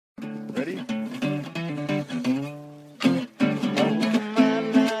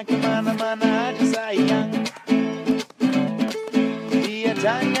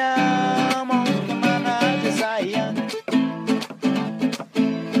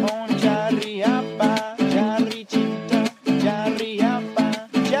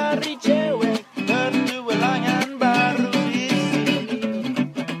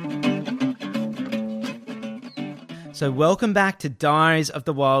So welcome back to Diaries of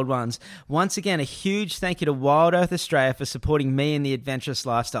the Wild Ones. Once again, a huge thank you to Wild Earth Australia for supporting me in the adventurous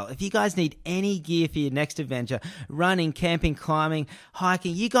lifestyle. If you guys need any gear for your next adventure, running, camping, climbing,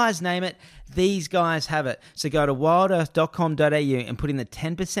 hiking, you guys name it, these guys have it. So go to wildearth.com.au and put in the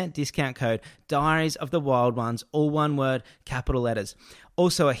 10% discount code Diaries of the Wild Ones, all one word, capital letters.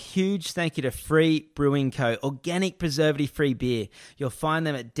 Also, a huge thank you to Free Brewing Co., organic preservative-free beer. You'll find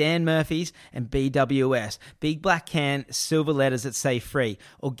them at Dan Murphy's and BWS. Big black can, silver letters that say free.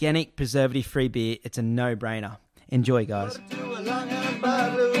 Organic preservative-free beer. It's a no-brainer. Enjoy, guys.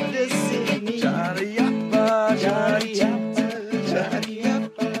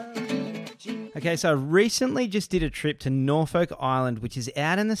 Okay, so I recently just did a trip to Norfolk Island, which is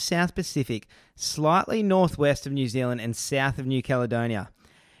out in the South Pacific, slightly northwest of New Zealand and south of New Caledonia.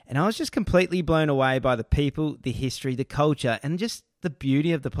 And I was just completely blown away by the people, the history, the culture, and just the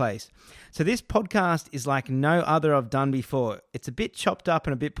beauty of the place. So this podcast is like no other I've done before. It's a bit chopped up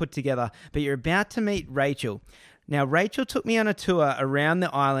and a bit put together, but you're about to meet Rachel. Now, Rachel took me on a tour around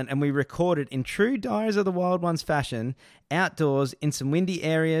the island and we recorded in true Diaries of the Wild Ones fashion, outdoors in some windy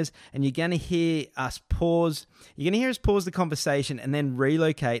areas, and you're going to hear us pause. You're going to hear us pause the conversation and then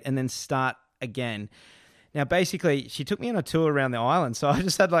relocate and then start again. Now, basically, she took me on a tour around the island, so I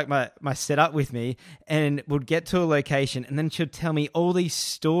just had like my setup with me and would get to a location and then she'd tell me all these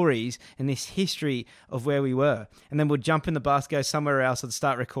stories and this history of where we were. And then we'd jump in the bus, go somewhere else and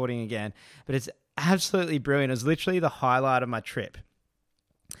start recording again. But it's absolutely brilliant. It was literally the highlight of my trip.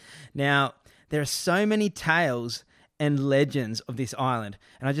 Now, there are so many tales and legends of this island,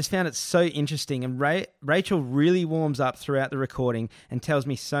 and I just found it so interesting. And Rachel really warms up throughout the recording and tells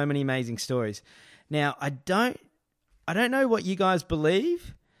me so many amazing stories. Now, I don't know what you guys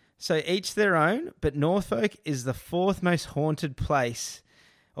believe, so each their own, but Norfolk is the fourth most haunted place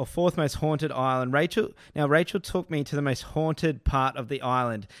or fourth most haunted island. Rachel took me to the most haunted part of the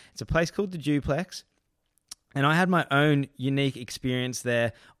island. It's a place called the Duplex, and I had my own unique experience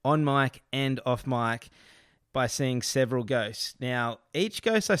there on mic and off mic by seeing several ghosts. Now, each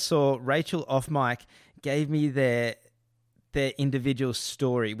ghost I saw, Rachel off mic gave me their individual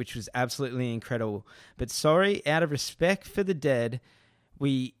story, which was absolutely incredible. But sorry, out of respect for the dead,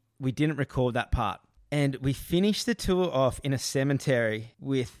 we didn't record that part. And we finished the tour off in a cemetery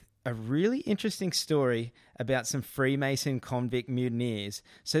with a really interesting story about some Freemason convict mutineers.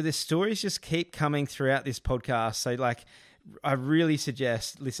 So the stories just keep coming throughout this podcast. So I really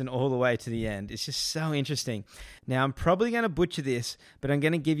suggest listen all the way to the end. It's just so interesting. Now, I'm probably going to butcher this, but I'm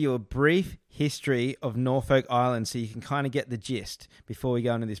going to give you a brief history of Norfolk Island so you can kind of get the gist before we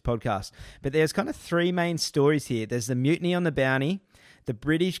go into this podcast. But there's kind of three main stories here. There's the mutiny on the Bounty, the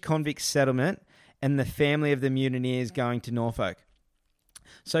British convict settlement, and the family of the mutineers going to Norfolk.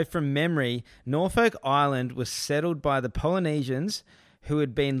 So from memory, Norfolk Island was settled by the Polynesians who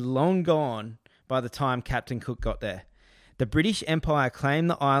had been long gone by the time Captain Cook got there. The British Empire claimed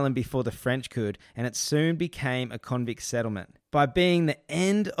the island before the French could, and it soon became a convict settlement. By being the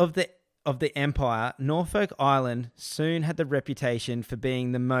end of the empire, Norfolk Island soon had the reputation for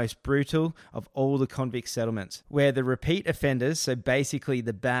being the most brutal of all the convict settlements, where the repeat offenders, so basically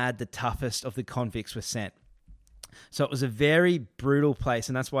the toughest of the convicts, were sent. So it was a very brutal place,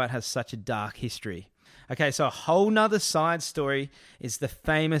 and that's why it has such a dark history. Okay, so a whole nother side story is the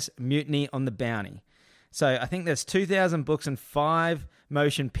famous mutiny on the Bounty. So I think there's 2,000 books and 5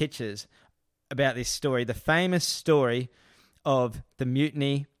 motion pictures about this story, the famous story of the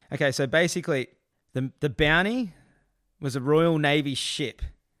mutiny. Okay, so basically the Bounty was a Royal Navy ship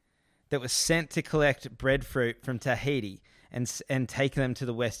that was sent to collect breadfruit from Tahiti and take them to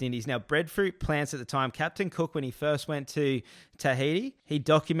the West Indies. Now, breadfruit plants at the time, Captain Cook, when he first went to Tahiti, he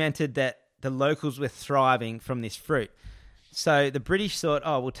documented that the locals were thriving from this fruit. So the British thought,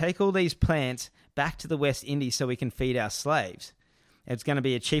 we'll take all these plants back to the West Indies so we can feed our slaves. It's going to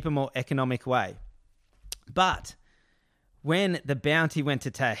be a cheaper, more economic way. But when the Bounty went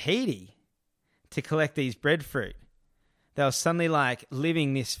to Tahiti to collect these breadfruit, they were suddenly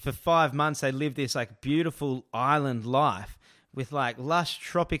living this, for 5 months, they lived this beautiful island life with lush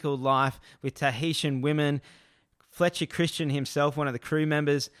tropical life with Tahitian women. Fletcher Christian himself, one of the crew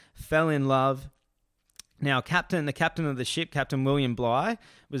members, fell in love. Now, the captain of the ship, Captain William Bligh,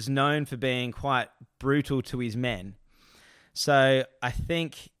 was known for being quite brutal to his men. So I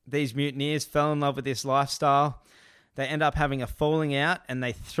think these mutineers fell in love with this lifestyle. They end up having a falling out and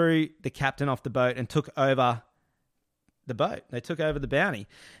they threw the captain off the boat and took over the boat. They took over the Bounty.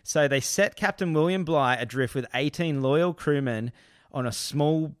 So they set Captain William Bligh adrift with 18 loyal crewmen on a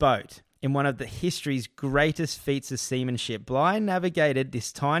small boat in one of the history's greatest feats of seamanship. Bligh navigated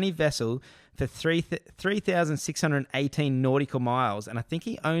this tiny vessel for 3,618 nautical miles, and I think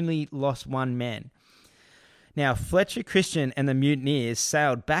he only lost one man. Now, Fletcher Christian and the mutineers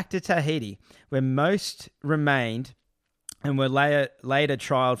sailed back to Tahiti, where most remained and were later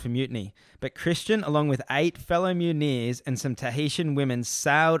trialled for mutiny. But Christian, along with 8 fellow mutineers and some Tahitian women,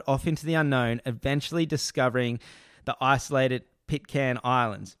 sailed off into the unknown, eventually discovering the isolated Pitcairn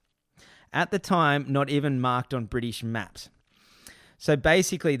Islands, at the time not even marked on British maps. So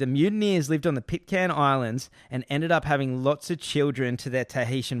basically, the mutineers lived on the Pitcairn Islands and ended up having lots of children to their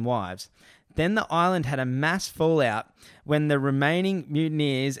Tahitian wives. Then the island had a mass fallout when the remaining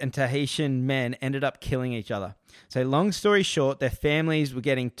mutineers and Tahitian men ended up killing each other. So long story short, their families were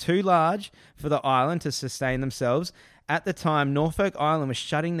getting too large for the island to sustain themselves. At the time, Norfolk Island was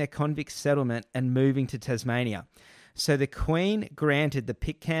shutting their convict settlement and moving to Tasmania. So the Queen granted the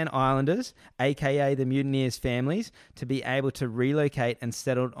Pitcairn Islanders, aka the mutineers' families, to be able to relocate and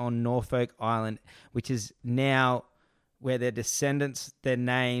settle on Norfolk Island, which is now where their descendants, their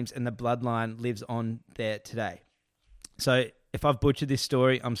names, and the bloodline lives on there today. So if I've butchered this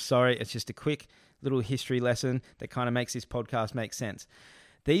story, I'm sorry. It's just a quick little history lesson that kind of makes this podcast make sense.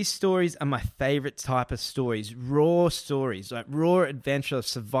 These stories are my favorite type of stories, like raw adventure,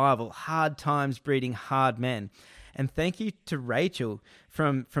 survival, hard times breeding hard men. And thank you to Rachel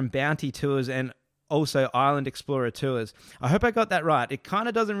from Bounty Tours and also Island Explorer Tours. I hope I got that right. It kind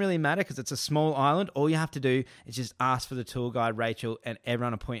of doesn't really matter because it's a small island. All you have to do is just ask for the tour guide, Rachel, and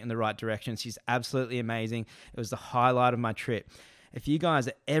everyone will point in the right direction. She's absolutely amazing. It was the highlight of my trip. If you guys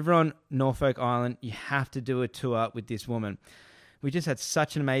are ever on Norfolk Island, you have to do a tour with this woman. We just had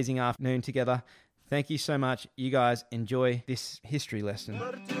such an amazing afternoon together. Thank you so much. You guys enjoy this history lesson.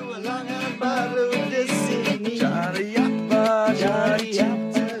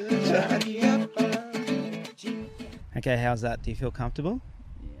 Okay, how's that? Do you feel comfortable?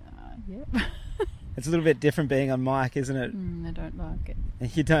 Yeah. It's a little bit different being on mic, isn't it? I don't like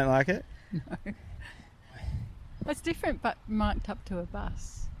it. You don't like it? No. It's different, but mic'd up to a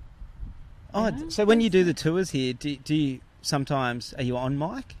bus. Oh, you know? So when you do the tours here, do you sometimes, are you on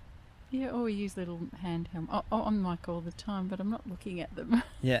mic? Yeah, or we use little handheld. On mic all the time, but I'm not looking at them.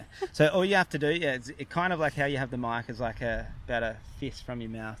 Yeah. So all you have to do, it's kind of like how you have the mic is like about a fist from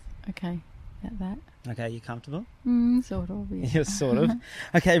your mouth. Okay, about that. Okay, you comfortable? Sort of, yeah. You're sort of.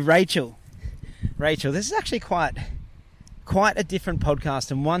 Okay, Rachel, this is actually quite a different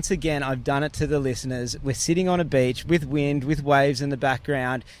podcast, and once again, I've done it to the listeners. We're sitting on a beach with wind, with waves in the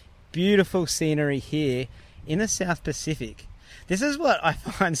background, beautiful scenery here in the South Pacific. This is what I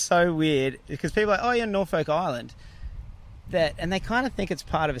find so weird, because people are like, oh, you're in Norfolk Island, and they kind of think it's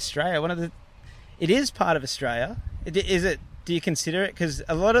part of Australia. It is part of Australia. Is it? Do you consider it? Because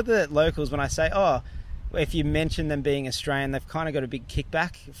a lot of the locals, when I say, oh, if you mention them being Australian, they've kind of got a big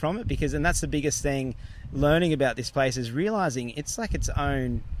kickback from it, and that's the biggest thing learning about this place is realizing it's like its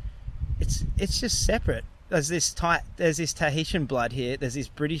own. It's just separate. There's this Tahitian blood here. There's this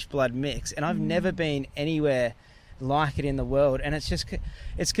British blood mix, and I've never been anywhere like it in the world, and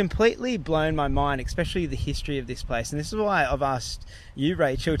it's completely blown my mind, especially the history of this place. And this is why I've asked you,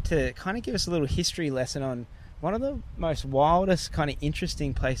 Rachel, to kind of give us a little history lesson on one of the most wildest, kind of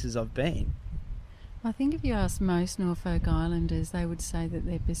interesting places I've been. I think if you ask most Norfolk Islanders, they would say that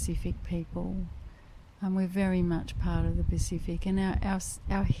they're Pacific people. We're very much part of the Pacific, and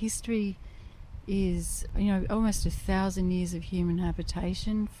our history is, almost 1,000 years of human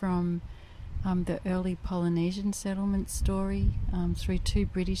habitation from the early Polynesian settlement story through 2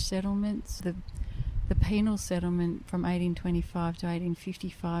 British settlements. The penal settlement from 1825 to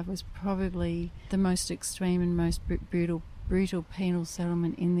 1855 was probably the most extreme and most brutal penal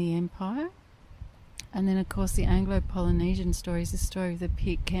settlement in the empire. And then, of course, the Anglo-Polynesian story is the story of the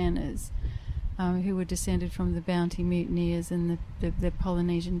Pitcairners, who were descended from the Bounty mutineers and their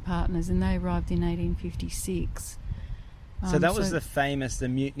Polynesian partners, and they arrived in 1856. So that was the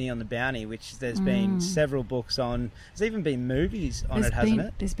Mutiny on the Bounty, which there's been several books on. There's even been movies on it, hasn't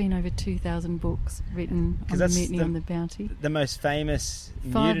it? There's been over 2,000 books written on the Mutiny on the Bounty. The most famous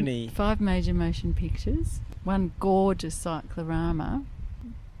mutiny. 5 major motion pictures, one gorgeous cyclorama.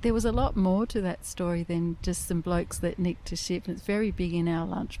 There was a lot more to that story than just some blokes that nicked a ship. It's very big in our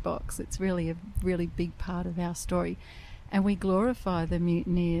lunchbox. It's really a really big part of our story. And we glorify the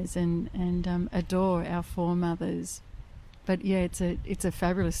mutineers and adore our foremothers. But yeah, it's a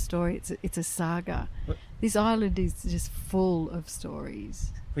fabulous story. It's a saga. This island is just full of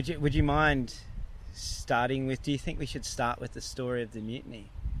stories. Would you mind starting with? Do you think we should start with the story of the mutiny?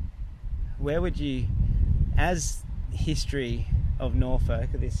 Where would you, as history of Norfolk,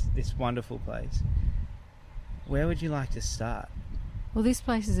 this wonderful place, where would you like to start? Well, this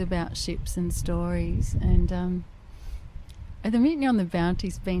place is about ships and stories, and the Mutiny on the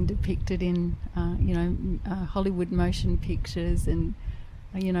Bounty's been depicted in, Hollywood motion pictures, and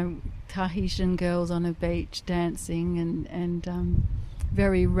Tahitian girls on a beach dancing, and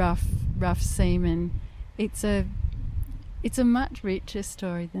very rough seamen. It's a much richer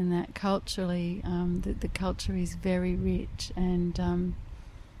story than that. Culturally, the culture is very rich, and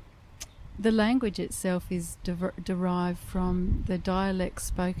the language itself is derived from the dialects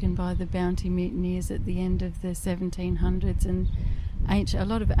spoken by the Bounty mutineers at the end of the 1700s, and a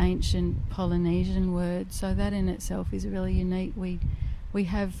lot of ancient Polynesian words. So that in itself is really unique. We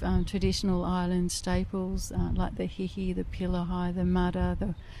have traditional island staples like the hihi, the pilahai, the mada,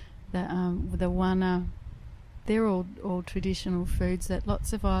 the wana. They're all traditional foods that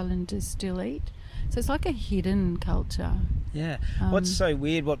lots of islanders still eat. So it's like a hidden culture. Yeah. What's so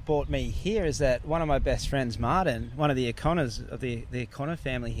weird, what brought me here, is that one of my best friends, Martin, one of the O'Connors of the O'Connor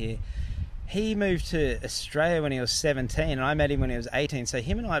family here, he moved to Australia when he was 17, and I met him when he was 18. So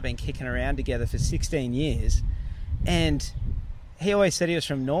him and I have been kicking around together for 16 years. And he always said he was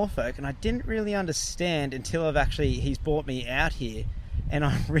from Norfolk, and I didn't really understand until he's brought me out here. And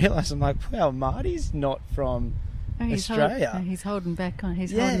I realised, I'm like, well, Marty's not from Australia. He's holding back on.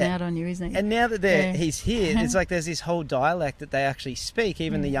 He's holding out on you, isn't he? And now that he's here, it's like there's this whole dialect that they actually speak.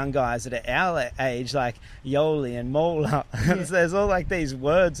 Even the young guys that are our age, like Yoli and Mola. Yeah. There's all like these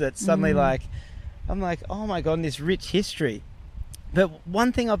words that suddenly I'm like, oh my God, and this rich history. But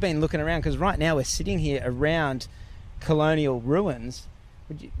one thing I've been looking around, because right now we're sitting here around colonial ruins.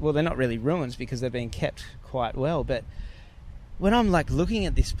 Well, they're not really ruins because they're being kept quite well, but when I'm like looking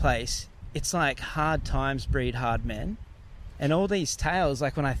at this place, it's like hard times breed hard men. And all these tales,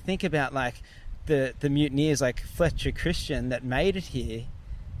 like when I think about like the mutineers like Fletcher Christian that made it here,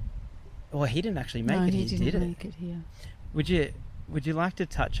 well, he didn't actually make it here, did he? No, he didn't make it here. Would you like to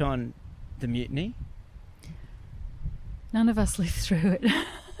touch on the mutiny? None of us lived through it.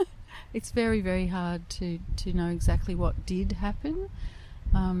 It's very, very hard to know exactly what did happen.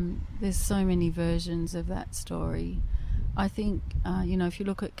 There's so many versions of that story. I think, if you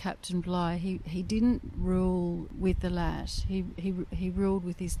look at Captain Bligh, he didn't rule with the lash. He ruled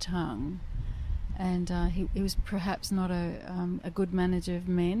with his tongue. And he was perhaps not a good manager of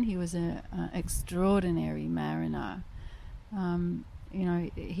men. He was an extraordinary mariner.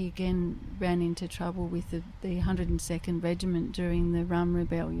 He again ran into trouble with the 102nd Regiment during the Rum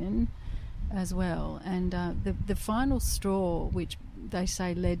Rebellion as well. And the final straw, which they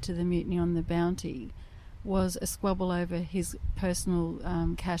say led to the mutiny on the Bounty, was a squabble over his personal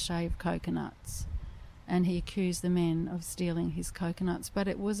cachet of coconuts, and he accused the men of stealing his coconuts. But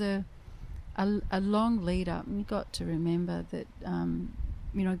it was a long lead up, and you've got to remember that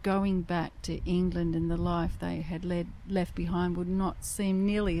going back to England and the life they had left behind would not seem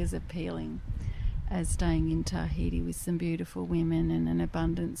nearly as appealing as staying in Tahiti with some beautiful women and an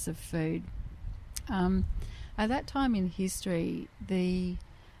abundance of food. At that time in history,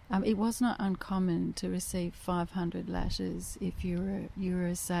 it was not uncommon to receive 500 lashes if you were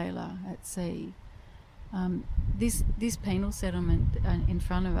a sailor at sea. This penal settlement in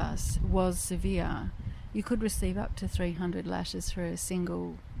front of us was severe. You could receive up to 300 lashes for a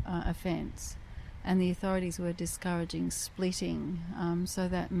single offence, and the authorities were discouraging splitting, so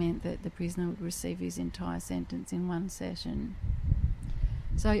that meant that the prisoner would receive his entire sentence in one session.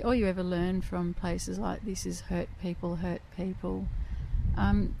 So all you ever learn from places like this is hurt people.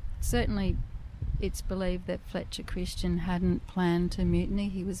 Certainly it's believed that Fletcher Christian hadn't planned to mutiny.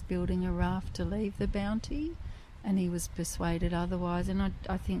 He was building a raft to leave the Bounty, and he was persuaded otherwise, and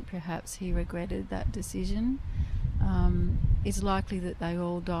I think perhaps he regretted that decision. It's likely that they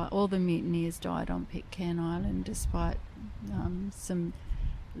all died. All the mutineers died on Pitcairn Island, despite some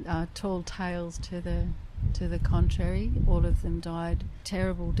tall tales to the contrary. All of them died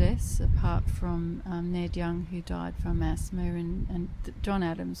terrible deaths, apart from Ned Young, who died from asthma, and John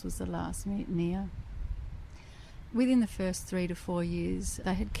Adams was the last mutineer. Within the first 3 to 4 years,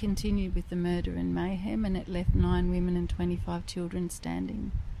 they had continued with the murder and mayhem, and it left 9 women and 25 children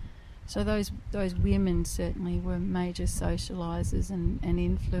standing. So those women certainly were major socialisers and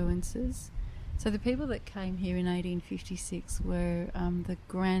influencers. So the people that came here in 1856 were the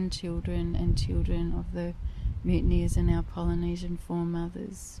grandchildren and children of the mutineers and our Polynesian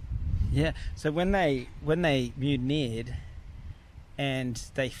foremothers. Yeah. So when they mutineered and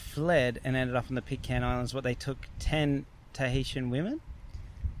they fled and ended up on the Pitcairn Islands, they took 10 Tahitian women?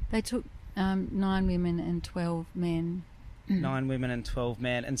 They took 9 women and 12 men. 9 women and 12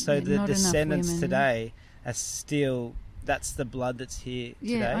 men. And so the descendants today are still that's the blood that's here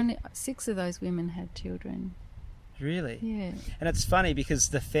Yeah, today? only 6 of those women had children. Really? Yeah. And it's funny because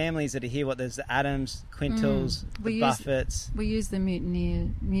the families that are here, there's the Adams, Quintals, the Buffetts. We use the mutineer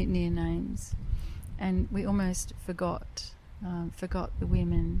names, and we almost forgot the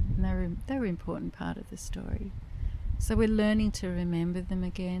women, and they were an important part of the story. So we're learning to remember them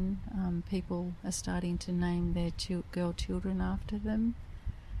again. People are starting to name their girl children after them.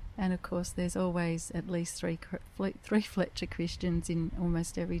 And of course, there's always at least three Fletcher Christians in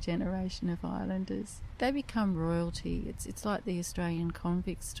almost every generation of Islanders. They become royalty. It's like the Australian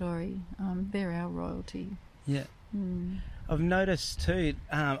convict story. They're our royalty. Yeah. I've noticed too,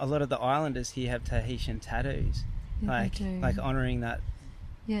 a lot of the Islanders here have Tahitian tattoos, Yeah, like honouring that.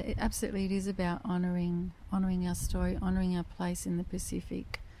 Yeah, absolutely. It is about honouring our story, honouring our place in the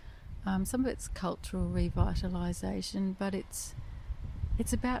Pacific. Some of it's cultural revitalisation, but it's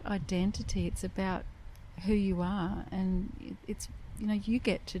about identity. It's about who you are, and it's you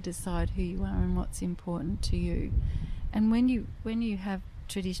get to decide who you are and what's important to you. And when you have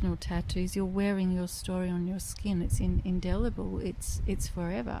traditional tattoos, you're wearing your story on your skin. It's indelible. It's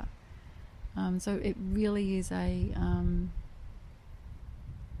forever. So it really is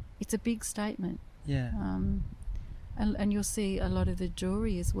it's a big statement. Yeah. And you'll see a lot of the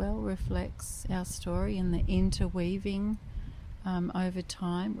jewellery as well reflects our story and the interweaving. Over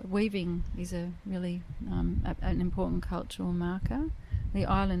time, weaving is a really an important cultural marker. The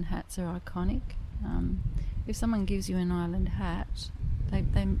island hats are iconic. If someone gives you an island hat, they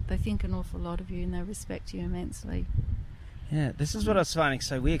think an awful lot of you and they respect you immensely. Yeah, this is what I was finding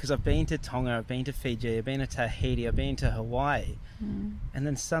so weird, because I've been to Tonga, I've been to Fiji, I've been to Tahiti, I've been to Hawaii, and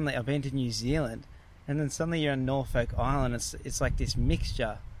then suddenly I've been to New Zealand, and then suddenly you're in Norfolk Island. It's like this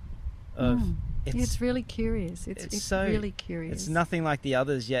mixture of... It's really curious. It's so, really curious. It's nothing like the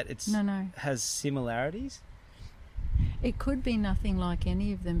others, yet it's No. has similarities. It could be nothing like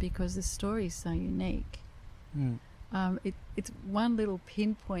any of them because the story is so unique. It's one little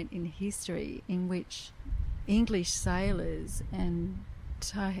pinpoint in history in which English sailors and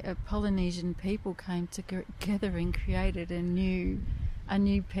Polynesian people came together and created a new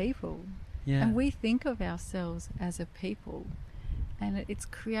people. Yeah. And we think of ourselves as a people. And it's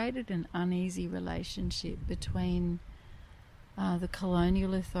created an uneasy relationship between the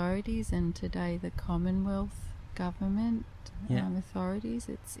colonial authorities and today the Commonwealth government authorities.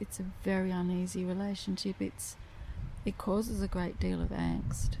 It's a very uneasy relationship. It causes a great deal of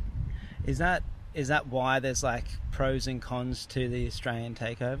angst. Is that why there's like pros and cons to the Australian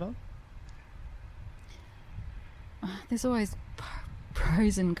takeover? There's always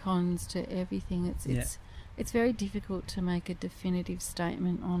pros and cons to everything. It's very difficult to make a definitive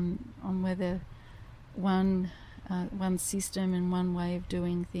statement on whether one system and one way of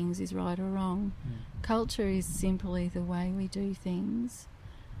doing things is right or wrong. Culture is simply the way we do things,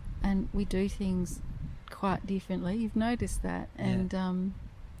 and we do things quite differently. You've noticed that, and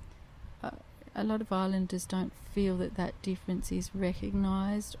a lot of Islanders don't feel that difference is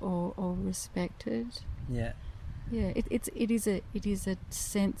recognised or respected. Yeah. Yeah. It is a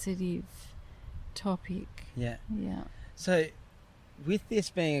sensitive topic. Yeah. Yeah. So, with this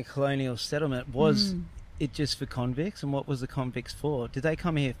being a colonial settlement, was it just for convicts, and what was the convicts for? Did they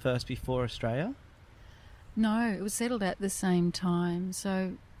come here first before Australia? No, it was settled at the same time.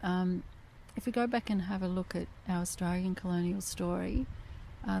 So, if we go back and have a look at our Australian colonial story,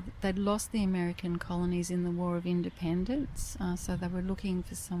 they'd lost the American colonies in the War of Independence, so they were looking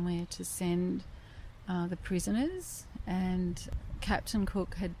for somewhere to send the prisoners, and Captain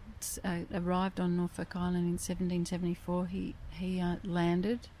Cook had arrived on Norfolk Island in 1774. He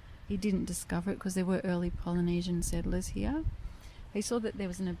landed. He didn't discover it because there were early Polynesian settlers here. He saw that there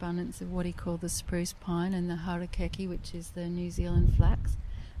was an abundance of what he called the spruce pine and the harakeke, which is the New Zealand flax,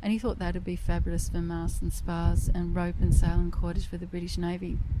 and he thought that would be fabulous for masts and spars and rope and sail and cordage for the British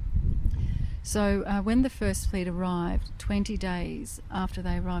Navy. So when the first fleet arrived, 20 days after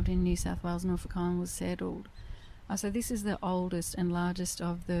they arrived in New South Wales, Norfolk Island was settled. So this is the oldest and largest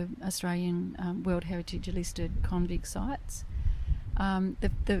of the Australian World Heritage listed convict sites.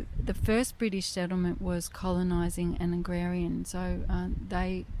 The first British settlement was colonising and agrarian, so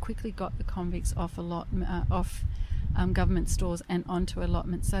they quickly got the convicts off government stores and onto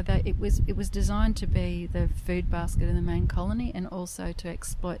allotments. So it was designed to be the food basket of the main colony and also to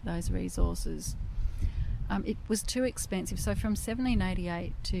exploit those resources. It was too expensive. So from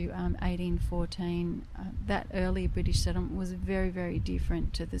 1788 to 1814, that early British settlement was very, very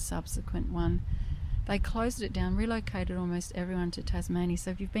different to the subsequent one. They closed it down, relocated almost everyone to Tasmania.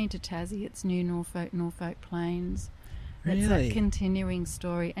 So if you've been to Tassie, it's New Norfolk, Norfolk Plains. It's Really? that continuing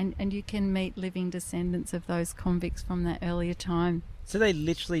story, and you can meet living descendants of those convicts from that earlier time. So they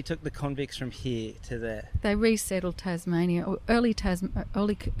literally took the convicts from here to there. They resettled Tasmania. Early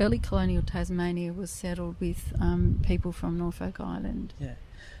colonial Tasmania was settled with people from Norfolk Island. Yeah.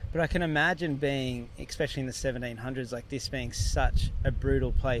 But I can imagine being, especially in the 1700s, like this being such a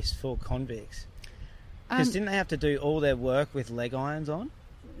brutal place for convicts. Because didn't they have to do all their work with leg irons on?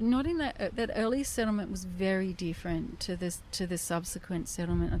 Not in that early settlement was very different to the subsequent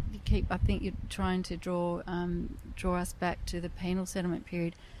settlement. I think you're trying to draw us back to the penal settlement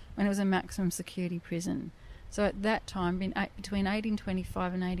period when it was a maximum security prison. So at that time, between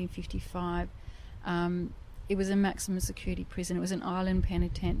 1825 and 1855, it was a maximum security prison. It was an island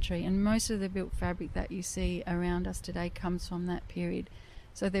penitentiary, and most of the built fabric that you see around us today comes from that period.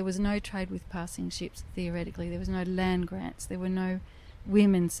 So there was no trade with passing ships, theoretically. There was no land grants. There were no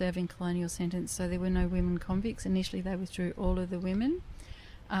women serving colonial sentence, so there were no women convicts. Initially they withdrew all of the women.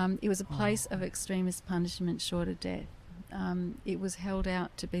 It was a place of extremist punishment short of death. It was held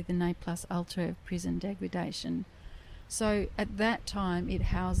out to be the ne plus ultra of prison degradation. So at that time it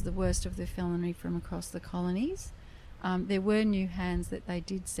housed the worst of the felony from across the colonies. There were new hands that they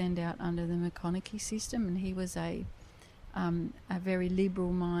did send out under the McConaughey system, and he was a very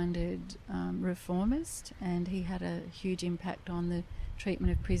liberal-minded reformist, and he had a huge impact on the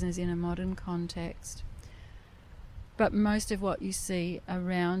treatment of prisoners in a modern context. But most of what you see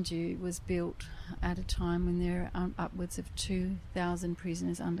around you was built at a time when there are upwards of 2,000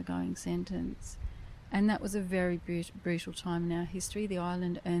 prisoners undergoing sentence. And that was a very brutal time in our history. The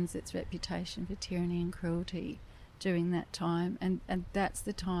island earns its reputation for tyranny and cruelty during that time, and that's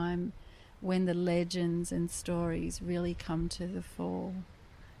the time when the legends and stories really come to the fore.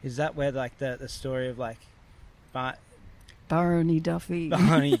 Is that where like the story of like Barney Duffy.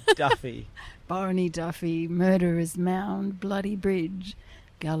 Barney Duffy, Murderer's Mound, Bloody Bridge,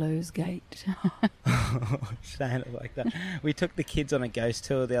 Gallows Gate. Saying it like that. We took the kids on a ghost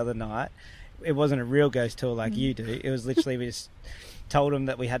tour the other night. It wasn't a real ghost tour like you do. It was literally, we just told them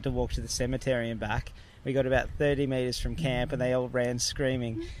that we had to walk to the cemetery and back. We got about 30 metres from camp and they all ran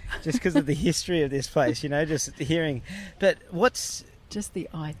screaming just because of the history of this place, just hearing. But what's... Just the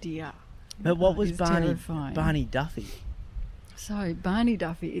idea. But what was terrifying. Barney Duffy? So Barney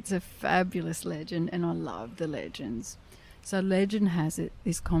Duffy, it's a fabulous legend, and I love the legends. So legend has it,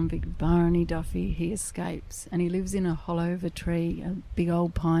 this convict Barney Duffy, he escapes and he lives in a hollow of a tree, a big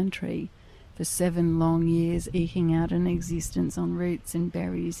old pine tree, for 7 long years, eking out an existence on roots and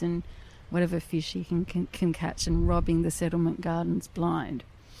berries and whatever fish he can catch, and robbing the settlement gardens blind.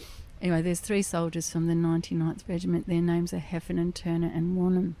 Anyway, there's 3 soldiers from the 99th Regiment. Their names are Heffernan, Turner and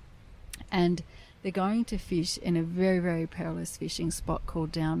Warnham. And they're going to fish in a very, very perilous fishing spot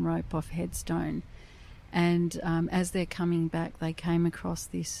called Down Rope off Headstone. And as they're coming back, they came across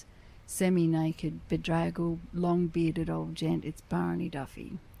this semi-naked, bedraggled, long-bearded old gent. It's Barney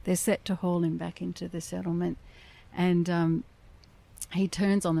Duffy. They're set to haul him back into the settlement. And he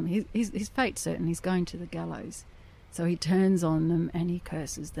turns on them. His fate's certain. He's going to the gallows. So he turns on them and he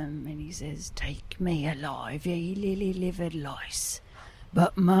curses them and he says, "Take me alive, ye lily-livered lice.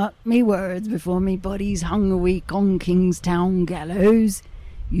 But mark me words, before me body's hung a week on Kingstown gallows,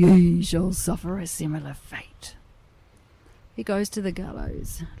 ye shall suffer a similar fate." He goes to the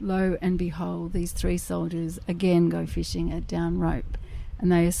gallows. Lo and behold, these 3 soldiers again go fishing at Down Rope, and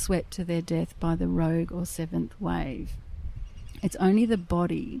they are swept to their death by the rogue or 7th wave. It's only the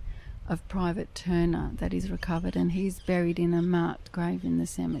body of Private Turner that is recovered, and he's buried in a marked grave in the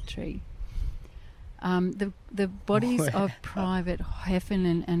cemetery. The bodies of Private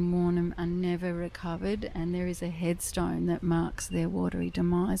Heffernan and Warnham are never recovered, and there is a headstone that marks their watery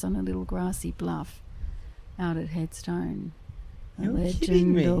demise on a little grassy bluff out at Headstone. The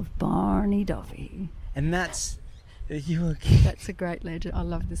legend of Barney Duffy. And that's... That's a great legend. I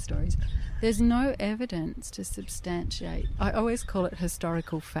love the stories. There's no evidence to substantiate. I always call it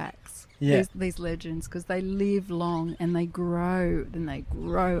historical facts. Yeah. These legends, because they live long and they grow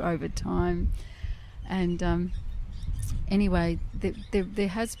over time. And anyway, there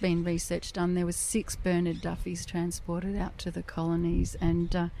has been research done. There was 6 Bernard Duffys transported out to the colonies,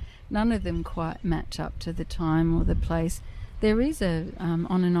 and none of them quite match up to the time or the place. There is on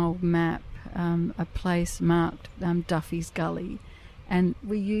an old map a place marked Duffy's Gully, and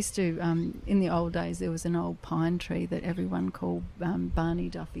we used to, in the old days, there was an old pine tree that everyone called Barney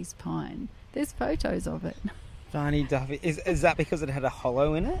Duffy's Pine. There's photos of it. Barney Duffy. Is that because it had a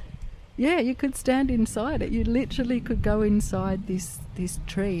hollow in it? Yeah, you could stand inside it. You literally could go inside this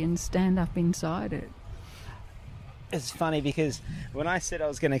tree and stand up inside it. It's funny because when I said I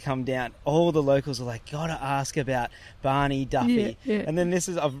was going to come down, all the locals were like, "Gotta ask about Barney Duffy." Yeah. And then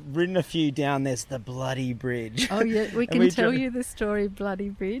I've written a few down. There's the Bloody Bridge. Oh yeah, we can tell you the story of Bloody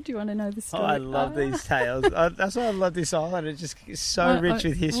Bridge. You want to know the story? Oh, I love these tales. That's why I love this island. It's just so rich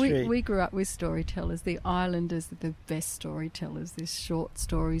with history. We grew up with storytellers. The islanders are the best storytellers. There's short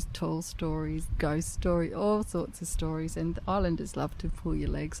stories, tall stories, ghost story, all sorts of stories. And the islanders love to pull your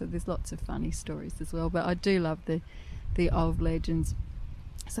leg, so there's lots of funny stories as well. But I do love the old legends.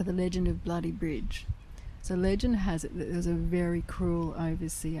 So the legend of Bloody Bridge. So legend has it that there was a very cruel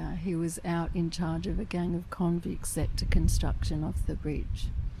overseer. He was out in charge of a gang of convicts set to construction of the bridge.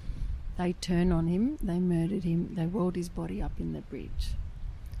 They turned on him, they murdered him, they rolled his body up in the bridge.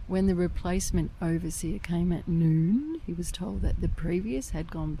 When the replacement overseer came at noon, he was told that the previous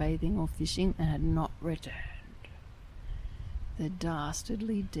had gone bathing or fishing and had not returned. The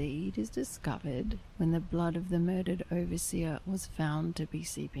dastardly deed is discovered when the blood of the murdered overseer was found to be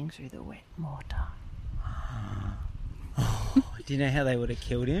seeping through the wet mortar. Do you know how they would have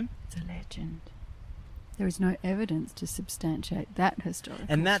killed him? It's a legend. There is no evidence to substantiate that historical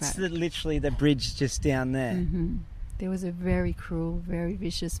And that's fact. literally the bridge just down there. Mm-hmm. There was a very cruel, very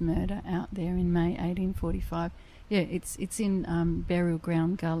vicious murder out there in May 1845. Yeah, it's in Burial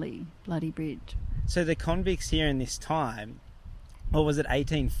Ground Gully, Bloody Bridge. So the convicts here in this time, or was it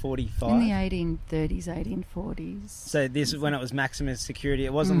 1845? In the 1830s, 1840s. So this is when it was maximum security.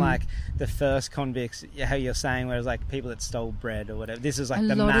 It wasn't like the first convicts, how you're saying, where it was like people that stole bread or whatever. This is like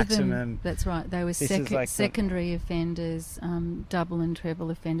the maximum. Them, that's right. They were secondary offenders, double and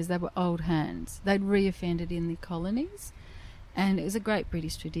treble offenders. They were old hands. They'd re-offended in the colonies. And it was a great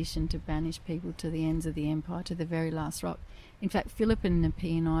British tradition to banish people to the ends of the empire, to the very last rock. In fact, Phillip and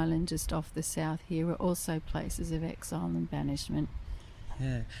Nepean Island, just off the south here, are also places of exile and banishment.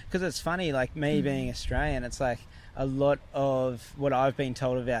 Yeah, because it's funny, like me being Australian, it's like a lot of what I've been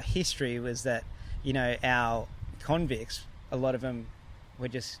told of our history was that, you know, our convicts, a lot of them were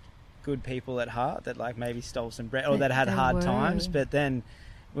just good people at heart that like maybe stole some bread or that had hard times. But then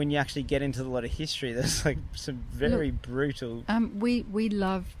when you actually get into a lot of history, there's like some very brutal... We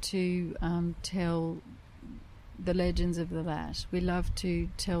love to tell the legends of the Lash. We love to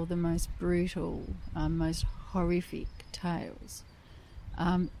tell the most brutal, most horrific tales.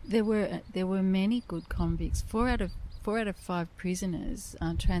 There were many good convicts. Four out of five prisoners,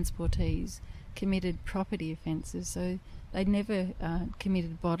 transportees, committed property offences. So they never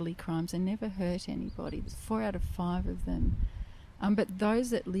committed bodily crimes. They never hurt anybody. It was 4 out of 5 of them. But those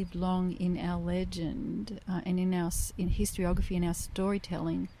that lived long in our legend and in historiography and our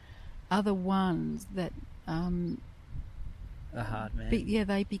storytelling are the ones that a hard man.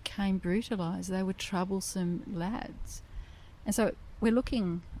 They became brutalised. They were troublesome lads. And so we're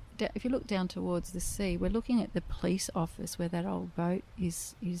looking, if you look down towards the sea, we're looking at the police office where that old boat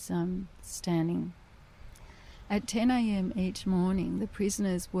is standing. At 10 a.m. each morning, the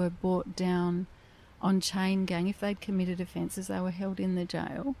prisoners were brought down on chain gang. If they'd committed offences, they were held in the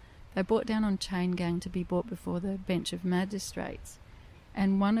jail. They brought down on chain gang to be brought before the bench of magistrates.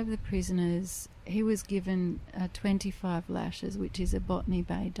 And one of the prisoners, he was given 25 lashes, which is a Botany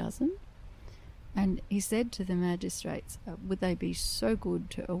Bay dozen. And he said to the magistrates, would they be so good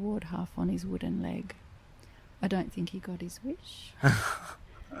to award half on his wooden leg? I don't think he got his wish.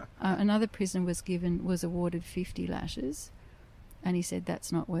 Another prisoner was awarded 50 lashes, and he said,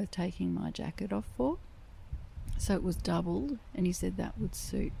 that's not worth taking my jacket off for. So it was doubled, and he said that would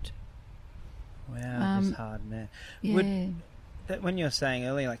suit. Wow, that's hard, man. Yeah. When you were saying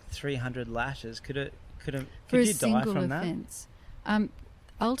earlier, like 300 lashes, could you die from offence.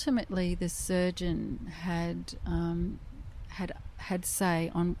 Ultimately, the surgeon had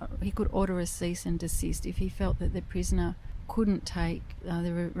say on he could order a cease and desist if he felt that the prisoner couldn't take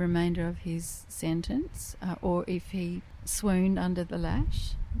the remainder of his sentence, or if he swooned under the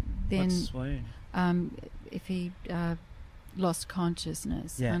lash. Then what's swoon? If he lost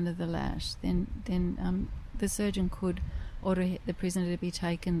consciousness under the lash, then the surgeon could order the prisoner to be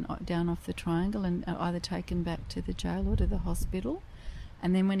taken down off the triangle and either taken back to the jail or to the hospital.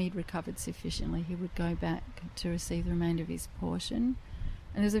 And then when he'd recovered sufficiently, he would go back to receive the remainder of his portion.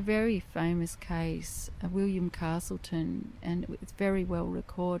 And there's a very famous case, William Castleton, and it's very well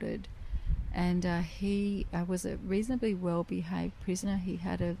recorded. And he was a reasonably well-behaved prisoner. He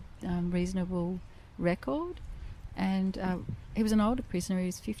had a reasonable record. And he was an older prisoner. He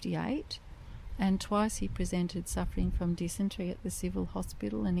was 58. And twice he presented suffering from dysentery at the civil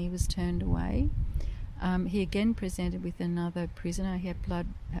hospital, and he was turned away. He again presented with another prisoner. He had blood,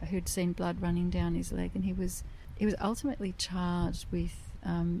 who'd seen blood running down his leg, and he was ultimately charged with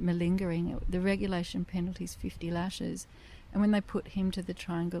malingering. The regulation penalty is 50 lashes. And when they put him to the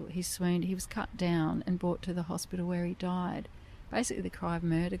triangle, he swooned. He was cut down and brought to the hospital where he died. Basically, the cry of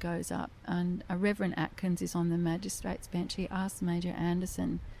murder goes up. And Reverend Atkins is on the magistrate's bench. He asked Major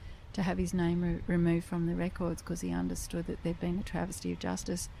Anderson to have his name removed from the records because he understood that there'd been a travesty of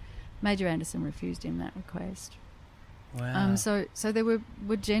justice. Major Anderson refused him that request. Wow. So there were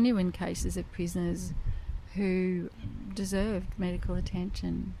genuine cases of prisoners who deserved medical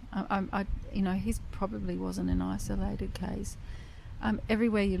attention. His probably wasn't an isolated case.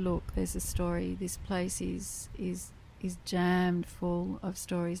 Everywhere you look, there's a story. This place is jammed full of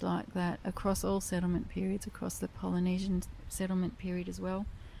stories like that across all settlement periods, across the Polynesian settlement period as well.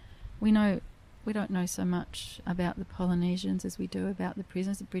 We don't know so much about the Polynesians as we do about the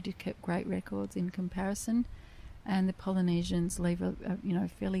prisoners. The British kept great records in comparison, and the Polynesians leave a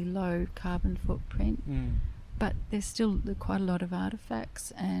fairly low carbon footprint. But there's still quite a lot of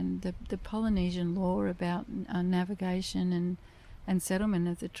artefacts, and the Polynesian law about navigation and settlement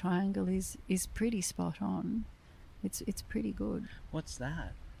of the triangle is pretty spot on. It's pretty good. What's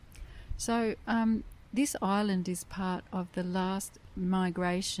that? So this island is part of the last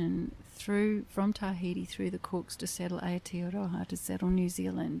migration from Tahiti through the Cooks to settle Aotearoa, to settle New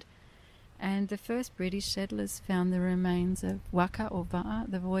Zealand. And the first British settlers found the remains of waka or va'a,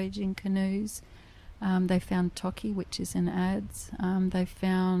 the voyaging canoes. They found toki, which is an adze. They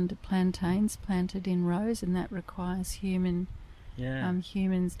found plantains planted in rows, and that requires humans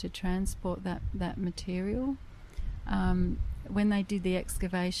to transport that material. When they did the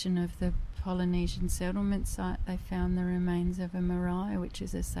excavation of the Polynesian settlement site, they found the remains of a marae, which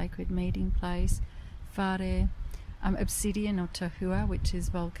is a sacred meeting place, whare, obsidian or tahua, which is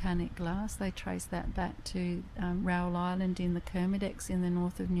volcanic glass. They traced that back to Raoul Island in the Kermadex in the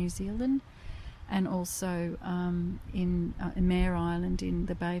north of New Zealand, and also in Mare Island in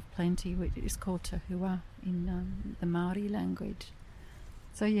the Bay of Plenty, which is called tahua in the Māori language.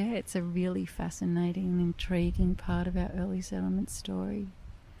 So yeah, it's a really fascinating and intriguing part of our early settlement story.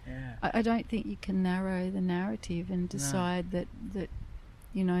 Yeah. I don't think you can narrow the narrative and decide that the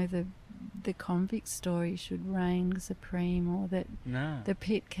convict story should reign supreme, or that the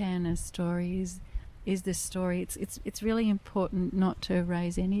Pitcairn story is the story. It's really important not to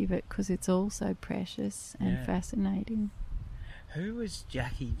erase any of it, because it's all so precious and fascinating. Who was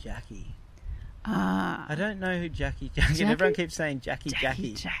Jackie? I don't know who Jackie. Everyone keeps saying Jackie.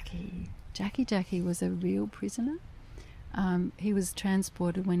 Jackie was a real prisoner. He was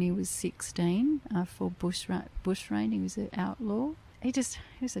transported when he was 16 for bushrain. He was an outlaw. He was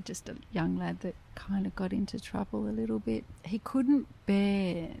just a young lad that kind of got into trouble a little bit. He couldn't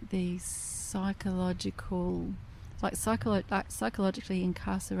bear the psychologically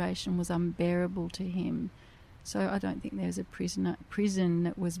incarceration was unbearable to him. So I don't think there's a prison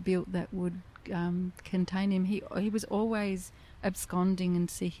that was built that would contain him. He was always absconding and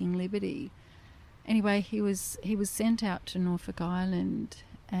seeking liberty. Anyway, he was sent out to Norfolk Island,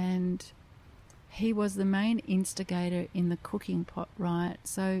 and he was the main instigator in the cooking pot riot.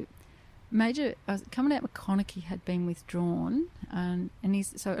 So Commandant McConaughey had been withdrawn,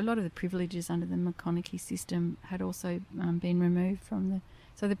 so a lot of the privileges under the McConaughey system had also been removed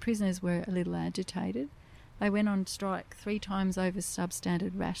so the prisoners were a little agitated. They went on strike 3 times over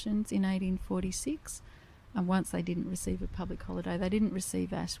substandard rations in 1846. And once they didn't receive a public holiday. They didn't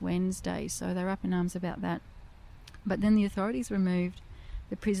receive Ash Wednesday, so they were up in arms about that. But then the authorities removed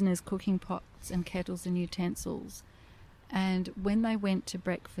the prisoners' cooking pots and kettles and utensils. And when they went to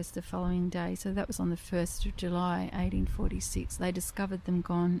breakfast the following day, so that was on the 1st of July, 1846, they discovered them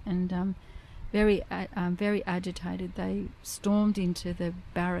gone, and very agitated, they stormed into the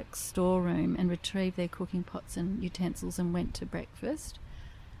barracks storeroom and retrieved their cooking pots and utensils and went to breakfast.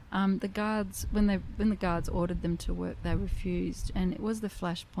 The guards, when the guards ordered them to work, they refused, and it was the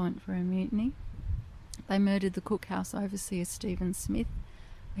flashpoint for a mutiny. They murdered the cookhouse overseer Stephen Smith.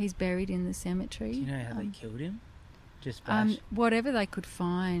 He's buried in the cemetery. Do you know how they killed him? Just bash? Whatever they could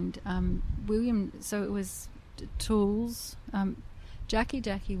find. So it was tools.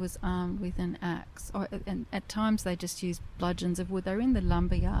 Jackie was armed with an axe, and at times they just used bludgeons of wood. They were in the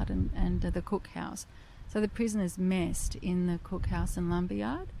lumberyard and the cookhouse. So the prisoners messed in the cookhouse and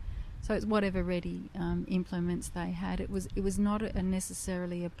lumberyard. So it's whatever ready implements they had. It was not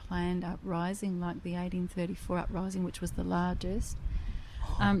necessarily a planned uprising like the 1834 uprising, which was the largest.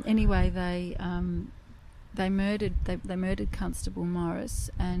 Anyway, they murdered Constable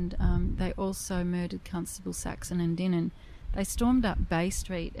Morris, and they also murdered Constable Saxon and Dinnan. They stormed up Bay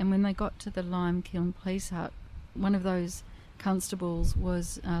Street, and when they got to the Lime Kiln Police Hut, one of those constables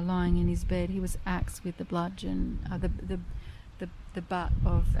was lying in his bed. He was axed with the bludgeon. the butt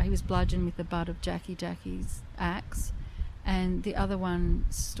of... He was bludgeoned with the butt of Jackie's axe, and the other one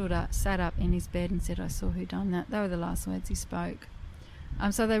sat up in his bed and said, "I saw who done that." They were the last words he spoke.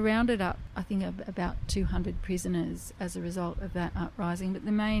 So they rounded up, I think, about 200 prisoners as a result of that uprising. But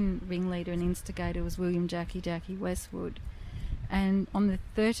the main ringleader and instigator was William Jackie Westwood. And on the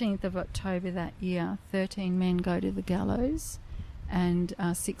 13th of October that year, 13 men go to the gallows. And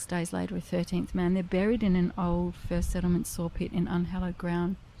 6 days later, a 13th man. They're buried in an old first settlement saw pit in unhallowed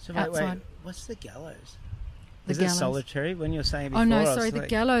ground. So outside. wait, what's the gallows? The Is gallows. it solitary when you're saying before? Oh, no, sorry, the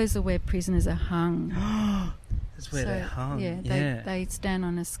gallows are where prisoners are hung. That's where they're hung. Yeah, they stand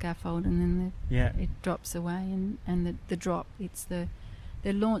on a scaffold and then it drops away, and the drop,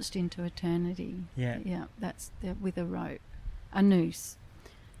 they're launched into eternity. Yeah, that's with a rope, a noose.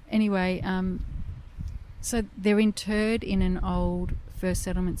 Anyway, so they're interred in an old first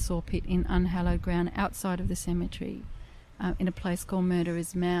settlement saw pit in unhallowed ground outside of the cemetery, in a place called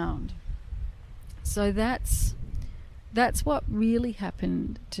Murderer's Mound. So that's what really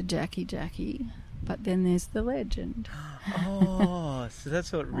happened to Jackie. But then there's the legend. Oh, so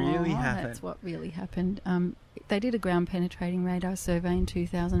that's what really happened. That's what really happened. They did a ground-penetrating radar survey in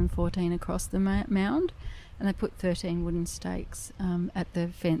 2014 across the mound, and they put 13 wooden stakes at the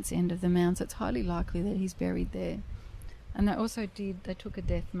fence end of the mound, so it's highly likely that he's buried there. And they took a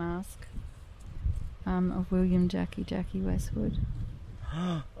death mask of William Jackie Westwood.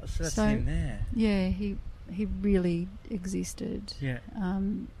 Oh, so that's him there. Yeah, he really existed. Yeah.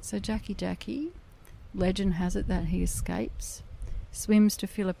 So Jackie, legend has it that he escapes, swims to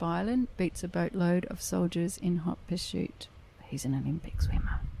Phillip Island, beats a boatload of soldiers in hot pursuit. He's an Olympic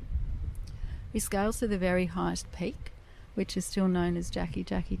swimmer. He scales to the very highest peak, which is still known as Jackie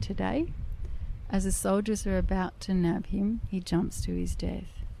today. As the soldiers are about to nab him, he jumps to his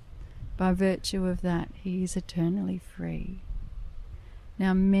death. By virtue of that, he is eternally free.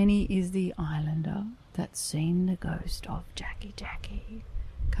 Now many is the islander that's seen the ghost of Jackie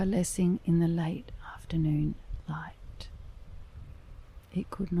coalescing in the late afternoon light. It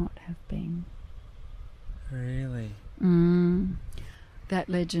could not have been. Really? That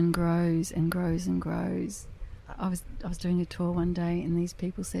legend grows and grows and grows. I was doing a tour one day, and these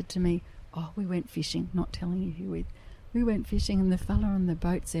people said to me, "Oh, we went fishing," not telling you who we went fishing, and the fella on the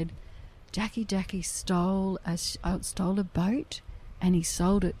boat said, Jackie stole a boat and he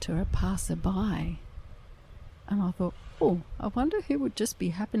sold it to a passerby. And I thought, oh, I wonder who would just be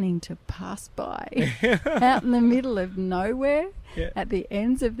happening to pass by out in the middle of nowhere at the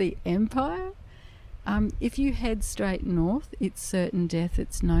ends of the empire. If you head straight north, it's certain death,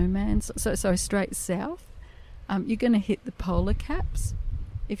 it's no man's. So straight south, you're going to hit the polar caps.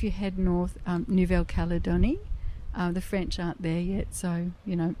 If you head north, Nouvelle Calédonie, the French aren't there yet, so,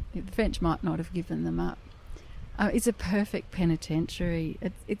 the French might not have given them up. It's a perfect penitentiary.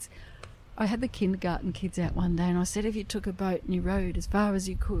 I had the kindergarten kids out one day and I said, if you took a boat and you rowed as far as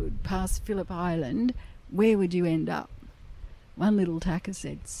you could past Phillip Island, where would you end up? One little tacker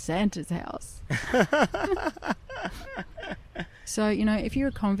said, Santa's house. So, if you're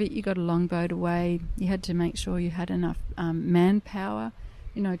a convict, you got a longboat away, you had to make sure you had enough manpower,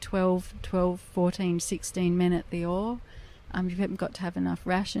 12, 14, 16 men at the oar. You've got to have enough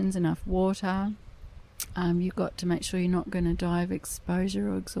rations, enough water. You've got to make sure you're not going to die of exposure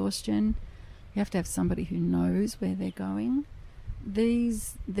or exhaustion. You have to have somebody who knows where they're going.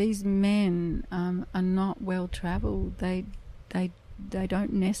 These men are not well travelled. They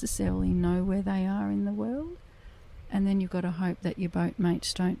don't necessarily know where they are in the world. And then you've got to hope that your boat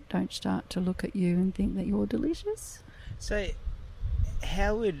mates don't start to look at you and think that you're delicious. So,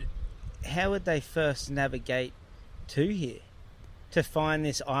 how would they first navigate to here to find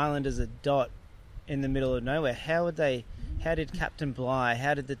this island as a dot in the middle of nowhere? How did Captain Bligh,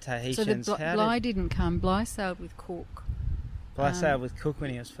 how did the Tahitians... So Bligh didn't come. Bligh sailed with Cook. Bligh sailed with Cook when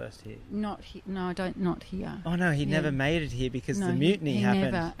he was first here? Not here. Oh no, he never made it here because the mutiny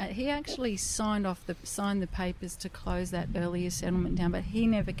happened. Never. He actually signed the papers to close that earlier settlement down, but he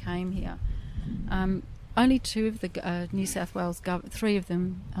never came here. Only two of the New South Wales three of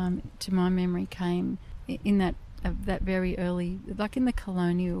them, to my memory, came in that very early, like in the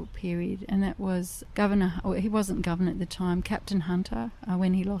colonial period, and that was he wasn't governor at the time, Captain Hunter,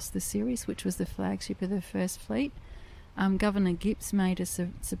 when he lost the Sirius, which was the flagship of the First Fleet. Governor Gipps made a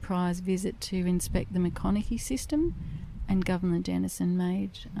surprise visit to inspect the McConaughey system, and Governor Dennison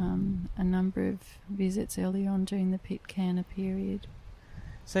made a number of visits early on during the Pitcairn period.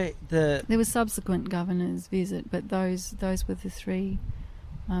 So there were subsequent governors visit, but those were the three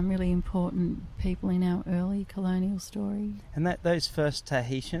really important people in our early colonial story. And those first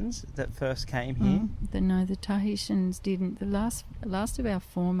Tahitians that first came here? The Tahitians didn't. The last of our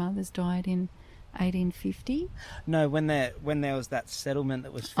foremothers died in 1850. No, when there was that settlement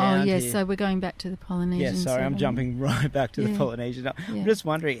that was found yes, here. So we're going back to the Polynesian settlement. I'm jumping right back to the Polynesian. I'm just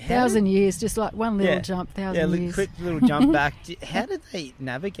wondering... 1,000 years, just like one little jump, 1,000 years. Quick little jump back. How did they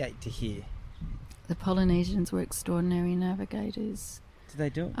navigate to here? The Polynesians were extraordinary navigators. Did they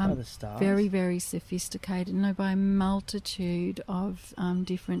do it by the stars? Very, very sophisticated. No, by a multitude of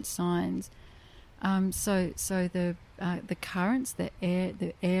different signs. So the currents, the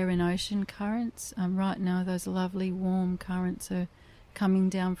air and ocean currents. Right now, those lovely warm currents are coming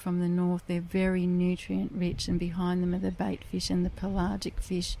down from the north. They're very nutrient rich, and behind them are the bait fish and the pelagic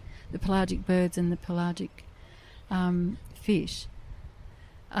birds and the pelagic fish.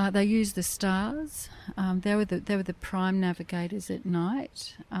 They used the stars. They were the prime navigators at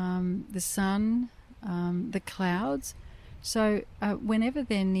night. The sun, the clouds. So whenever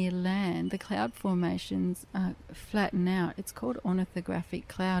they're near land, the cloud formations flatten out. It's called ornithographic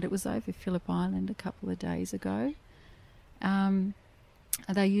cloud. It was over Phillip Island a couple of days ago.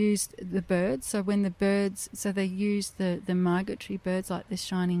 They used the birds. So they used the migratory birds like the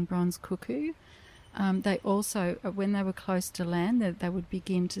shining bronze cuckoo. They also, when they were close to land, they would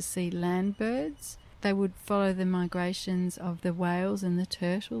begin to see land birds. They would follow the migrations of the whales and the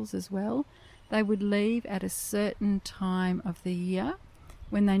turtles as well. They would leave at a certain time of the year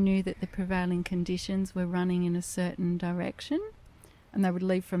when they knew that the prevailing conditions were running in a certain direction, and they would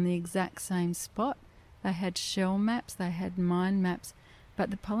leave from the exact same spot. They had shell maps, they had mind maps,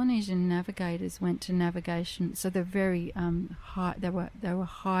 but the Polynesian navigators went to navigation, so they're very high. They were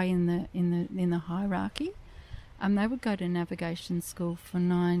high in the hierarchy. They would go to navigation school for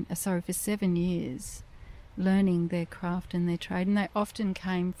 7 years, learning their craft and their trade, and they often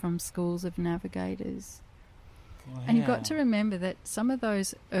came from schools of navigators. Wow. And you've got to remember that some of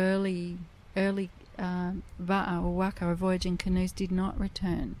those early va'a or waka or voyaging canoes did not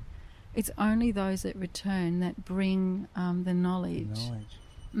return. It's only those that return that bring the knowledge.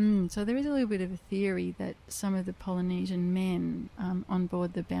 So there is a little bit of a theory that some of the Polynesian men on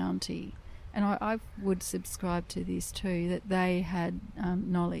board the Bounty, and I would subscribe to this too, that they had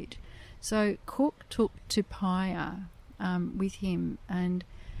knowledge. So Cook took Tupaia with him, and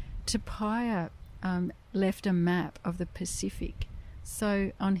Tupaia left a map of the Pacific.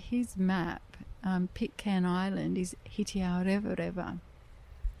 So on his map, Pitcairn Island is Hitiaureva.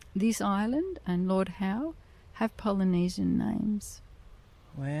 This island and Lord Howe have Polynesian names.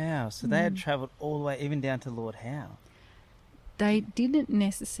 Wow, so they had travelled all the way, even down to Lord Howe. They didn't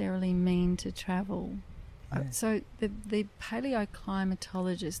necessarily mean to travel. Yeah. So the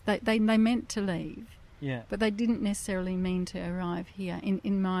paleoclimatologists, they meant to leave, but they didn't necessarily mean to arrive here,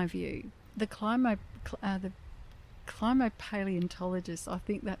 in my view. The climopaleontologists, I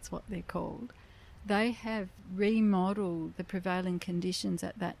think that's what they're called, they have remodelled the prevailing conditions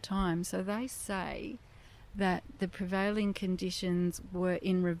at that time. So they say that the prevailing conditions were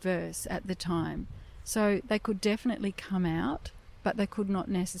in reverse at the time. So they could definitely come out, but they could not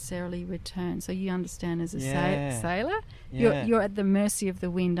necessarily return. So you understand, as a sailor, you're at the mercy of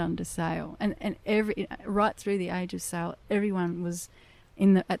the wind under sail, and right through the age of sail, everyone was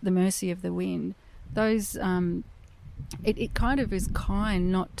at the mercy of the wind. Those it kind of is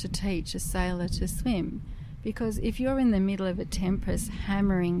kind not to teach a sailor to swim, because if you're in the middle of a tempest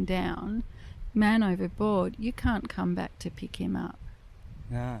hammering down, man overboard, you can't come back to pick him up.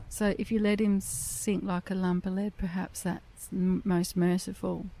 No. So if you let him sink like a lump of lead, perhaps that's most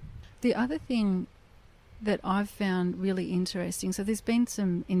merciful. The other thing that I've found really interesting, so there's been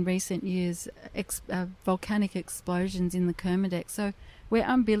some, in recent years, volcanic explosions in the Kermadec. So we're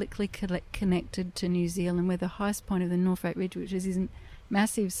umbilically connected to New Zealand. We're the highest point of the Norfolk Ridge, which is this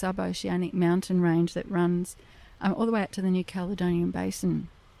massive sub-oceanic mountain range that runs all the way up to the New Caledonian Basin.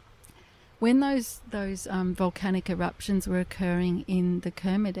 When those volcanic eruptions were occurring in the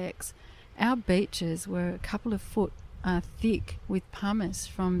Kermadecs, our beaches were a couple of foot thick with pumice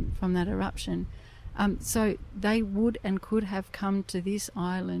from that eruption. So they would and could have come to this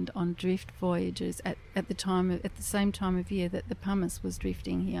island on drift voyages at the same time of year that the pumice was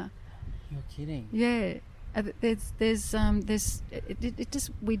drifting here. You're kidding? Yeah,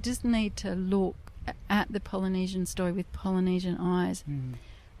 we just need to look at the Polynesian story with Polynesian eyes. Mm.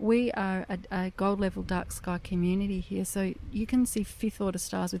 We are a gold level dark sky community here, so you can see fifth order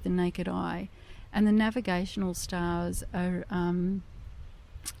stars with the naked eye, and the navigational stars are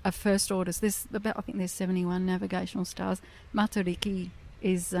first orders. I think there's 71 navigational stars. Matariki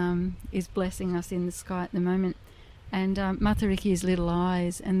is blessing us in the sky at the moment. And Matariki is little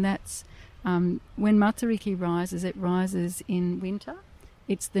eyes, and that's when Matariki rises. It rises in winter.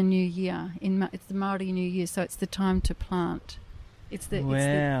 It's the new year. It's the Māori New Year, so it's the time to plant. It's the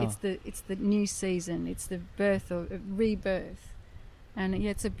new season. It's the birth or rebirth, and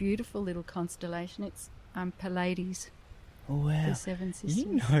it's a beautiful little constellation. It's Pleiades. Wow. The Seven Sisters. You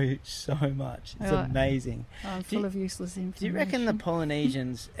know so much. It's amazing. I'm full of useless information. Do you reckon the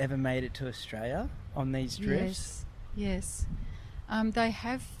Polynesians ever made it to Australia on these drifts? Yes. They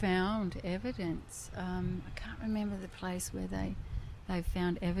have found evidence. I can't remember the place where they've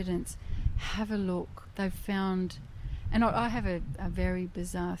found evidence. Have a look. They've found... And I have a very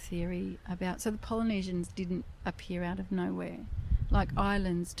bizarre theory about... So the Polynesians didn't appear out of nowhere. Like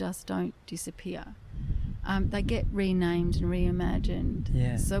islands just don't disappear. They get renamed and reimagined.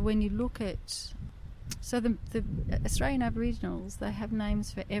 Yeah. So when you look at... So the Australian Aboriginals, they have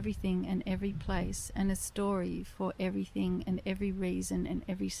names for everything and every place and a story for everything and every reason and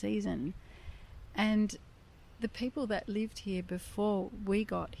every season. And the people that lived here before we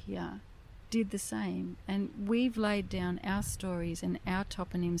got here did the same. And we've laid down our stories and our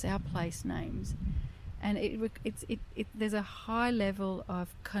toponyms, our place names. And there's a high level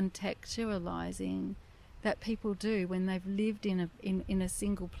of contextualising that people do when they've lived in a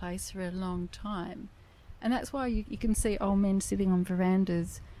single place for a long time. And that's why you can see old men sitting on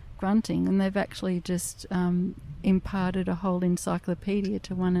verandas grunting, and they've actually just imparted a whole encyclopedia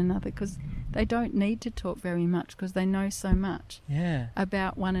to one another, because they don't need to talk very much because they know so much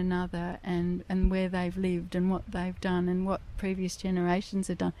about one another and where they've lived and what they've done and what previous generations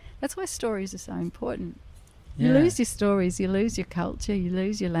have done. That's why stories are so important. Yeah. You lose your stories, you lose your culture, you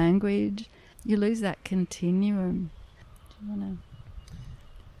lose your language, you lose that continuum. Do you want to...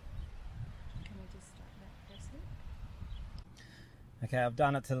 Okay, I've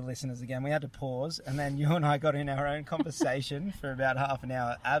done it to the listeners again. We had to pause, and then you and I got in our own conversation for about half an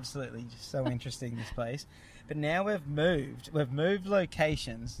hour. Absolutely just so interesting, this place. But now we've moved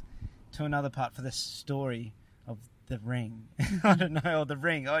locations to another part for the story of the ring. I don't know, or the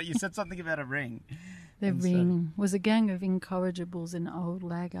ring. Oh, you said something about a ring. The ring was a gang of incorrigibles and old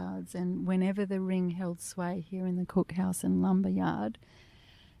laggards, and whenever the ring held sway here in the cookhouse and lumberyard,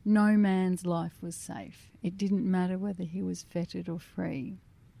 no man's life was safe. It didn't matter whether he was fettered or free.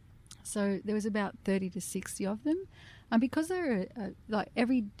 So there was about 30 to 60 of them. And because they're like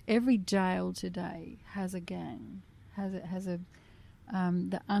every jail today has a gang, has the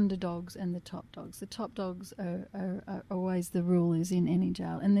underdogs and the top dogs. The top dogs are always the rulers in any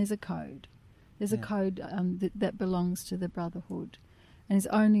jail, and there's a code. There's a code that belongs to the Brotherhood. And it's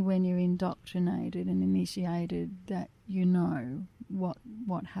only when you're indoctrinated and initiated that you know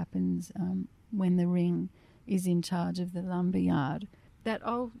what happens when the ring is in charge of the lumberyard. That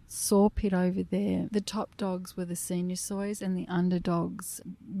old saw pit over there, the top dogs were the senior sawyers, and the underdogs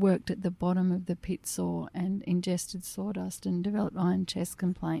worked at the bottom of the pit saw and ingested sawdust and developed iron chest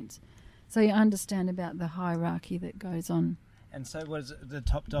complaints. So you understand about the hierarchy that goes on. And so was the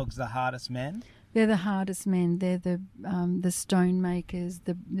top dogs the hardest men? They're the hardest men. They're the stone makers,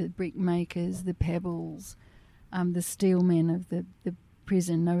 the brick makers, the pebbles, the steel men of the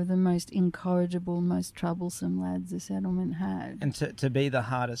prison. They were the most incorrigible, most troublesome lads the settlement had. And to be the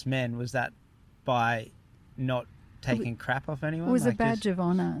hardest men, was that by not taking crap off anyone? It was a badge of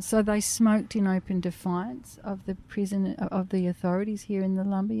honour. So they smoked in open defiance of the prison, of the authorities here in the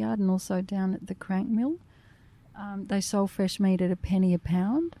lumberyard and also down at the crank mill. They sold fresh meat at a penny a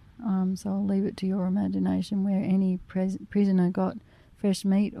pound. So I'll leave it to your imagination where any prisoner got fresh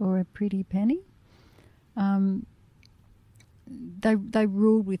meat or a pretty penny. They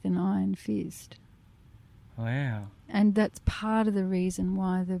ruled with an iron fist. Wow. And that's part of the reason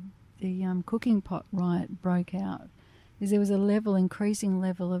why the cooking pot riot broke out, is there was a increasing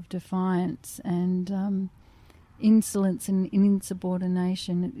level of defiance and insolence and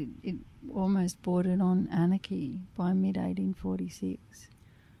insubordination. It almost bordered on anarchy by mid-1846.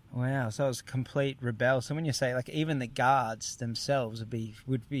 Wow, so it was complete rebel. So when you say, like, even the guards themselves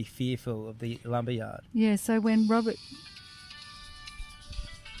would be fearful of the lumberyard. Yeah, so when Robert...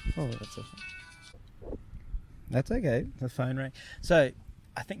 Oh, that's okay. The phone rang. So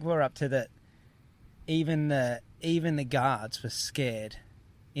I think we're up to that. Even the guards were scared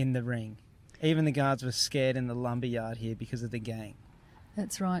in the ring. Even the guards were scared in the lumberyard here because of the gang.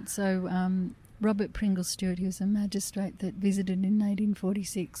 That's right. So Robert Pringle Stewart, he was a magistrate that visited in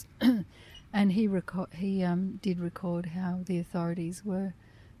 1846, and he did record how the authorities were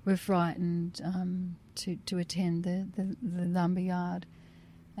frightened to attend the lumberyard.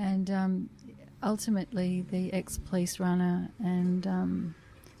 And ultimately, the ex-police runner and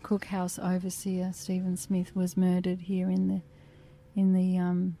cookhouse overseer Stephen Smith was murdered here in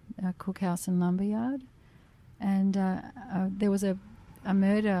the cookhouse and lumberyard, and there was a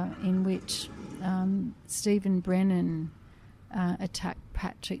murder in which Stephen Brennan attacked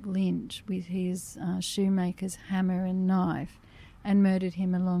Patrick Lynch with his shoemaker's hammer and knife and murdered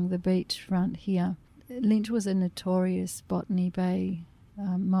him along the beachfront here. Lynch was a notorious Botany Bay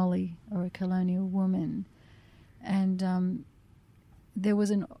Molly, or a colonial woman, and there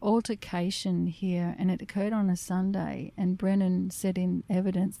was an altercation here, and it occurred on a Sunday, and Brennan said in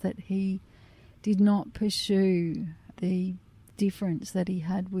evidence that he did not pursue the difference that he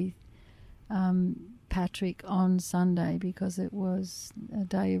had with Patrick on Sunday because it was a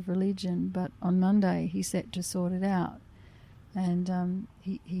day of religion, but on Monday he set to sort it out, and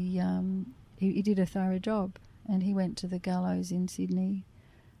he did a thorough job, and he went to the gallows in Sydney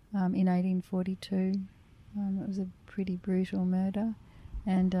in 1842. It was a pretty brutal murder,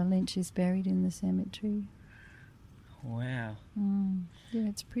 and Lynch is buried in the cemetery. Wow. Yeah,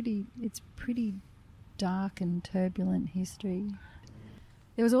 it's pretty dark and turbulent history.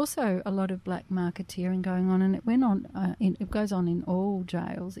 There was also a lot of black marketeering going on, and it went on. It goes on in all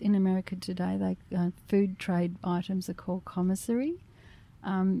jails in America today. Food trade items are called commissary.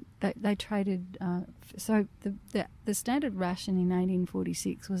 They traded. So the standard ration in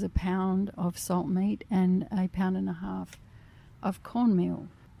 1846 was a pound of salt meat and a pound and a half of cornmeal.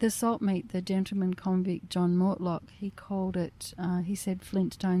 The salt meat, the gentleman convict John Mortlock, he called it. He said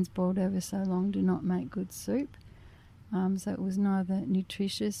flintstones boiled ever so long do not make good soup. So it was neither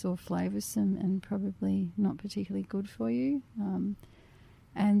nutritious or flavoursome, and probably not particularly good for you.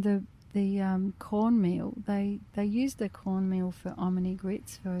 And the cornmeal, they used the cornmeal for hominy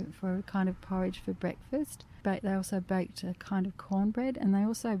grits, for a kind of porridge for breakfast. But they also baked a kind of cornbread, and they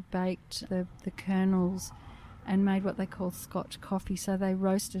also baked the kernels and made what they call Scotch coffee. So they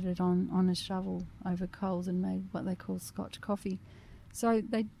roasted it on a shovel over coals and made what they call Scotch coffee. So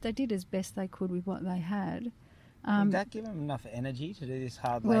they did as best they could with what they had. Did that give them enough energy to do this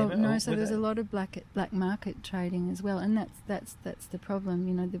hard labour? Well, no. So there's a lot of black market trading as well, and that's the problem.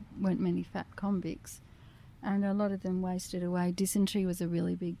 You know, there weren't many fat convicts, and a lot of them wasted away. Dysentery was a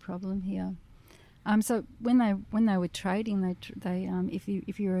really big problem here. So when they were trading, they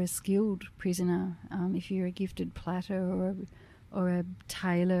if you're a skilled prisoner, if you're a gifted platter or a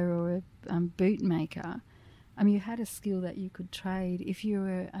tailor or a boot maker, you had a skill that you could trade. If you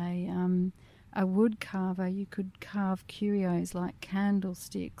were a wood carver, you could carve curios like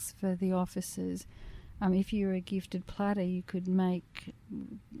candlesticks for the officers. If you were a gifted platter, you could make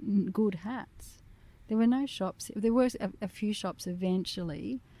good hats. There were no shops. There were a few shops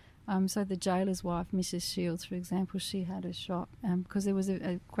eventually. So the jailer's wife, Mrs. Shields, for example, she had a shop because there was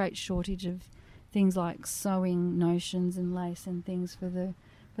a great shortage of things like sewing notions and lace and things for the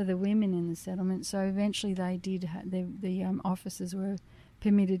women in the settlement. So eventually they did. The officers were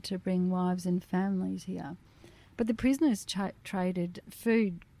permitted to bring wives and families here. But the prisoners traded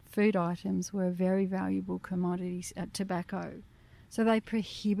food items were very valuable commodities, tobacco. So they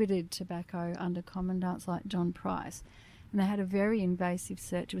prohibited tobacco under commandants like John Price. And they had a very invasive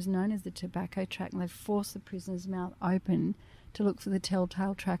search. It was known as the tobacco track, and they forced the prisoner's mouth open to look for the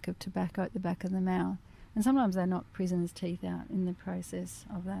telltale track of tobacco at the back of the mouth. And sometimes they knocked prisoners' teeth out in the process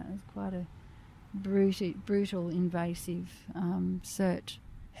of that. It was quite a brutal, invasive search.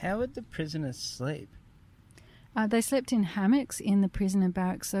 How would the prisoners sleep? They slept in hammocks in the prisoner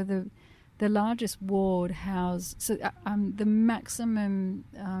barracks. So the largest ward housed... So the maximum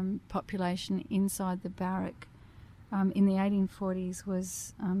population inside the barrack in the 1840s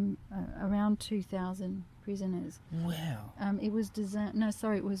was around 2,000 prisoners. Wow. It was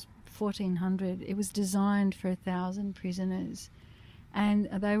it was 1,400. It was designed for 1,000 prisoners. And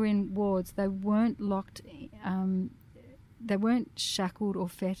they were in wards. They weren't locked. They weren't shackled or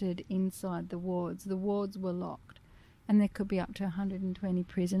fettered inside the wards. The wards were locked, and there could be up to 120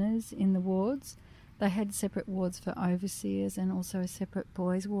 prisoners in the wards. They had separate wards for overseers and also a separate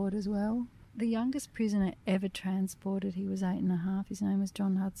boys' ward as well. The youngest prisoner ever transported, he was 8.5. His name was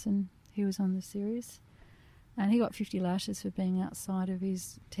John Hudson. He was on the Sirius, and he got 50 lashes for being outside of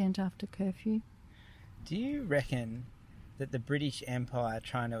his tent after curfew. Do you reckon that the British Empire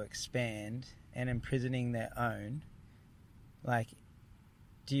trying to expand and imprisoning their own,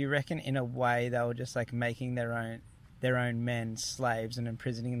 do you reckon in a way they were just making their own men slaves and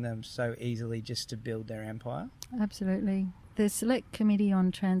imprisoning them so easily just to build their empire? Absolutely. The Select Committee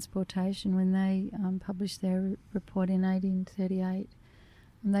on Transportation, when they published their report in 1838,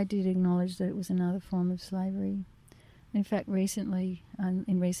 they did acknowledge that it was another form of slavery. In fact, recently,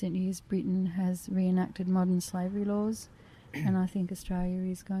 in recent years, Britain has reenacted modern slavery laws, and I think Australia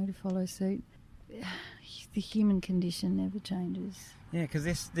is going to follow suit. The human condition never changes. Yeah,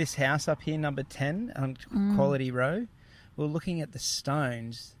 because this house up here, number 10 on Quality Row, we're looking at the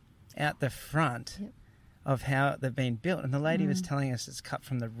stones out the front of how they've been built, and the lady was telling us it's cut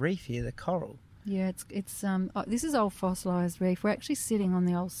from the reef here, the coral. Yeah, this is old fossilised reef. We're actually sitting on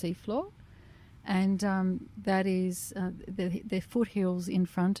the old seafloor, and that is the foothills in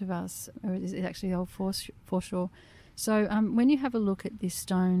front of us. Or is actually the old foreshore. So when you have a look at this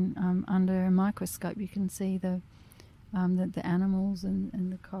stone under a microscope, you can see the animals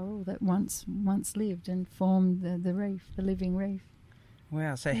and the coral that once lived and formed the reef, the living reef.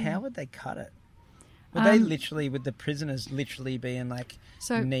 Wow! So how would they cut it? Would they literally, would the prisoners literally be in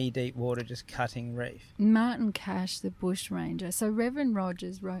knee-deep water just cutting reef? Martin Cash, the bushranger. So Reverend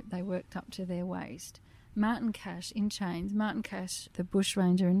Rogers wrote they worked up to their waist. Martin Cash, in chains, Martin Cash, the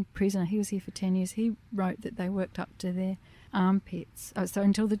bushranger and prisoner, he was here for 10 years, he wrote that they worked up to their armpits, so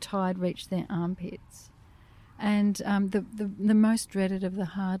until the tide reached their armpits. And the most dreaded of the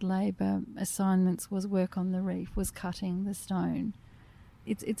hard labour assignments was work on the reef, was cutting the stone.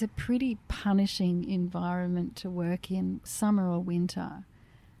 It's a pretty punishing environment to work in, summer or winter.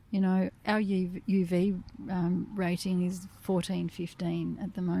 You know, our UV rating is 14, 15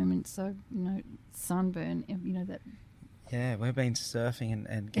 at the moment. So, sunburn, that... Yeah, we've been surfing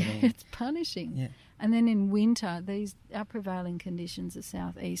and getting... It's punishing. Yeah. And then in winter, our prevailing conditions are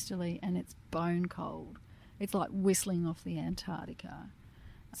southeasterly and it's bone cold. It's like whistling off the Antarctica.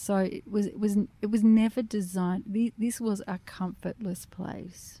 So it was never designed... This was a comfortless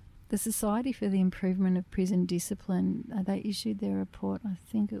place. The Society for the Improvement of Prison Discipline, they issued their report, I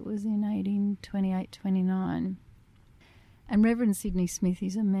think it was in 1828-29. And Reverend Sidney Smith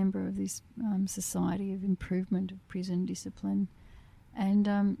is a member of this Society of Improvement of Prison Discipline. And,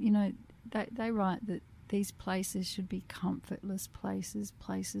 they write that these places should be comfortless places,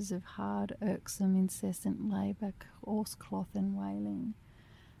 places of hard, irksome, incessant labour, coarse cloth and whaling.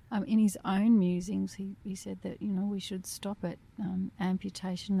 In his own musings, he said that, we should stop at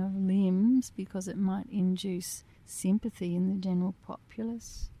amputation of limbs because it might induce sympathy in the general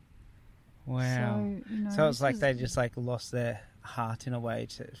populace. Wow. So it's like they just lost their heart in a way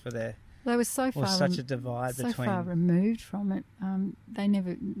for their... They were so far... such a divide so between... far removed from it.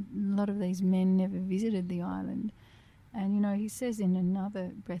 A lot of these men never visited the island. And, he says in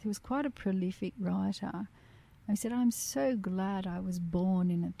another breath, he was quite a prolific writer. He said, I'm so glad I was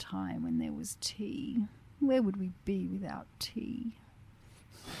born in a time when there was tea. Where would we be without tea?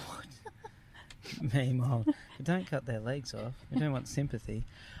 Meanwhile, but don't cut their legs off. We don't want sympathy.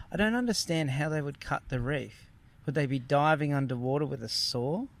 I don't understand how they would cut the reef. Would they be diving underwater with a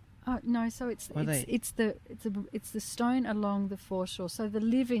saw? No, so it's the stone along the foreshore. So the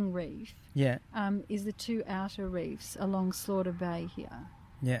living reef is the two outer reefs along Slaughter Bay here.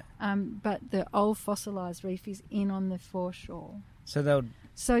 Yeah. But the old fossilised reef is in on the foreshore. So they'll...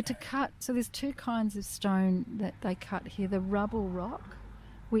 So there's two kinds of stone that they cut here. The rubble rock,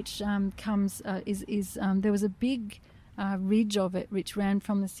 which there was a big ridge of it which ran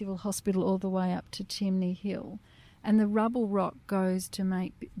from the Civil Hospital all the way up to Chimney Hill. And the rubble rock goes to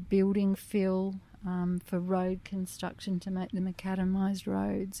make building fill for road construction, to make the macadamised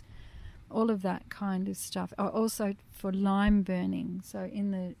roads. All of that kind of stuff. Also for lime burning. So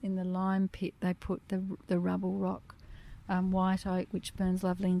in the lime pit they put the rubble rock, white oak, which burns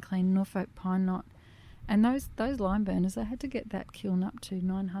lovely and clean, Norfolk pine knot. And those lime burners, they had to get that kiln up to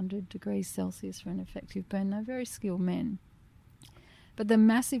 900 degrees Celsius for an effective burn. They're very skilled men. But the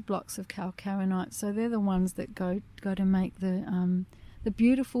massive blocks of calcarenite, so they're the ones that go to make the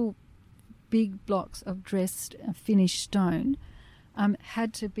beautiful big blocks of dressed finished stone.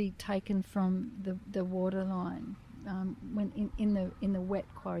 Had to be taken from the waterline when in the wet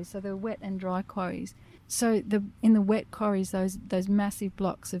quarries. So there were wet and dry quarries. So in the wet quarries, those massive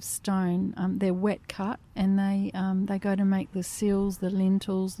blocks of stone, they're wet cut, and they go to make the sills, the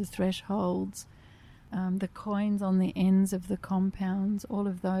lintels, the thresholds, the coins on the ends of the compounds, all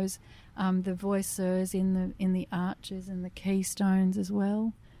of those, the voiseurs in the arches and the keystones as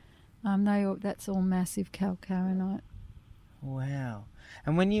well. That's all massive calcarenite. Wow.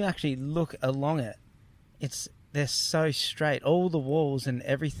 And when you actually look along it, they're so straight, all the walls and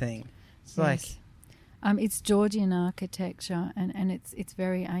everything. It's yes. It's Georgian architecture, and it's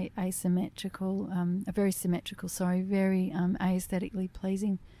very asymmetrical, very symmetrical, very aesthetically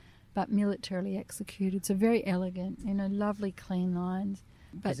pleasing, but militarily executed. So very elegant, lovely clean lines.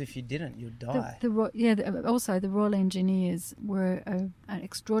 Because if you didn't, you'd die. Also, the Royal Engineers were an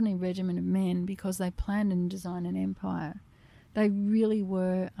extraordinary regiment of men because they planned and designed an empire. They really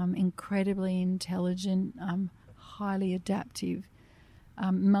were incredibly intelligent, highly adaptive,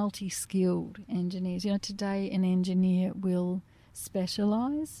 multi-skilled engineers. You know, today an engineer will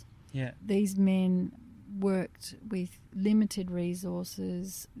specialise. Yeah. These men worked with limited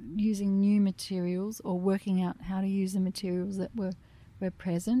resources, using new materials or working out how to use the materials that were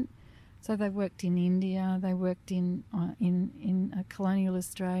present. So they worked in India, they worked in colonial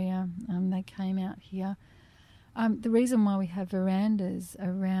Australia, they came out here. The reason why we have verandas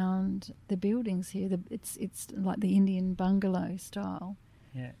around the buildings here, it's like the Indian bungalow style.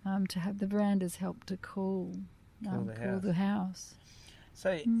 Yeah. To have the verandas help to cool the house.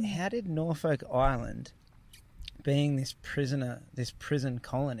 So how did Norfolk Island, being this prison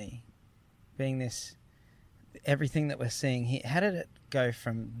colony, being this everything that we're seeing here, how did it go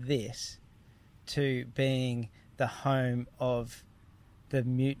from this to being the home of the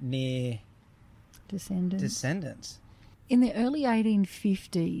mutineer descendants? In the early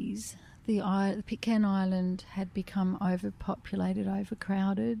 1850s, the Pitcairn Island had become overpopulated,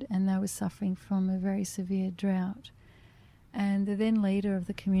 overcrowded, and they were suffering from a very severe drought. And the then leader of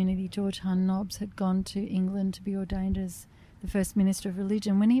the community, George Hunn Nobbs, had gone to England to be ordained as the first minister of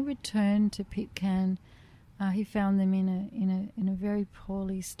religion. When he returned to Pitcairn, he found them in a very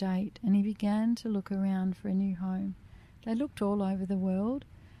poorly state, and he began to look around for a new home. They looked all over the world.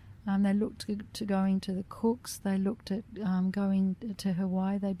 They looked to going to the Cooks. They looked at going to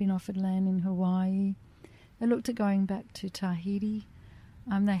Hawaii. They'd been offered land in Hawaii. They looked at going back to Tahiti.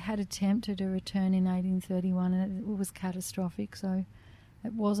 They had attempted a return in 1831, and it was catastrophic. So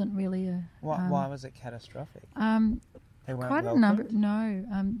it wasn't really a. Why was it catastrophic? They weren't quite welcomed? a number.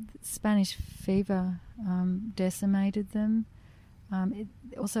 No, Spanish fever decimated them.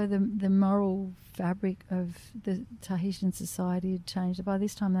 Also, the moral fabric of the Tahitian society had changed. By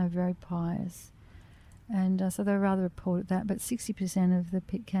this time, they were very pious, and so they were rather appalled at that. But 60% of the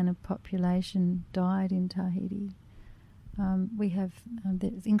Pitcairn population died in Tahiti. We have,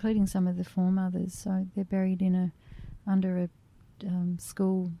 including some of the foremothers, so they're buried under a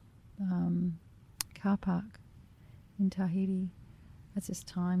school car park in Tahiti. That's just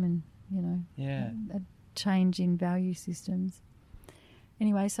time and, a change in value systems.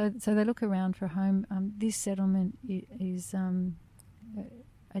 Anyway, so they look around for a home. This settlement is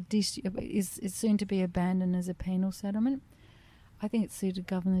soon to be abandoned as a penal settlement. I think it suited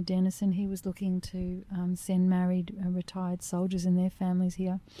Governor Denison. He was looking to send married retired soldiers and their families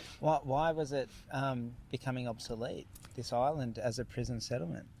here. Why was it becoming obsolete, this island, as a prison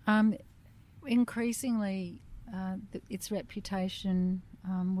settlement? Increasingly, its reputation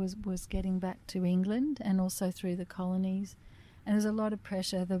was getting back to England and also through the colonies. And there's a lot of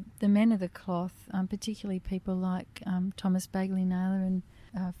pressure. The men of the cloth, particularly people like Thomas Bagley Naylor and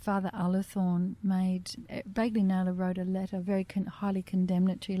Father Ullathorne, Bagley Naylor wrote a letter, a very highly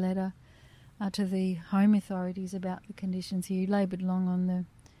condemnatory letter to the Home authorities about the conditions here. He laboured long on the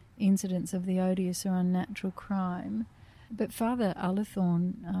incidents of the odious or unnatural crime. But Father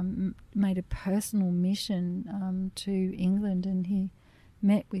Ullathorne made a personal mission to England, and he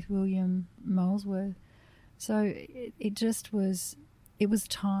met with William Molesworth. So it was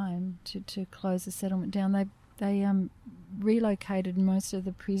time to close the settlement down. They relocated most of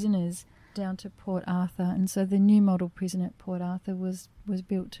the prisoners down to Port Arthur, and so the new model prison at Port Arthur was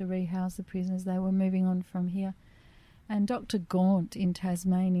built to rehouse the prisoners. They were moving on from here. And Dr. Gaunt in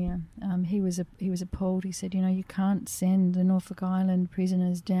Tasmania, he was appalled. He said, you can't send the Norfolk Island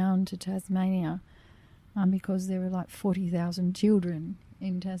prisoners down to Tasmania because there were like 40,000 children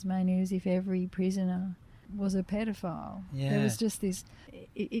in Tasmania, as if every prisoner was a pedophile. Yeah. There was just this.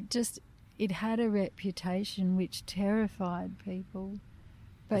 It had a reputation which terrified people.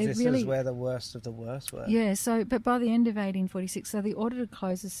 But this is where the worst of the worst were. Yeah. But by the end of 1846, so the order to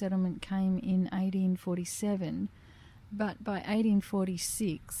close the settlement came in 1847. But by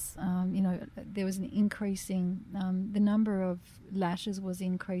 1846, there was an increasing. The number of lashes was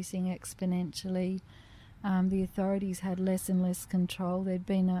increasing exponentially. The authorities had less and less control. There'd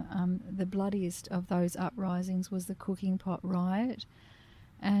been the bloodiest of those uprisings was the Cooking Pot riot,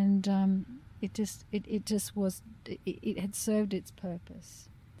 and it had served its purpose.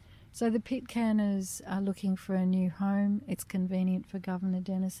 So the Pitcairners are looking for a new home. It's convenient for Governor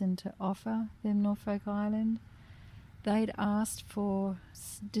Denison to offer them Norfolk Island. They'd asked for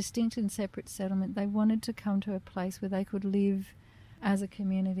distinct and separate settlement. They wanted to come to a place where they could live as a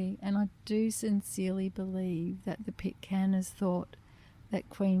community, and I do sincerely believe that the Pitcairners thought that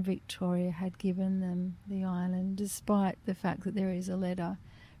Queen Victoria had given them the island, despite the fact that there is a letter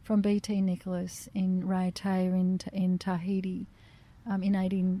from B.T. Nicholas in Raiatea in Tahiti in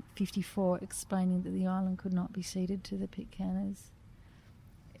 1854 explaining that the island could not be ceded to the Pitcairners.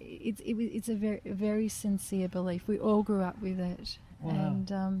 it's a very sincere belief. We all grew up with it, Wow.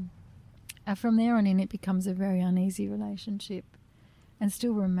 and from there on in, it becomes a very uneasy relationship, and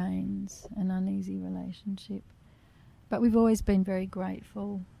still remains an uneasy relationship. But we've always been very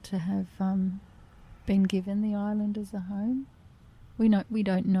grateful to have been given the island as a home. We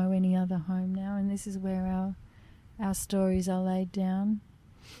don't know any other home now, and this is where our stories are laid down,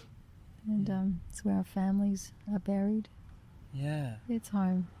 and it's where our families are buried. Yeah. It's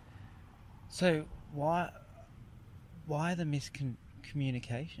home. So why the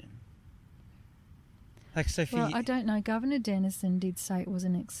miscommunication? Like, so for Well, you, I don't know. Governor Dennison did say it was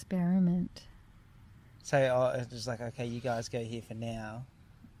an experiment. so it's just like, okay, you guys go here for now,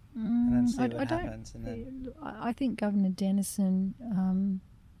 and then see what happens, and then I think Governor Dennison.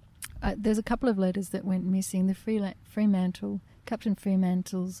 There's a couple of letters that went missing. The Captain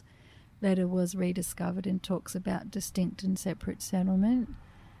Fremantle's letter was rediscovered and talks about distinct and separate settlement,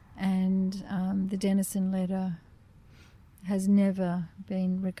 and the Dennison letter has never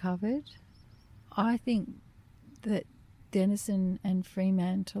been recovered. I think that Dennison and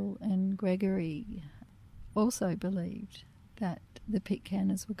Fremantle and Gregory also believed that the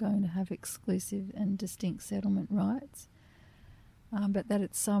Pitcanners were going to have exclusive and distinct settlement rights, but that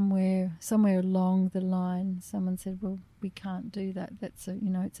it's somewhere along the line, someone said, "Well, we can't do that. That's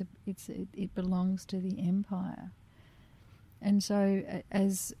it belongs to the empire." And so,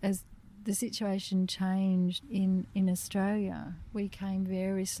 as the situation changed in Australia, we came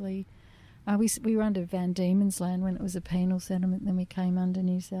variously. We were under Van Diemen's Land when it was a penal settlement. Then we came under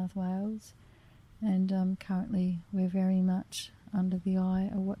New South Wales, and currently we're very much under the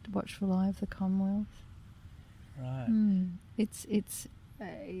watchful eye of the Commonwealth. right. It's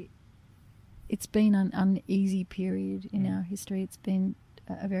been an uneasy period in our history. It's been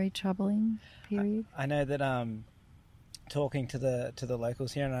a very troubling period. I know that talking to the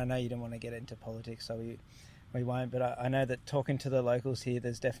locals here, and I know you don't want to get into politics, so we won't. But I know that talking to the locals here,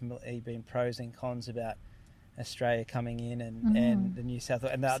 there's definitely been pros and cons about Australia coming in and the New South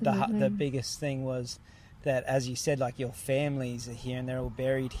Wales. And the biggest thing was that, as you said, like, your families are here and they're all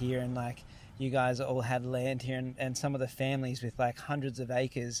buried here, and like, you guys all had land here, and some of the families with like hundreds of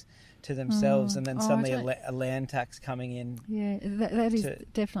acres to themselves, and then suddenly a land tax coming in. Yeah, that is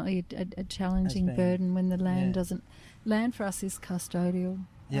definitely a challenging burden when the land doesn't. Land for us is custodial.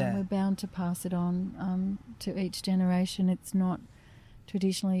 Yeah. We're bound to pass it on to each generation. It's not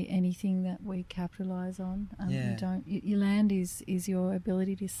traditionally anything that we capitalise on. You don't. Your land is your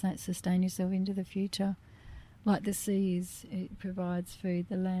ability to sustain yourself into the future. Like the sea it provides food,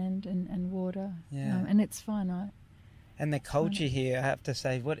 the land and water, and it's finite. And the culture here, I have to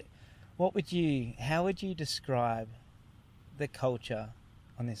say, how would you describe the culture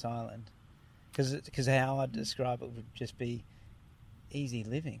on this island? Because how I'd describe it would just be easy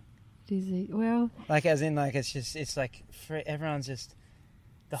living. Easy, well, like, as in, like, it's like everyone's just.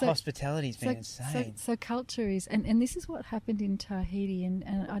 The hospitality's been insane. So culture is, and this is what happened in Tahiti, and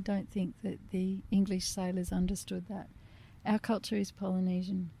I don't think that the English sailors understood that. Our culture is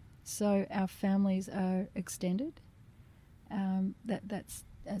Polynesian, so our families are extended.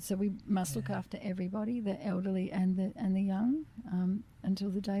 So we must look after everybody, the elderly and the young,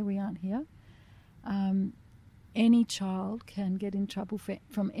 until the day we aren't here. Any child can get in trouble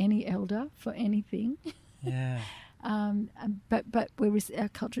from any elder for anything. Yeah. But our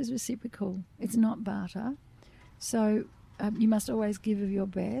culture is reciprocal. It's not barter. So you must always give of your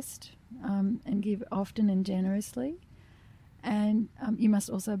best, and give often and generously. And you must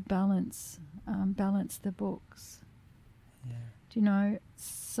also balance the books. Yeah. Do you know?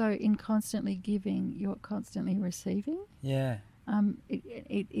 So in constantly giving, you're constantly receiving. Yeah.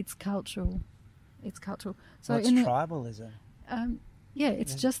 It's cultural. It's cultural. So it's tribalism.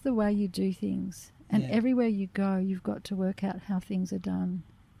 It's just the way you do things. And everywhere you go, you've got to work out how things are done.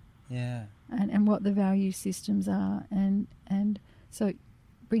 Yeah. And what the value systems are. And so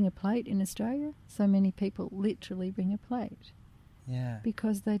bring a plate in Australia, so many people literally bring a plate. Yeah.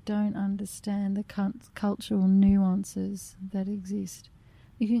 Because they don't understand the cultural nuances that exist.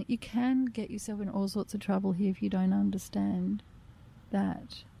 You can get yourself in all sorts of trouble here if you don't understand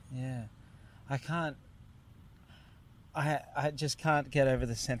that. Yeah. I just can't get over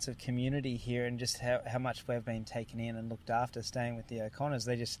the sense of community here, and just how much we've been taken in and looked after staying with the O'Connors.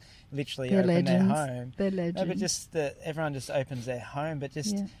 They just literally open their home. They're legends. No, but just everyone just opens their home. But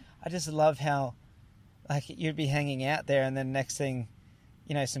I just love how, like, you'd be hanging out there, and then next thing,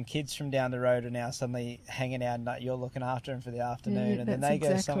 some kids from down the road are now suddenly hanging out and you're looking after them for the afternoon, and then that's they go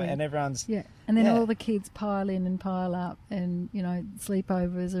exactly. somewhere and everyone's... Yeah, and then all the kids pile in and pile up, and,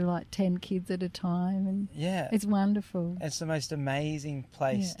 sleepovers are like 10 kids at a time, and it's wonderful. It's the most amazing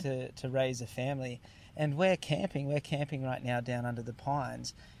place to raise a family. And we're camping right now down under the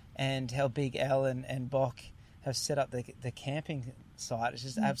pines, and how Big Al and Bock have set up the camping site. It's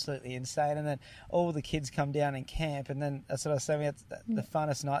just absolutely insane. And then all the kids come down and camp, and then that's what I was saying, we had the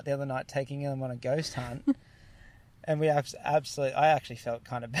funnest night the other night, taking them on a ghost hunt. And we I actually felt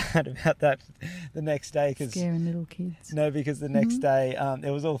kind of bad about that the next day. Scaring little kids. No, because the next day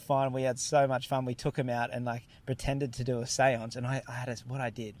it was all fine. We had so much fun. We took them out and pretended to do a seance. And I had what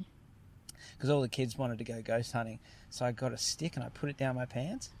I did, because all the kids wanted to go ghost hunting. So I got a stick and I put it down my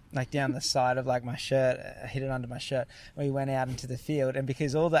pants, down the side of my shirt. I hid it under my shirt. We went out into the field, and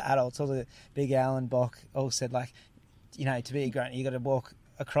because all the adults, all the Big Al and Bock, all said to be a grunt, you got to walk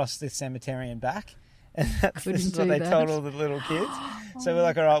across the cemetery and back. And this is what they told all the little kids. So we're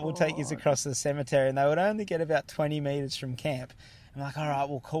like, all right, we'll take you across the cemetery, and they would only get about 20 metres from camp. I'm like, all right,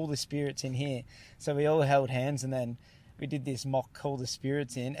 we'll call the spirits in here. So we all held hands, and then we did this mock call the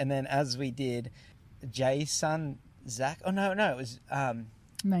spirits in, and then as we did, Jay's son Zach. Oh no, it was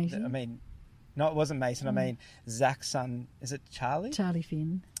Mason. No, it wasn't Mason. I mean Zach's son. Is it Charlie? Charlie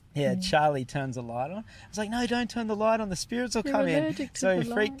Finn. Yeah, Charlie turns the light on. I was like, no, don't turn the light on. The spirits will come in. So he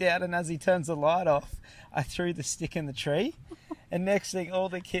freaked out, and as he turns the light off, I threw the stick in the tree. And next thing, all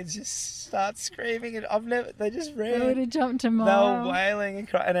the kids just start screaming, and they just ran. They would have jumped tomorrow. They were wailing and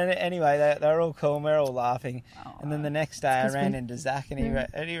crying. And anyway, they were all cool, and we were all laughing. And then the next day, I ran into Zach, and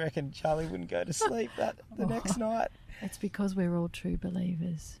he reckoned Charlie wouldn't go to sleep the next night. It's because we're all true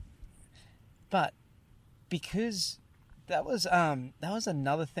believers. But because that was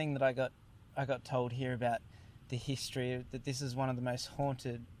another thing that I got told here about the history, that this is one of the most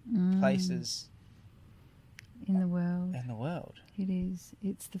haunted places in the world. It is.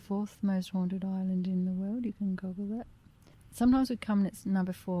 It's the 4th most haunted island in the world. You can Google that. Sometimes we come and it's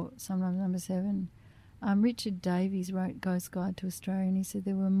number 4, sometimes number 7. Richard Davies wrote Ghost Guide to Australia, and he said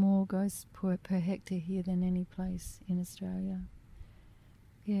there were more ghosts per hectare here than any place in Australia.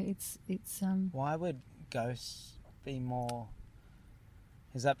 Yeah, it's. Why would ghosts be more?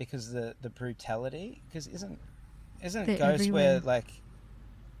 Is that because of the brutality? Because isn't They're ghosts everywhere.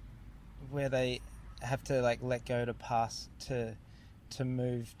 where they have to let go to pass to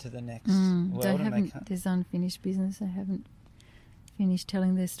move to the next world? There's unfinished business. They haven't finished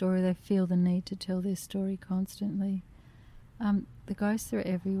telling their story. They feel the need to tell their story constantly. The ghosts are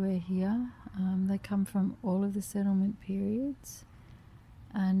everywhere here. They come from all of the settlement periods,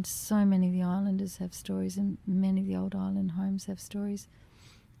 and so many of the islanders have stories, and many of the old island homes have stories.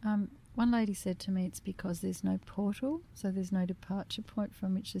 One lady said to me, it's because there's no portal, so there's no departure point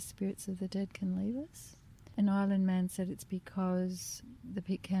from which the spirits of the dead can leave us. An island man said it's because the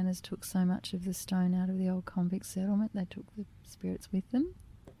Pitcanners took so much of the stone out of the old convict settlement, they took the spirits with them.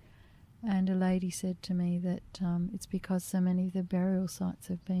 And a lady said to me that it's because so many of the burial sites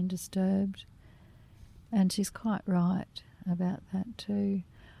have been disturbed. And she's quite right about that too.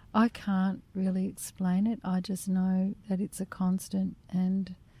 I can't really explain it. I just know that it's a constant,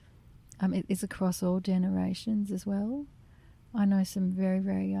 and it is across all generations as well. I know some very,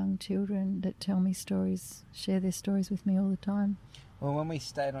 very young children that tell me stories, share their stories with me all the time. Well, when we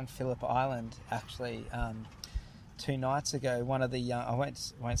stayed on Phillip Island, actually, 2 nights ago, one of the young, I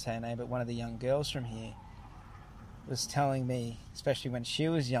won't say her name, but one of the young girls from here was telling me, especially when she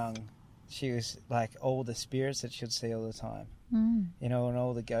was young, she was like all the spirits that she'd see all the time. And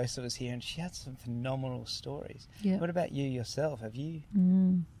all the ghosts that was here, and she had some phenomenal stories. Yeah. What about you yourself? Have you?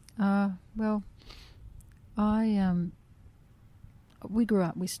 Well, we grew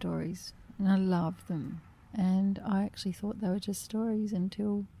up with stories, and I loved them. And I actually thought they were just stories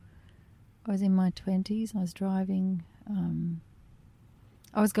until I was in my 20s. I was driving.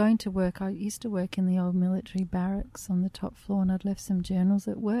 I was going to work. I used to work in the old military barracks on the top floor, and I'd left some journals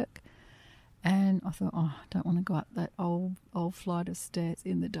at work. And I thought, I don't want to go up that old flight of stairs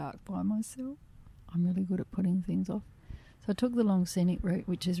in the dark by myself. I'm really good at putting things off. So I took the long scenic route,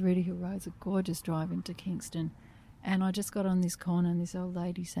 which is Rooty Hill Road. It's a gorgeous drive into Kingston. And I just got on this corner, and this old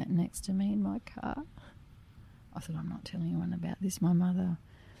lady sat next to me in my car. I thought, I'm not telling anyone about this. My mother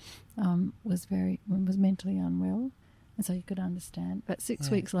was mentally unwell, and so you could understand. But 6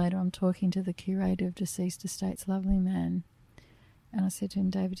 weeks later, I'm talking to the curator of Deceased Estates, lovely man. And I said to him,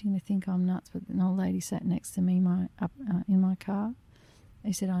 David, you're going to think I'm nuts, but an old lady sat next to me in my car.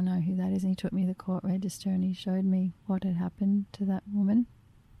 He said, I know who that is. And he took me to the court register, and he showed me what had happened to that woman.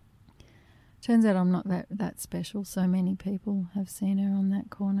 Turns out I'm not that special. So many people have seen her on that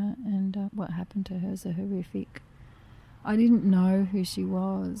corner, and what happened to her is horrific. I didn't know who she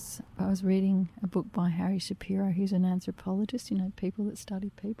was. I was reading a book by Harry Shapiro, who's an anthropologist, people that study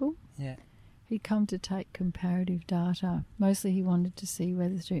people. Yeah. He'd come to take comparative data. Mostly he wanted to see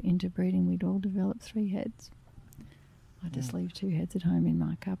whether through interbreeding we'd all develop 3 heads. I just leave 2 heads at home in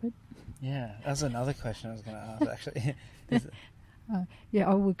my cupboard. Yeah, that's another question I was going to ask, actually. We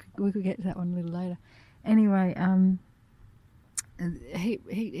could get to that one a little later. Anyway,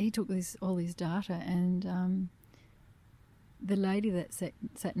 he took all this data, and the lady that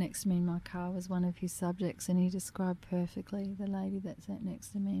sat next to me in my car was one of his subjects, and he described perfectly the lady that sat next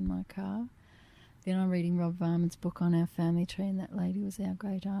to me in my car. Then I'm reading Rob Varman's book on our family tree, and that lady was our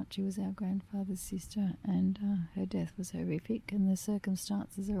great aunt. She was our grandfather's sister, and her death was horrific, and the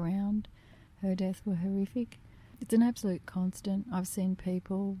circumstances around her death were horrific. It's an absolute constant. I've seen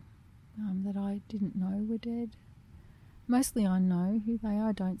people that I didn't know were dead. Mostly I know who they are.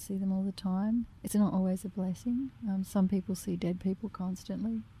 I don't see them all the time. It's not always a blessing. Some people see dead people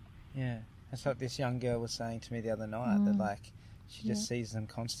constantly. Yeah. That's what this young girl was saying to me the other night, that she just sees them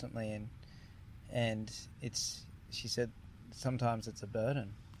constantly, and she said sometimes it's a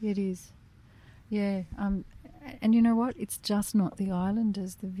burden. It is. Yeah. And you know what? It's just not the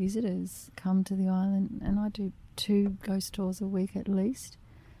islanders. The visitors come to the island, and I do 2 ghost tours a week at least,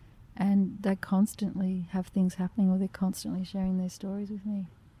 and they constantly have things happening, or they're constantly sharing their stories with me.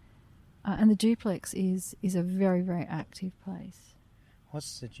 And the duplex is a very, very active place.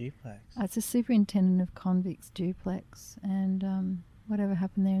 What's the duplex? It's a superintendent of convicts duplex, and whatever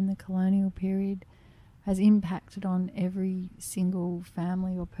happened there in the colonial period has impacted on every single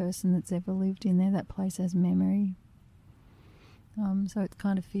family or person that's ever lived in there. That place has memory. So it's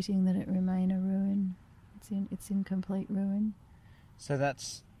kind of fitting that it remain a ruin. It's in complete ruin. So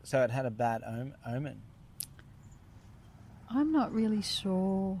it had a bad omen. I'm not really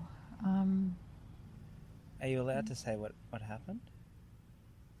sure. Are you allowed to say what happened?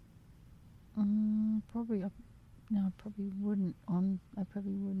 Probably. No, I probably wouldn't. I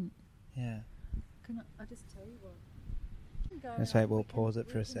probably wouldn't. Yeah. Can I just tell you what? That's right, we'll pause it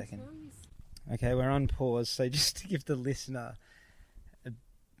for a second. Okay, we're on pause. So just to give the listener...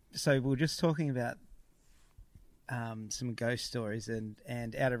 So we're just talking about some ghost stories,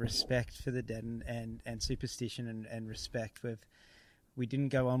 and out of respect for the dead and superstition and respect, we didn't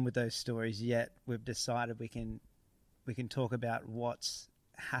go on with those stories yet. We've decided we can talk about what's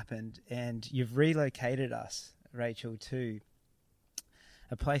happened, and you've relocated us, Rachel, to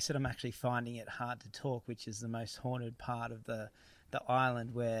a place that I'm actually finding it hard to talk, which is the most haunted part of the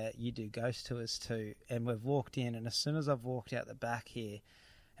island where you do ghost tours to. And we've walked in, and as soon as I've walked out the back here,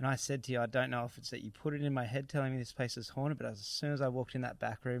 and I said to you, I don't know if it's that you put it in my head telling me this place is haunted, but as soon as I walked in that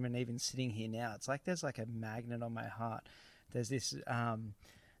back room, and even sitting here now, it's like there's like a magnet on my heart. There's this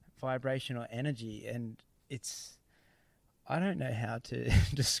vibration or energy, and I don't know how to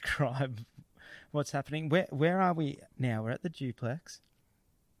describe what's happening. Where are we now? We're at the duplex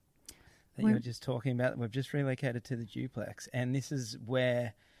that you were just talking about. We've just relocated to the duplex, and this is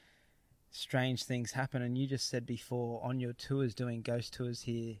where strange things happen. And you just said before, on your tours, doing ghost tours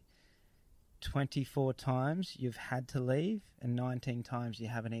here, 24 times you've had to leave, and 19 times you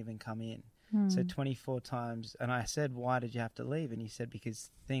haven't even come in. So 24 times. And I said, why did you have to leave? And you said,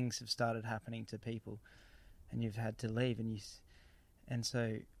 because things have started happening to people and you've had to leave. And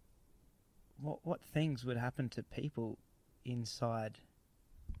so what things would happen to people inside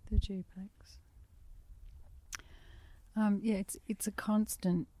the duplex? It's a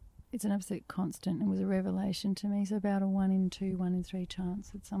constant. It's an absolute constant. It was a revelation to me. So about a 1 in 2, 1 in 3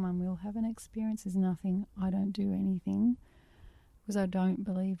 chance that someone will have an experience. There's nothing. I don't do anything because I don't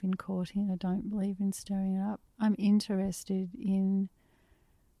believe in courting. I don't believe in stirring it up. I'm interested in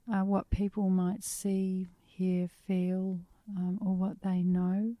what people might see, hear, feel, or what they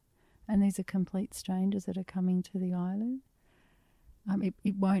know. And these are complete strangers that are coming to the island.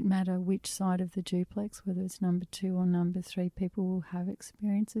 It won't matter which side of the duplex, whether it's number 2 or number 3, people will have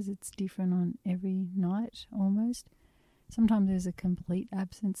experiences. It's different on every night almost. Sometimes there's a complete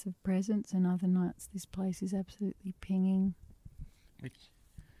absence of presence, and other nights this place is absolutely pinging.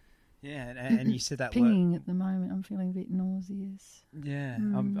 And you said that pinging at the moment. I'm feeling a bit nauseous. Yeah,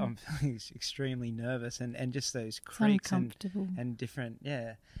 I'm feeling extremely nervous, and just those creaks and different,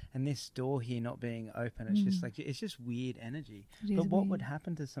 and this door here not being open. It's just like, it's just weird energy. But what would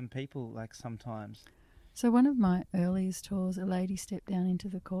happen to some people, like, sometimes? So one of my earliest tours, a lady stepped down into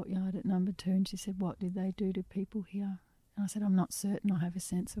the courtyard at number 2, and she said, "What did they do to people here?" And I said, "I'm not certain. I have a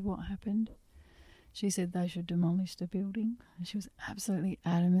sense of what happened." She said they should demolish the building. She was absolutely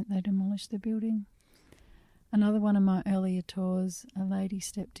adamant they demolish the building. Another one of my earlier tours, a lady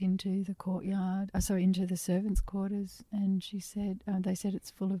stepped into the courtyard, into the servants' quarters, and she said, they said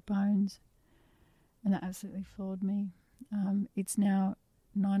it's full of bones. And that absolutely floored me. It's now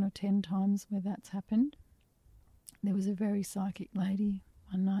 9 or 10 times where that's happened. There was a very psychic lady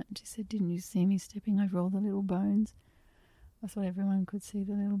one night, and she said, "Didn't you see me stepping over all the little bones?" I thought everyone could see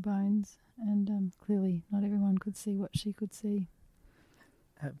the little bones, and clearly not everyone could see what she could see.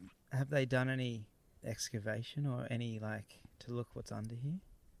 Have they done any excavation or any, to look what's under here?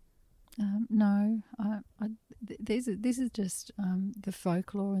 No. This is just the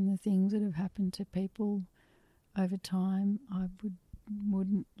folklore and the things that have happened to people over time. I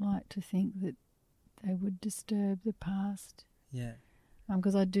wouldn't like to think that they would disturb the past. Yeah.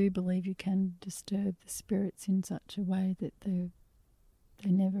 Because I do believe you can disturb the spirits in such a way that they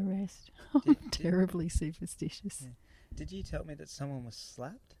never rest. I'm terribly superstitious. Yeah. Did you tell me that someone was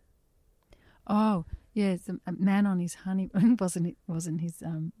slapped? Oh, yes, a man on his honeymoon. wasn't his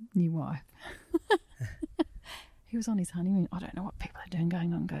new wife. He was on his honeymoon. I don't know what people are doing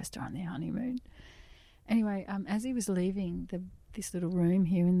going on Ghost Tour on their honeymoon. Anyway, as he was leaving this little room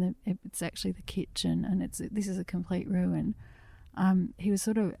here it's actually the kitchen, and this is a complete ruin. He was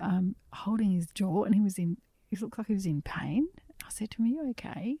sort of holding his jaw, and he looked like he was in pain. I said to him, "Are you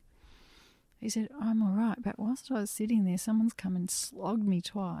okay?" He said, "I'm all right." But whilst I was sitting there, someone's come and slogged me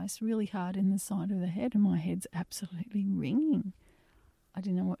twice, really hard in the side of the head, and my head's absolutely ringing. I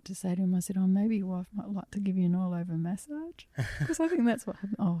didn't know what to say to him. I said, maybe your wife might like to give you an all-over massage. Because I think that's what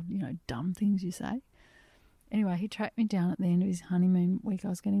happened. Oh, dumb things you say. Anyway, he tracked me down at the end of his honeymoon week. I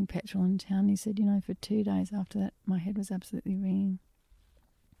was getting petrol in town. He said, for 2 days after that, my head was absolutely ringing.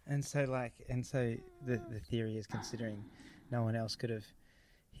 And so, the theory is, considering no one else could have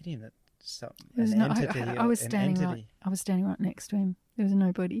hit him, that I was standing right next to him. There was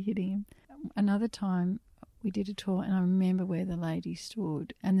nobody hitting him. Another time, we did a tour, and I remember where the lady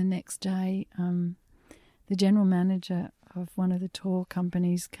stood. And the next day, the general manager of one of the tour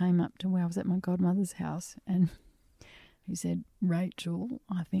companies came up to where I was at my godmother's house, and he said, "Rachel,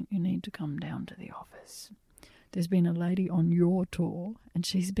 I think you need to come down to the office. There's been a lady on your tour, and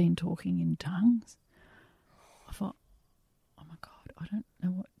she's been talking in tongues." I thought, oh my God, I don't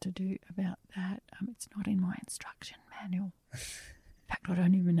know what to do about that. It's not in my instruction manual. In fact, I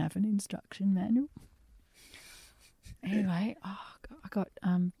don't even have an instruction manual. Anyway, I got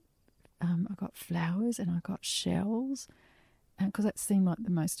flowers and I got shells, because that seemed like the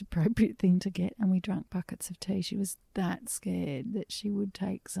most appropriate thing to get, and we drank buckets of tea. She was that scared that she would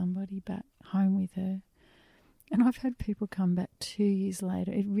take somebody back home with her. And I've had people come back 2 years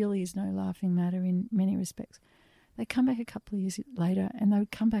later. It really is no laughing matter in many respects. They come back a couple of years later, and they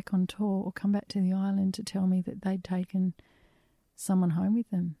would come back on tour or come back to the island to tell me that they'd taken someone home with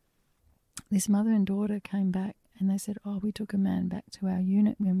them. This mother and daughter came back, and they said, "We took a man back to our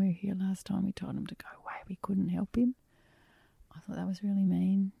unit when we were here last time. We told him to go away. We couldn't help him." I thought that was really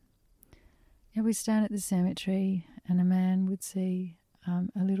mean. Yeah, we stand at the cemetery, and a man would see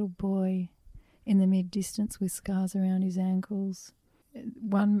a little boy in the mid-distance with scars around his ankles.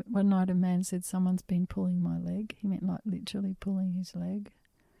 One night a man said, "Someone's been pulling my leg." He meant literally pulling his leg.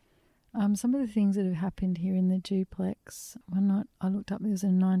 Some of the things that have happened here in the duplex. One night I looked up, there was a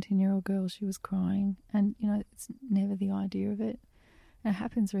 19-year-old girl, she was crying, and it's never the idea of it. It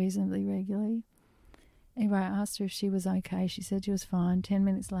happens reasonably regularly. Anyway, I asked her if she was okay. She said she was fine. 10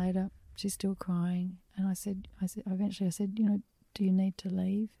 minutes later, she's still crying, and I said, eventually I said, "Do you need to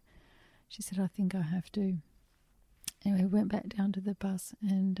leave?" She said, "I think I have to." Anyway, we went back down to the bus,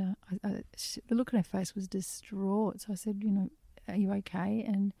 and the look on her face was distraught. So I said, "Are you okay?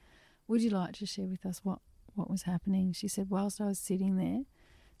 And would you like to share with us what was happening?" She said, "Whilst I was sitting there,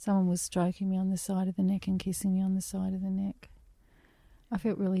 someone was stroking me on the side of the neck and kissing me on the side of the neck." I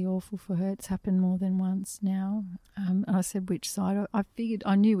felt really awful for her. It's happened more than once now. And I said, "Which side?" I figured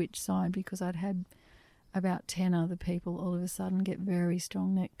I knew which side, because I'd had about 10 other people all of a sudden get very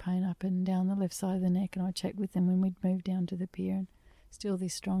strong neck pain up and down the left side of the neck, and I checked with them when we'd moved down to the pier, and still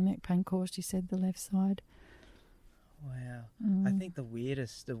this strong neck pain caused, she said, the left side. Wow. I think the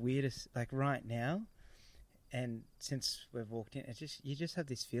weirdest, right now, and since we've walked in, you just have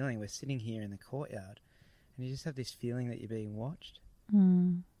this feeling. We're sitting here in the courtyard, and you just have this feeling that you're being watched.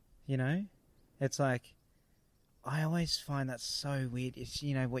 It's like, I always find that so weird. It's,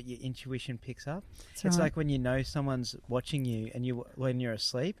 what your intuition picks up. It's like when someone's watching you, and when you're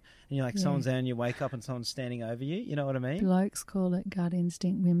asleep, and you're like, someone's there, and you wake up and someone's standing over you. You know what I mean? Blokes call it gut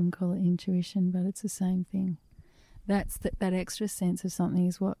instinct, women call it intuition, but it's the same thing. that extra sense of something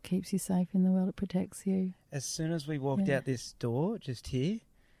is what keeps you safe in the world. It protects you. As soon as we walked out this door, just here,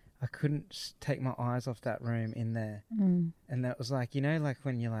 I couldn't take my eyes off that room in there. And that was like, like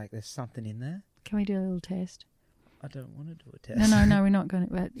when you're like, there's something in there. Can we do a little test? I don't want to do a test. No, we're not going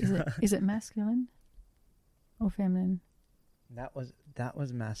to. But is it masculine or feminine? That was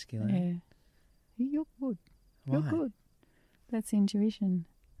masculine. Yeah. You're good. Why? You're good. That's intuition.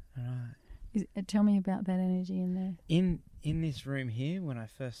 All right. Tell me about that energy in there. In this room here, when I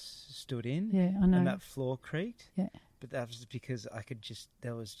first stood in, yeah, I know, and that floor creaked. Yeah. But that was because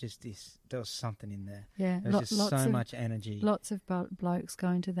there was something in there. Yeah. There was just so much energy. Lots of blokes go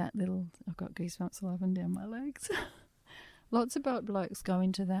into that little, I've got goosebumps all up and down my legs. Lots of blokes go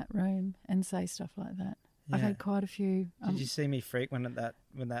into that room and say stuff like that. Yeah. I've had quite a few. Did you see me freak when I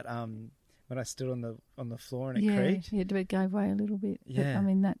stood on the floor and it creaked? Yeah, it gave way a little bit. Yeah. But, I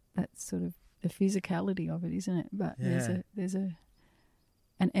mean, that's sort of the physicality of it, isn't it? But there's an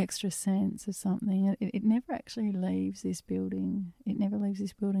extra sense of something. It never actually leaves this building. It never leaves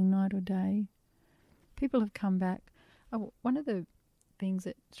this building night or day. People have come back. One of the things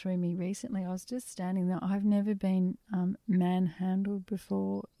that threw me recently, I was just standing there. I've never been manhandled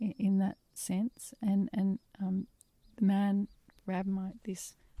before in that sense, and the man grabbed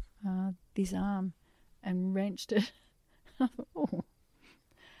this arm and wrenched it. I thought, oh.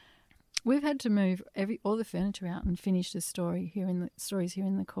 We've had to move all the furniture out and finish the stories here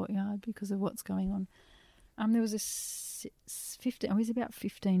in the courtyard because of what's going on. There was he was about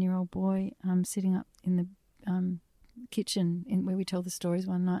 15-year-old boy sitting up in the kitchen where we tell the stories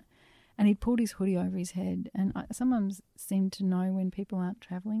one night, and he'd pulled his hoodie over his head. And I sometimes seem to know when people aren't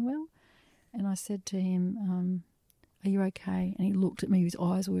travelling well. And I said to him, "Are you okay?" And he looked at me. His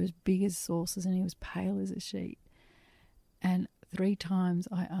eyes were as big as saucers, and he was pale as a sheet. And 3 times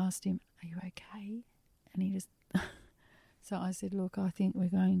I asked him, "Are you okay?" And he just... So I said, "Look, I think we're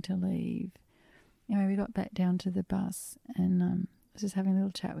going to leave." We got back down to the bus, and I was just having a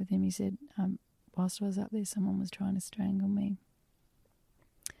little chat with him. He said, whilst I was up there, someone was trying to strangle me.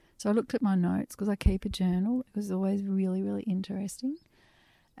 So I looked at my notes because I keep a journal. It was always really, really interesting.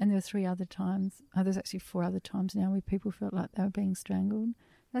 And there were 3 other times. There's actually 4 other times now where people felt like they were being strangled.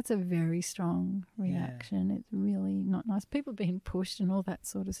 That's a very strong reaction. Yeah. It's really not nice. People being pushed and all that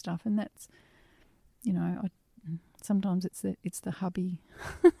sort of stuff. And that's, sometimes it's the hubby.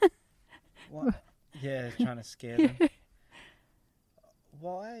 What? Yeah, trying to scare them.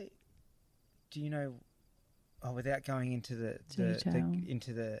 Why do you know? Oh, without going into the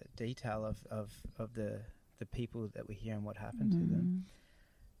detail of the people that we hear and what happened to them,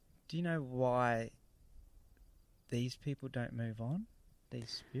 do you know why these people don't move on?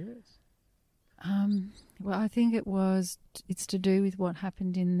 These spirits? Well, I think it's to do with what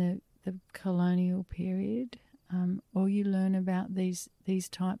happened in the colonial period. All you learn about these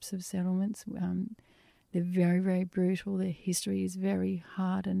types of settlements, they're very, very brutal. Their history is very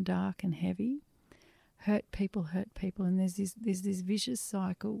hard and dark and heavy. Hurt people, and there's this vicious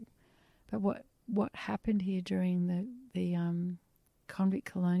cycle. But what happened here during the convict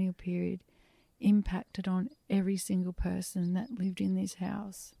colonial period impacted on every single person that lived in this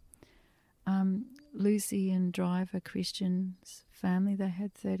house. Lucy and Driver Christian's family, they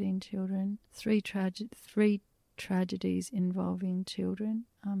had 13 children. 3 tragedies involving children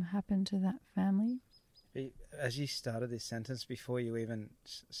happened to that family. As you started this sentence, before you even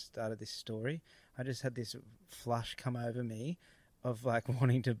started this story, I just had this flush come over me of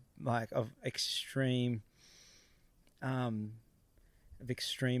wanting to of extreme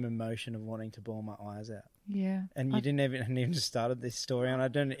emotion of wanting to bawl my eyes out. Yeah. And you hadn't even started this story, and I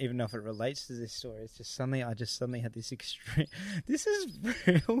don't even know if it relates to this story. It's just suddenly had this extreme... This is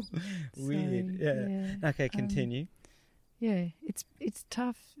real weird. Yeah. Okay, continue. It's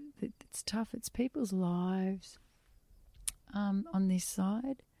tough. It's tough. It's people's lives on this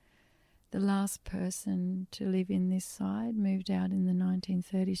side. The last person to live in this side moved out in the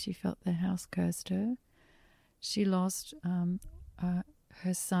 1930s. She felt the house cursed her. She lost...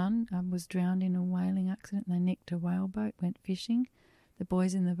 her son was drowned in a whaling accident. They nicked a whaleboat, went fishing. The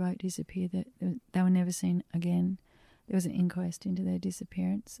boys in the boat disappeared. They were never seen again. There was an inquest into their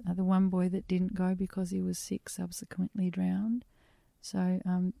disappearance. The one boy that didn't go because he was sick subsequently drowned. So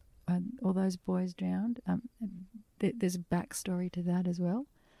all those boys drowned. There's a backstory to that as well.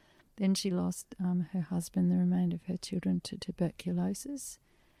 Then she lost her husband, the remainder of her children, to tuberculosis.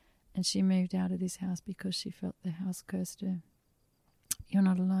 And she moved out of this house because she felt the house cursed her. You're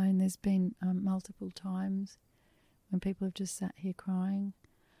not alone. There's been multiple times when people have just sat here crying.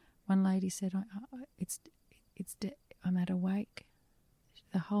 One lady said, I'm at a wake.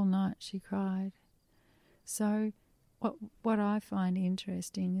 The whole night she cried. So what I find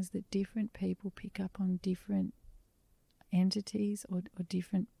interesting is that different people pick up on different entities or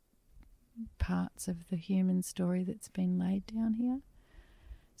different parts of the human story that's been laid down here.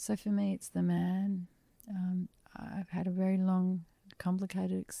 So for me, it's the man. I've had a very long,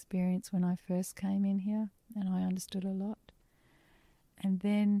 complicated experience when I first came in here, and I understood a lot. And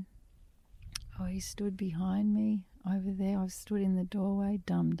then, he stood behind me over there. I stood in the doorway,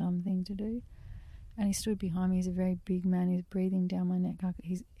 dumb thing to do. And he stood behind me. He's a very big man. He's breathing down my neck.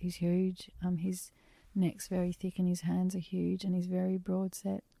 He's huge. His neck's very thick and his hands are huge and he's very broad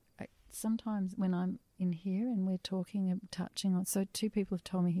set. Sometimes when I'm in here and we're talking and touching on... So 2 people have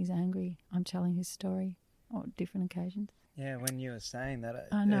told me he's angry. I'm telling his story on different occasions. Yeah, when you were saying that,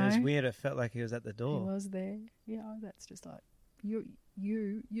 I know. It was weird. It felt like he was at the door. He was there. Yeah, that's just like, you,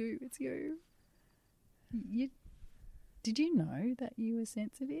 it's you. Did you know that you were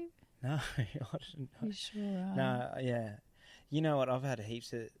sensitive? No, I didn't know. You sure are. No, yeah. You know what? I've had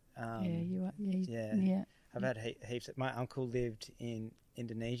heaps of... you are. Yeah. I've had heaps of... My uncle lived in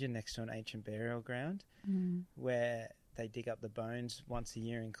Indonesia next to an ancient burial ground where they dig up the bones once a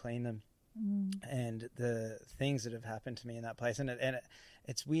year and clean them. And the things that have happened to me in that place, and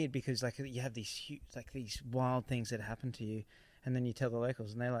it's weird because like you have these huge, like these wild things that happen to you, and then you tell the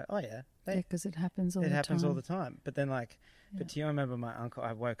locals, and they're like, "Oh yeah, because it happens all the time." It happens all the time. But then but to you, I remember my uncle.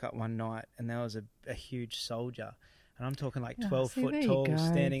 I woke up one night and there was a huge soldier, and I'm talking like 12 foot tall,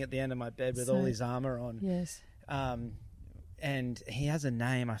 standing at the end of my bed with all his armor on. Yes. And he has a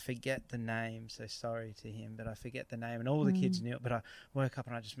name. I forget the name, so sorry to him, but I forget the name. And all the kids knew it, but I woke up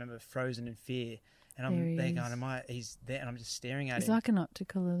and I just remember frozen in fear. And I'm there going, he's there, and I'm just staring at him. It's like an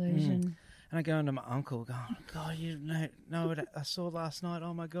optical illusion. And I go into my uncle, going, God, you know what I saw last night?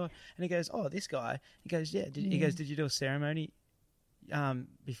 Oh my God! And he goes, oh, this guy. He goes, yeah. He goes, did you do a ceremony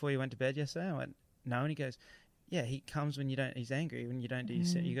before you went to bed yesterday? I went, no. And he goes, yeah, he comes when you don't. He's angry when you don't do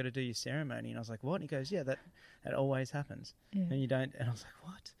your. You got to do your ceremony. And I was like, what? And he goes, yeah, that always happens. Yeah. And you don't. And I was like,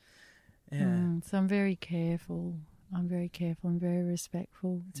 what? Yeah. So I'm very careful. I'm very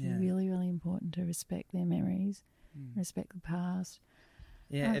respectful. It's really, really important to respect their memories, respect the past.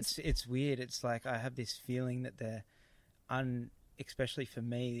 Yeah, it's weird. It's like I have this feeling that they're especially for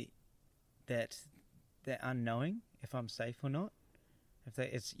me, that they're unknowing if I'm safe or not. If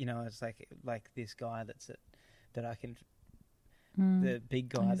it's like this guy that I can, the big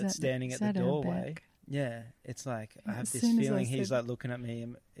guy that's standing at the doorway. Yeah, it's like I have this feeling he's like looking at me.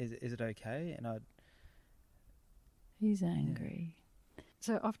 And is it okay? And he's angry. Yeah.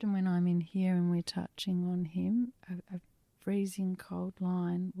 So often when I'm in here and we're touching on him, a freezing cold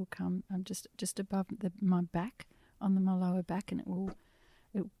line will come. I'm just above my back, on my lower back, and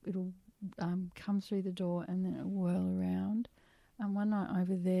it'll come through the door and then it'll whirl around. And one night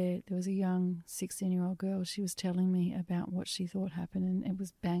over there was a young 16-year-old girl. She was telling me about what she thought happened, and it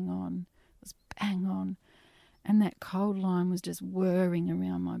was bang on. It was bang on. And that cold line was just whirring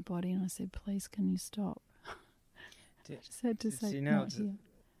around my body, and I said, please, can you stop? I just had to say, not here.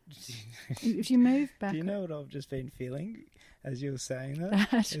 If you move back... Do you know what I've just been feeling as you were saying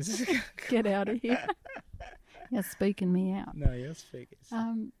that? Get out of here. You're speaking me out. No, you're speaking.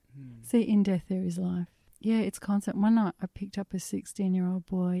 See, in death there is life. Yeah, it's constant. One night I picked up a 16-year-old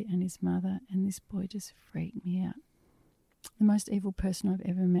boy and his mother, and this boy just freaked me out. The most evil person I've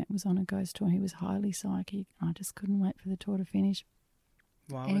ever met was on a ghost tour. He was highly psychic. I just couldn't wait for the tour to finish.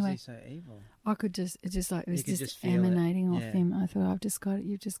 Why was he so evil? I could just, it was just emanating off him. I thought,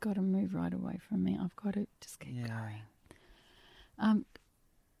 you've just got to move right away from me. I've got to just keep going.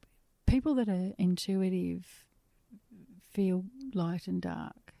 People that are intuitive feel light and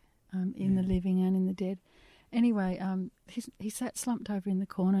dark in the living and in the dead. Anyway, he sat slumped over in the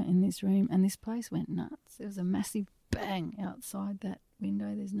corner in this room, and this place went nuts. There was a massive bang outside that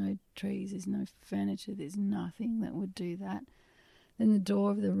window. There's no trees, there's no furniture, there's nothing that would do that. Then the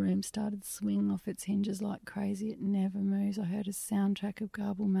door of the room started swinging off its hinges like crazy. It never moves. I heard a soundtrack of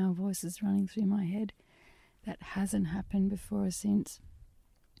garbled male voices running through my head. That hasn't happened before or since.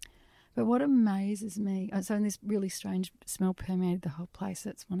 But what amazes me, so this really strange smell permeated the whole place.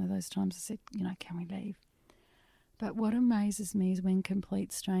 That's one of those times I said, can we leave? But what amazes me is when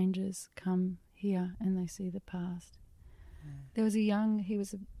complete strangers come here and they see the past. There was he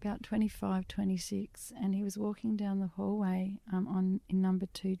was about 25, 26, and he was walking down the hallway in number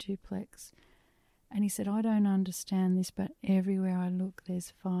 2 duplex. And he said, I don't understand this, but everywhere I look there's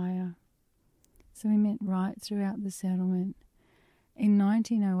fire. So we went right throughout the settlement. In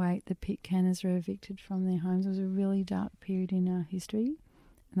 1908, the Pitcanners were evicted from their homes. It was a really dark period in our history.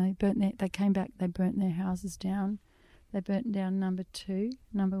 And they came back, they burnt their houses down. They burnt down number 2,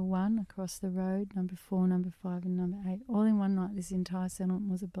 number 1 across the road, number 4, number 5 and number 8. All in one night, this entire settlement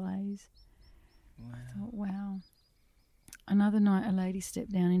was ablaze. Wow. I thought, wow. Another night, a lady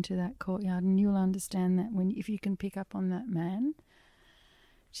stepped down into that courtyard, and you'll understand that if you can pick up on that man.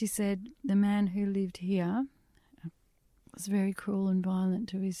 She said the man who lived here was very cruel and violent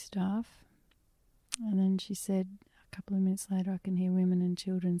to his staff. And then she said a couple of minutes later, I can hear women and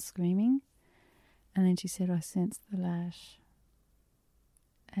children screaming. And then she said, I sensed the lash.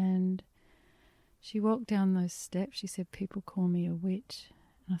 And she walked down those steps. She said, people call me a witch.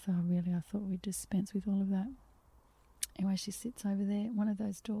 And I thought, oh, really? I thought we'd dispense with all of that. Anyway, she sits over there, one of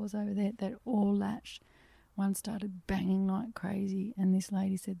those doors over there, that all latched. One started banging like crazy. And this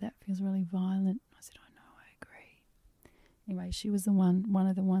lady said, that feels really violent. I said, I know, I agree. Anyway, she was one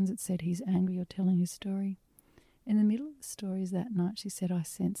of the ones that said he's angry or telling his story. In the middle of the stories that night, she said, I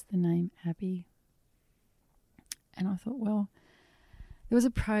sensed the name Abby. And I thought, well, there was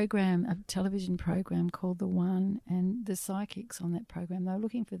a television program called The One, and the psychics on that program, they were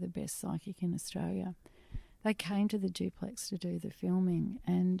looking for the best psychic in Australia. They came to the duplex to do the filming,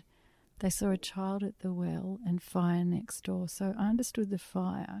 and they saw a child at the well and fire next door. So I understood the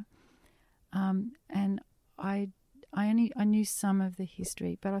fire, and I knew some of the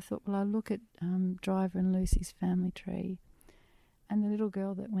history, but I thought, well, I'll look at Driver and Lucy's family tree. And the little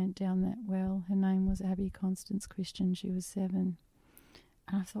girl that went down that well, her name was Abby Constance Christian. She was 7.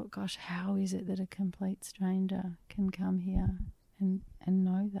 And I thought, gosh, how is it that a complete stranger can come here and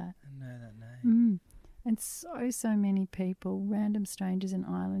know that? I know that name. And so many people, random strangers and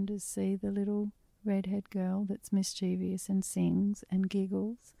islanders, see the little redhead girl that's mischievous and sings and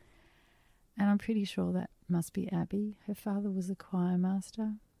giggles. And I'm pretty sure that must be Abby. Her father was a choir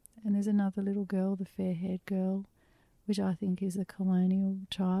master. And there's another little girl, the fair-haired girl, which I think is a colonial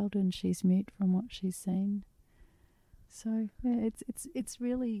child, and she's mute from what she's seen. So yeah, it's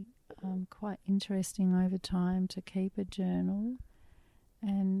really quite interesting over time to keep a journal,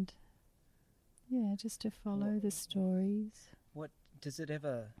 and yeah, just to follow the stories. What does it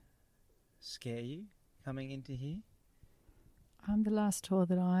ever scare you coming into here? The last tour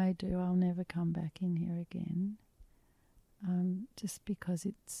that I do, I'll never come back in here again. Just because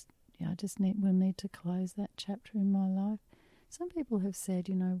it's. I will need to close that chapter in my life. Some people have said,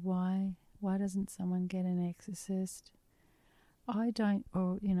 why doesn't someone get an exorcist? I don't,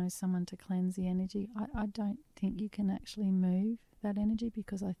 or, someone to cleanse the energy. I don't think you can actually move that energy,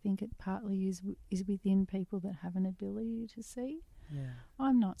 because I think it partly is within people that have an ability to see. Yeah.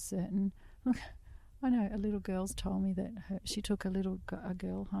 I'm not certain. Look, I know a little girl's told me that she took a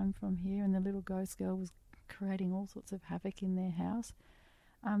girl home from here, and the little ghost girl was creating all sorts of havoc in their house.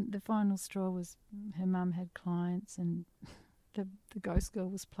 The final straw was her mum had clients, and the ghost girl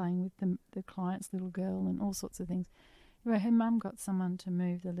was playing with the client's little girl and all sorts of things. Anyway, her mum got someone to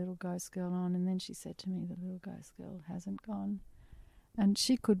move the little ghost girl on, and then she said to me, the little ghost girl hasn't gone. And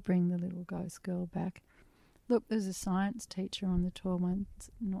she could bring the little ghost girl back. Look, there's a science teacher on the tour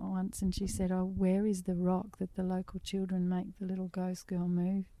once, and she said, oh, where is the rock that the local children make the little ghost girl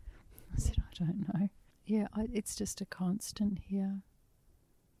move? I said, I don't know. Yeah, it's just a constant here.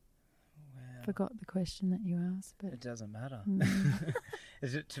 Wow. Forgot the question that you asked, but it doesn't matter.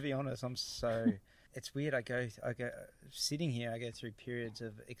 To be honest, it's weird. I go sitting here. I go through periods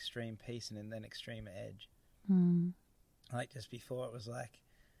of extreme peace and then extreme edge. Like just before, it was like,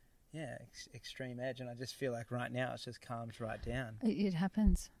 extreme edge, and I just feel like right now it's just calmed right down. It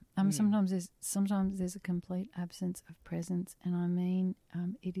happens. Sometimes there's a complete absence of presence, and I mean,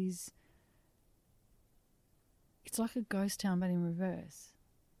 it's like a ghost town, but in reverse.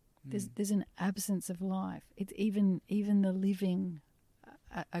 There's an absence of life. It's even the living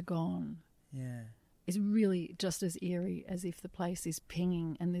are gone. Yeah. It's really just as eerie as if the place is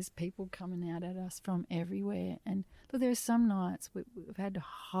pinging and there's people coming out at us from everywhere. And but there are some nights we've had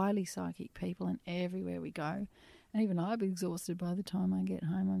highly psychic people, and everywhere we go, and even I'm exhausted by the time I get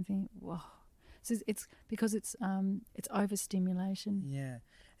home. I'm thinking, whoa. So it's because it's overstimulation. Yeah,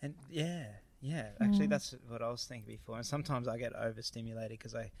 and yeah. Actually, that's what I was thinking before. And sometimes I get overstimulated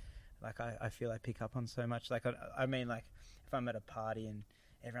because I feel I pick up on so much. Like I mean, like if I'm at a party and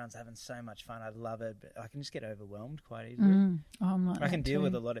everyone's having so much fun, I love it, but I can just get overwhelmed quite easily. I can deal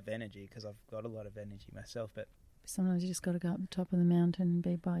with a lot of energy because I've got a lot of energy myself, but sometimes you just got to go up the top of the mountain and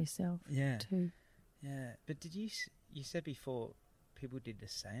be by yourself. Yeah, too. Yeah, but did you said before people did a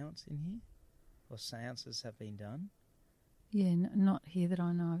séance in here, or séances have been done? Yeah, not here that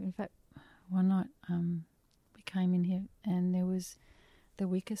I know of. In fact, one night we came in here and there was the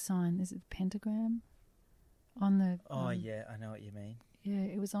Wicca sign. Is it the pentagram on the? Oh yeah, I know what you mean. Yeah,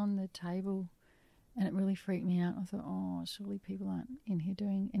 it was on the table, And it really freaked me out. I thought, oh, surely people aren't in here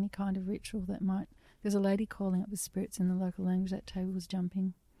doing any kind of ritual that might... There's a lady calling up the spirits in the local language. That table was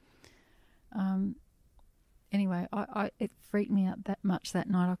jumping. Anyway, it freaked me out that much that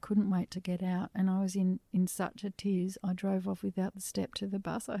night. I couldn't wait to get out, and I was in such a tears. I drove off without the step to the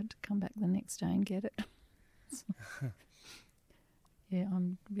bus. I had to come back the next day and get it. Yeah,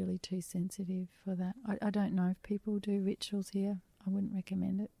 I'm really too sensitive for that. I don't know if people do rituals here. I wouldn't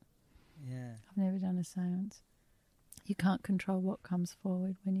recommend it. Yeah. I've never done a seance. You can't control what comes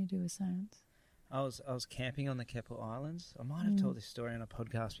forward when you do a seance. I was camping on the Keppel Islands. I might have told this story on a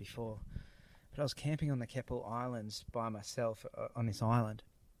podcast before, but I was camping on the Keppel Islands by myself on this island,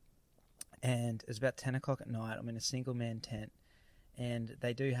 and it was about 10 o'clock at night. I'm in a single man tent, and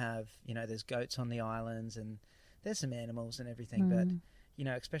they do have, there's goats on the islands, and there's some animals and everything, but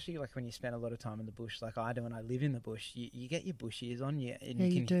especially like when you spend a lot of time in the bush, like I do, and I live in the bush, you get your bush ears on, you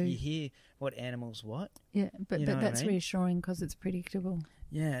hear what animals what. Yeah, but that's reassuring because it's predictable.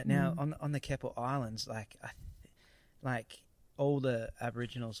 Yeah. Now on the Keppel Islands, like all the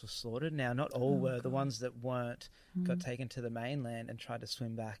Aboriginals were slaughtered. Now not all were. God. The ones that weren't got taken to the mainland and tried to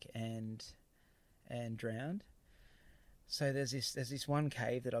swim back and drowned. So there's this one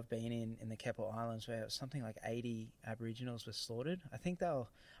cave that I've been in the Keppel Islands where it was something like 80 Aboriginals were slaughtered. I think I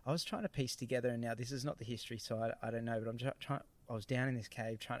was trying to piece together, and now this is not the history, so I don't know, but I'm just trying. I was down in this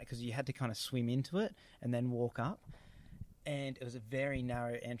cave because you had to kind of swim into it and then walk up, and it was a very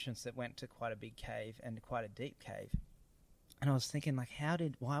narrow entrance that went to quite a big cave and quite a deep cave. And I was thinking, like,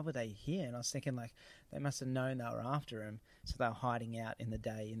 why were they here? And I was thinking, like, they must have known they were after him, so they were hiding out in the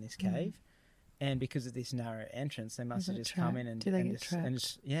day in this cave. And because of this narrow entrance, they must have just come in and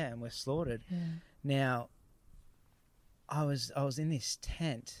were slaughtered. Yeah. Now, I was in this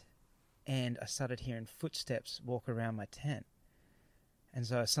tent, and I started hearing footsteps walk around my tent, and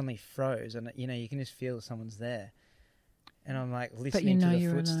so I suddenly froze, and you can just feel someone's there, and I'm like listening to the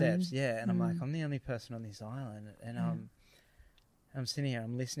footsteps, and I'm like, I'm the only person on this island, and I'm sitting here,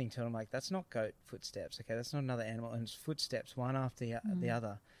 I'm listening to it, I'm like, that's not goat footsteps, okay, that's not another animal, and it's footsteps one after the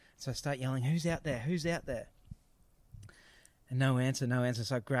other. So I start yelling, who's out there? Who's out there? And no answer.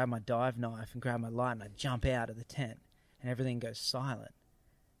 So I grab my dive knife and grab my light and I jump out of the tent and everything goes silent.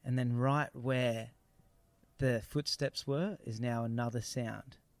 And then right where the footsteps were is now another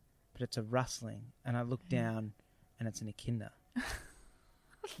sound, but it's a rustling. And I look down and it's an echidna.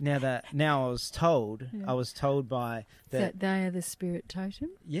 Now I was told by that they are the spirit totem.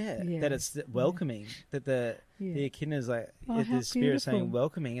 That it's welcoming. That the echidna is like the spirit saying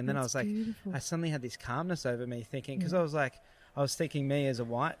welcoming. And then I was like, beautiful. I suddenly had this calmness over me, thinking because I was thinking me as a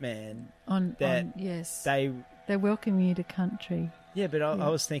white man they welcome you to country. Yeah, but I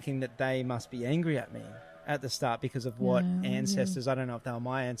was thinking that they must be angry at me at the start because of what ancestors. I don't know if they were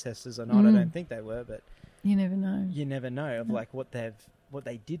my ancestors or not. I don't think they were, but you never know. You never know of like what they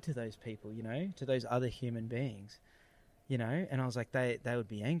did to those people, to those other human beings, and I was like, they would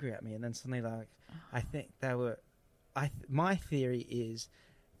be angry at me. And then suddenly, like, I think they were, my theory is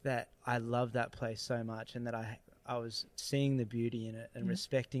that I love that place so much and that I was seeing the beauty in it and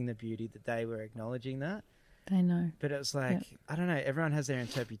respecting the beauty that they were acknowledging that. They know. But it was like, I don't know, everyone has their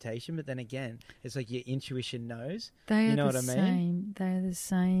interpretation, but then again, it's like your intuition knows. They you know what I mean? They are the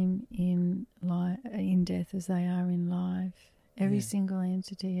same in death as they are in life. Every single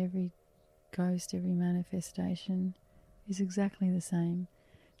entity, every ghost, every manifestation is exactly the same.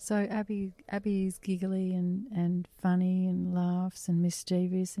 So Abby is giggly and funny and laughs and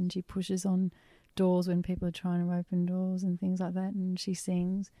mischievous, and she pushes on doors when people are trying to open doors and things like that, and she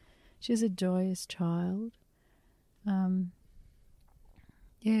sings. She's a joyous child.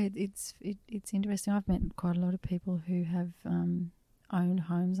 It's interesting. I've met quite a lot of people who have owned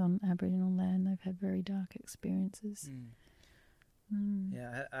homes on Aboriginal land. They've had very dark experiences.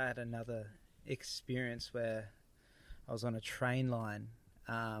 Yeah, I had another experience where I was on a train line,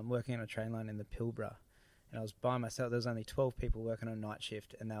 working on a train line in the Pilbara, and I was by myself. There was only 12 people working on night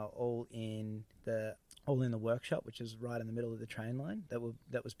shift, and they were all in the workshop, which is right in the middle of the train line that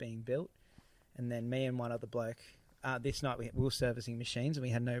was being built. And then me and one other bloke. This night we were servicing machines, and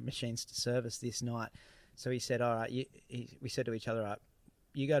we had no machines to service this night. So he said, "All right," we said to each other, "All right,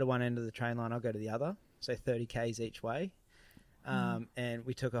 you go to one end of the train line, I'll go to the other." So 30 k's each way. And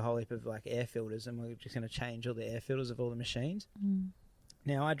we took a whole heap of like air filters, and we were just going to change all the air filters of all the machines.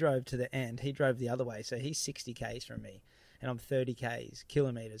 Now I drove to the end, he drove the other way, so he's 60 k's from me, and I'm 30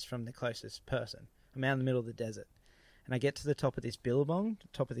 kilometres from the closest person. I'm out in the middle of the desert, and I get to the top of this billabong,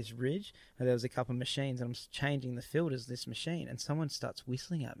 top of this ridge, where there was a couple of machines, and I'm changing the filters of this machine, and someone starts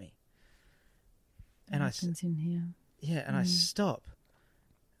whistling at me. That happens in here. Yeah, and I stop,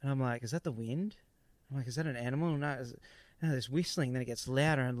 and I'm like, "Is that the wind?" I'm like, is that an animal? No, there's whistling. Then it gets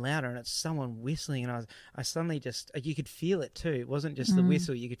louder and louder, and it's someone whistling. And I suddenly just, you could feel it too. It wasn't just the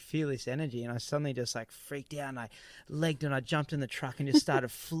whistle. You could feel this energy. And I suddenly just like freaked out, and I legged and I jumped in the truck and just started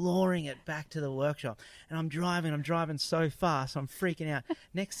flooring it back to the workshop. And I'm driving so fast. I'm freaking out.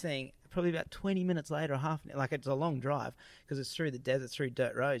 Next thing, probably about 20 minutes later, like it's a long drive because it's through the desert, through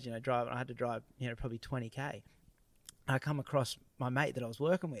dirt roads, I had to drive, probably 20K. I come across my mate that I was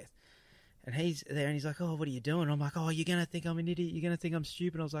working with. And he's there and he's like, oh, what are you doing? And I'm like, oh, you're going to think I'm an idiot. You're going to think I'm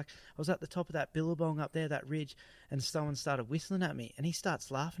stupid. I was at the top of that billabong up there, that ridge, and someone started whistling at me. And he starts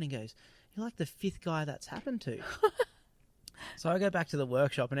laughing and goes, you're like the 5th guy that's happened to. So I go back to the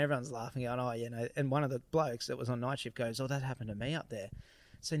workshop and everyone's laughing, going, oh, and one of the blokes that was on night shift goes, oh, that happened to me up there.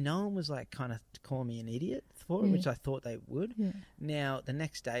 So no one was like kind of calling me an idiot for it, which I thought they would. Yeah. Now, the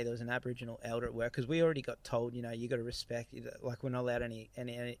next day there was an Aboriginal elder at work because we already got told, you got to respect, like we're not allowed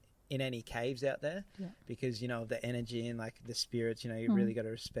in any caves out there because, of the energy and like the spirits, you really got to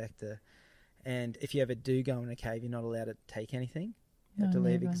respect and if you ever do go in a cave, you're not allowed to take anything. You have to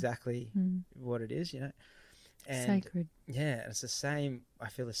leave exactly what it is, And sacred. Yeah, it's the same. I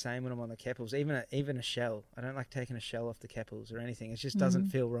feel the same when I'm on the Keppels. Even a shell. I don't like taking a shell off the Keppels or anything. It just doesn't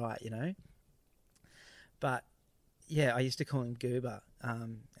feel right, But yeah, I used to call him Goober,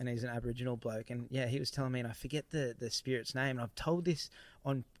 and he's an Aboriginal bloke. And yeah, he was telling me, and I forget the spirit's name. And I've told this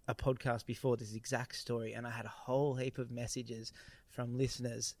on a podcast before, this exact story, and I had a whole heap of messages from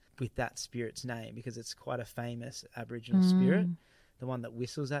listeners with that spirit's name because it's quite a famous Aboriginal spirit, the one that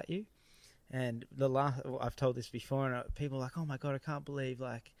whistles at you. And I've told this before, and people are like, oh my God, I can't believe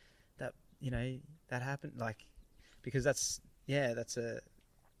like that, that happened. Like, because that's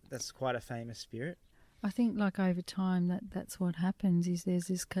quite a famous spirit. I think like over time that's what happens is there's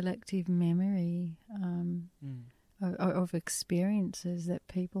this collective memory of experiences that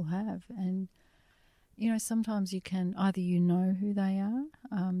people have. And, sometimes you can either who they are,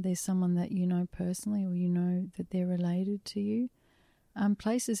 there's someone that you know personally or that they're related to you.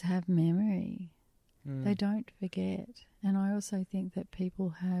 Places have memory. They don't forget. And I also think that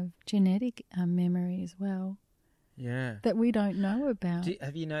people have genetic memory as well. Yeah. That we don't know about.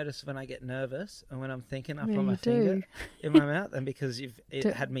 Have you noticed when I get nervous and when I'm thinking, I put my finger in my mouth? And because it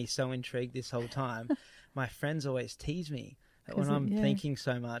had me so intrigued this whole time, my friends always tease me that when I'm thinking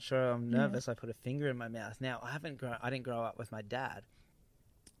so much or I'm nervous, I put a finger in my mouth. Now, I didn't grow up with my dad,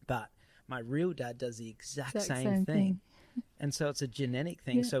 but my real dad does the exact same thing. And so it's a genetic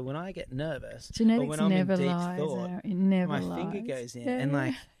thing. Yeah. So when I get nervous, genetics or when I'm never in deep lies, thought, my finger goes in, and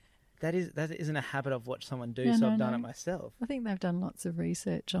like that isn't a habit I've watched someone do. I've done it myself. I think they've done lots of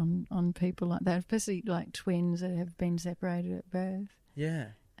research on people like that, especially like twins that have been separated at birth. Yeah,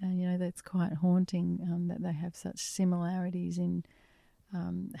 and that's quite haunting that they have such similarities in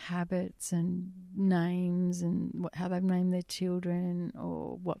habits and names and how they've named their children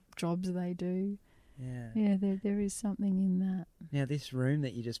or what jobs they do. Yeah, there is something in that. Now, this room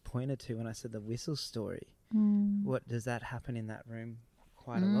that you just pointed to when I said the whistle story, what does that happen in that room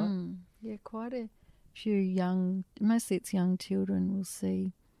quite a lot? Yeah, quite a few mostly it's young children will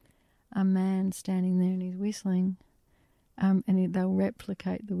see a man standing there and he's whistling, and they'll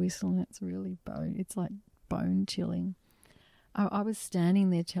replicate the whistle, and it's really it's like bone chilling. I was standing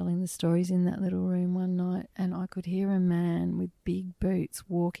there telling the stories in that little room one night, and I could hear a man with big boots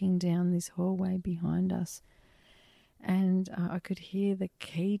walking down this hallway behind us. And I could hear the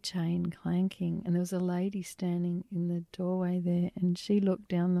keychain clanking, and there was a lady standing in the doorway there, and she looked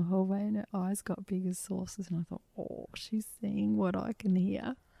down the hallway and her eyes got big as saucers, and I thought, oh, she's seeing what I can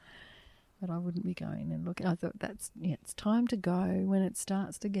hear. But I wouldn't be going and looking. I thought it's time to go. When it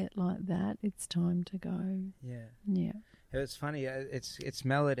starts to get like that, it's time to go. Yeah. Yeah. It's funny. It's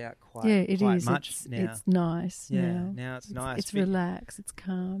mellowed out quite much now. It's nice. Yeah, now it's nice. It's relaxed. It's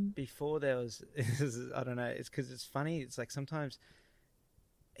calm. Before there was, I don't know. It's because it's funny. It's like sometimes,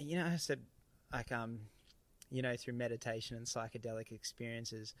 I said, like through meditation and psychedelic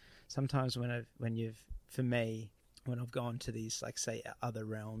experiences. Sometimes when I've gone to these, like say, other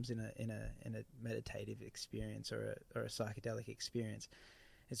realms in a meditative experience or a psychedelic experience,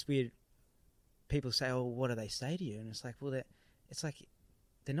 it's weird. People say, oh, what do they say to you? And it's like, well, they're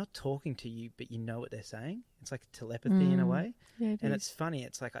not talking to you, but you know what they're saying. It's like telepathy in a way. Yeah, it's funny.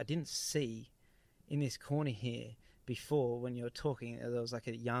 It's like I didn't see in this corner here before when you were talking, there was like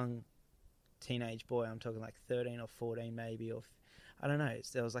a young teenage boy. I'm talking like 13 or 14 maybe, or I don't know.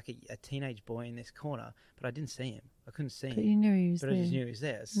 There was like a teenage boy in this corner, but I didn't see him. I couldn't see him. But you knew he was there. But I just knew he was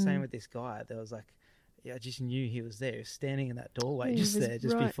there. It's the same with this guy. There was like, I just knew he was there. He was standing in that doorway just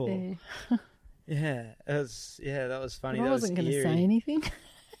before. There. Yeah, that was funny. But I wasn't going to say anything.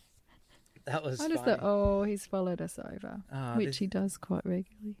 That was I just funny. thought, oh, he's followed us over, Oh, which he does quite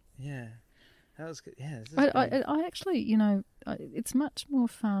regularly. Yeah. That was good. Yeah. This is I actually, it's much more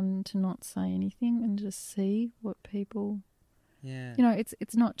fun to not say anything and just see what people. yeah.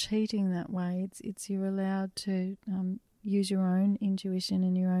 It's not cheating that way. It's you're allowed to use your own intuition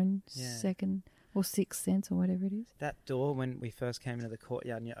and your own second or sixth sense or whatever it is. That door when we first came into the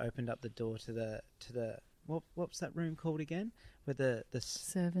courtyard and you opened up the door to the what's that room called again? Where the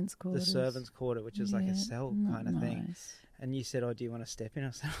Servants' quarters. The servants' quarter, which is like a cell kind of thing. Nice. And you said, "Oh, do you want to step in?" I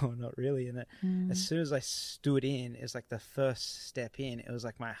said, "Oh, not really." And as soon as I stood in, it was like the first step in. It was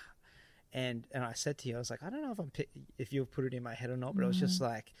like and I said to you, I was like, I don't know if you've put it in my head or not, but it was just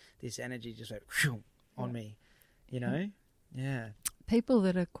like this energy just went on me, Yeah. People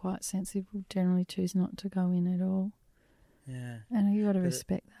that are quite sensitive generally choose not to go in at all. Yeah. And you got to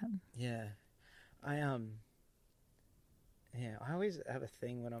respect that. Yeah. I always have a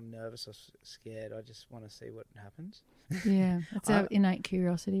thing when I'm nervous or scared. I just want to see what happens. Yeah, it's our innate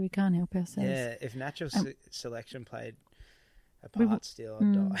curiosity. We can't help ourselves. Yeah, if natural selection played a part still,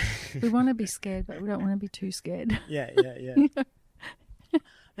 I'd die. We want to be scared, but we don't want to be too scared. Yeah.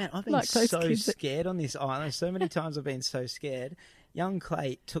 Man, I've been so scared on this island. So many times I've been so scared. Young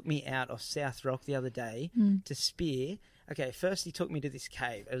Clay took me out of South Rock the other day to spear. Okay, first he took me to this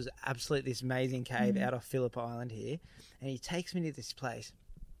cave. It was absolutely this amazing cave out off Phillip Island here. And he takes me to this place.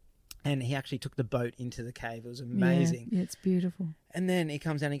 And he actually took the boat into the cave. It was amazing. Yeah, it's beautiful. And then he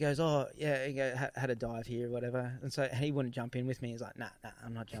comes down and he goes, oh, yeah, he had a dive here or whatever. And so he wouldn't jump in with me. He's like, nah,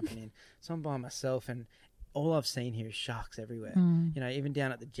 I'm not jumping in. So I'm by myself and all I've seen here is sharks everywhere. Even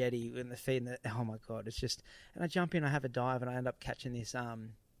down at the jetty in the feed. Oh, my God, it's just... And I jump in, I have a dive, and I end up catching this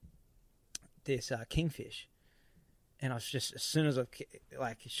kingfish. And I was just, as soon as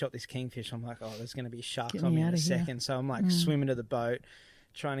I shot this kingfish, I'm like, oh, there's going to be sharks on me in a second. So I'm like swimming to the boat,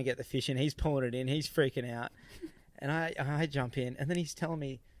 trying to get the fish in. He's pulling it in. He's freaking out. And I jump in. And then he's telling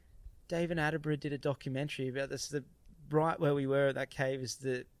me, David Attenborough did a documentary about this. Right where we were at that cave is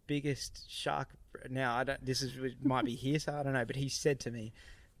the biggest shark. Now, might be hearsay, I don't know. But he said to me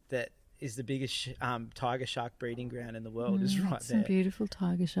that is the biggest tiger shark breeding ground in the world is right there. Some beautiful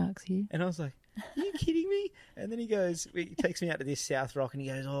tiger sharks here. And I was like, are you kidding me? And then he takes me out to this South Rock and he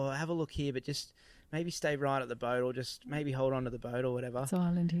goes, oh, have a look here, but just maybe stay right at the boat or just maybe hold on to the boat or whatever. It's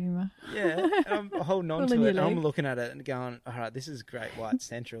island humour. Yeah, and I'm holding on to it and I'm looking at it and going, all right, this is Great White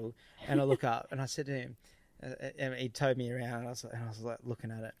Central. And I look up and I said to him, and he towed me around and I was like looking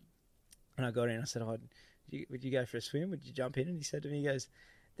at it. And I got in and I said, oh, would you go for a swim? Would you jump in? And he said to me, he goes,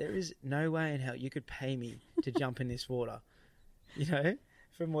 there is no way in hell you could pay me to jump in this water,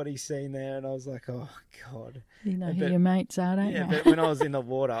 from what he's seen there. And I was like, oh, God. You know who your mates are, don't you? Yeah, but when I was in the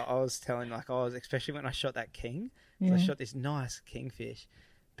water, I was telling, especially when I shot that king, I shot this nice kingfish,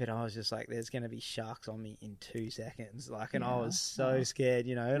 but I was just like, there's going to be sharks on me in 2 seconds. And I was so scared,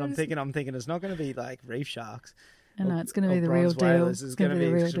 and I'm thinking it's not going to be like reef sharks. No, it's going to be the real deal. It's going to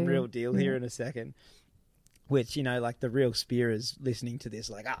be some real deal here in a second. Which, like the real spearers listening to this,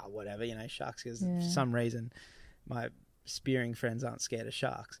 whatever, sharks, because for some reason my spearing friends aren't scared of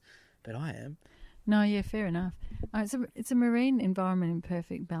sharks, but I am. No, yeah, fair enough. It's a marine environment in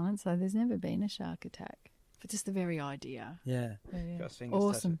perfect balance, so there's never been a shark attack. But just the very idea. Yeah.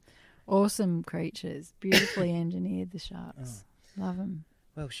 Awesome creatures. Beautifully engineered, the sharks. Love them.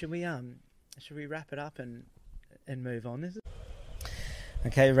 Well, should we wrap it up and move on?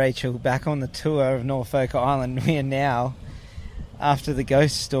 Okay, Rachel, back on the tour of Norfolk Island. We are now, after the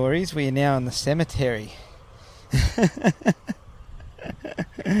ghost stories, we are now in the cemetery.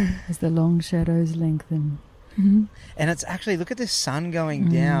 As the long shadows lengthen. And it's actually, look at the sun going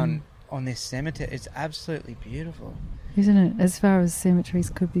down on this cemetery. It's absolutely beautiful. Isn't it? As far as cemeteries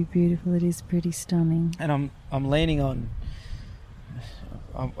could be beautiful, it is pretty stunning. And I'm leaning on,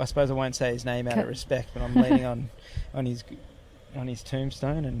 I suppose I won't say his name out of respect, but I'm leaning on his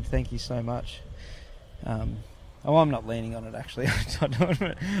tombstone, and thank you so much. I'm not leaning on it, actually.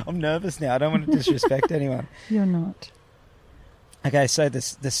 I'm nervous now. I don't want to disrespect anyone. You're not. Okay, so the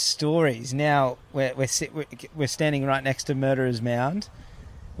stories. Now we're standing right next to Murderer's Mound,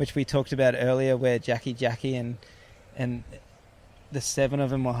 which we talked about earlier, where Jackie and the 7 of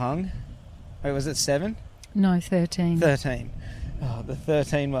them were hung. Wait, was it 7? No, 13. 13. Oh, the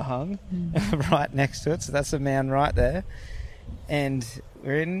 13 were hung right next to it. So that's a mound right there. And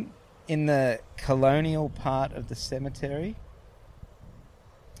we're in the colonial part of the cemetery.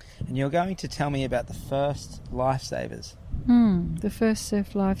 And you're going to tell me about the first lifesavers. The first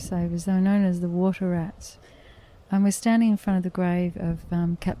surf lifesavers. They were known as the water rats. We're standing in front of the grave of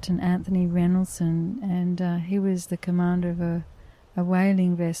Captain Anthony Reynoldson, and he was the commander of a a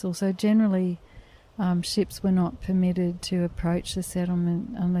whaling vessel. So generally, ships were not permitted to approach the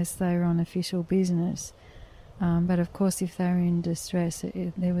settlement unless they were on official business. But of course, if they were in distress,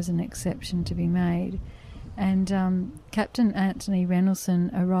 there was an exception to be made. And Captain Anthony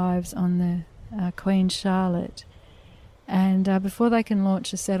Reynoldson arrives on the Queen Charlotte, and before they can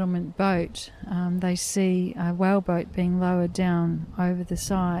launch a settlement boat, they see a whaleboat being lowered down over the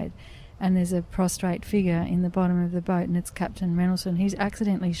side, and there's a prostrate figure in the bottom of the boat, and it's Captain Reynoldson. He's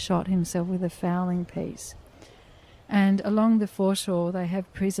accidentally shot himself with a fowling piece. And along the foreshore, they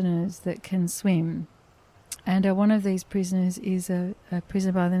have prisoners that can swim. And one of these prisoners is a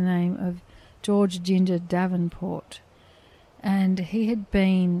prisoner by the name of George Ginger Davenport. And he had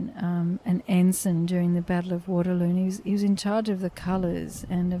been an ensign during the Battle of Waterloo, and he was in charge of the colours,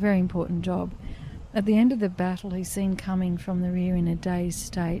 and a very important job. At the end of the battle, he's seen coming from the rear in a dazed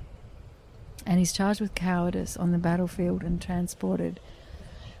state, and he's charged with cowardice on the battlefield and transported.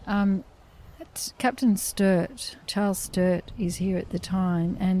 Captain Sturt, Charles Sturt, is here at the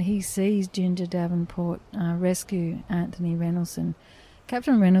time, and he sees Ginger Davenport rescue Anthony Reynoldson.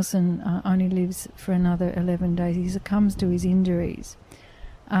 Captain Reynoldson only lives for another 11 days. He succumbs to his injuries.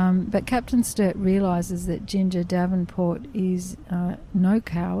 But Captain Sturt realises that Ginger Davenport is no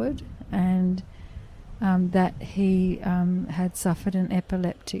coward, and that he had suffered an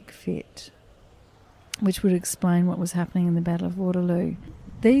epileptic fit, which would explain what was happening in the Battle of Waterloo.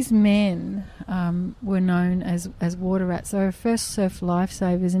 These men were known as water rats. They were first surf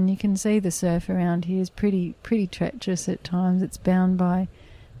lifesavers, and you can see the surf around here is pretty treacherous at times. It's bound by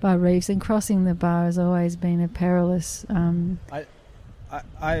reefs, and crossing the bar has always been a perilous... I'm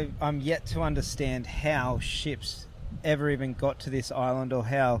yet to understand how ships ever even got to this island, or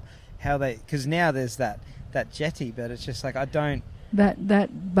how they... Because now there's that jetty, but it's just like, I don't...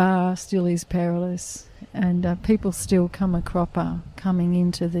 That bar still is perilous, and people still come a cropper coming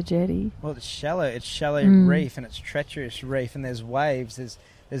into the jetty. Well, it's shallow reef, and it's treacherous reef, and there's waves.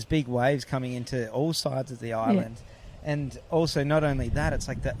 There's big waves coming into all sides of the island. Yeah. And also, not only that, it's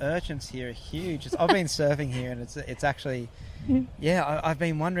like the urchins here are huge. I've been surfing here, and it's actually... Yeah, I've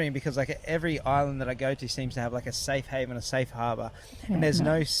been wondering, because like every island that I go to seems to have like a safe haven, a safe harbour, and there's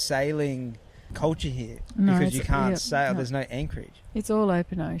no sailing culture here, because you can't sail. There's no anchorage. It's all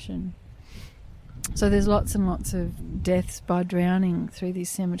open ocean. So there's lots and lots of deaths by drowning through this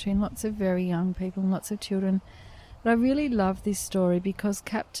cemetery, and lots of very young people and lots of children. But I really love this story because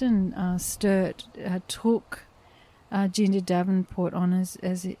Captain Sturt took Ginger Davenport on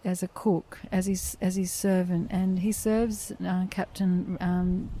as a cook, as his servant, and he serves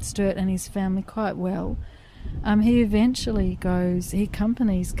Captain Sturt and his family quite well. He eventually he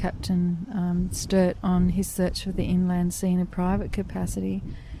accompanies Captain Sturt on his search for the inland sea in a private capacity,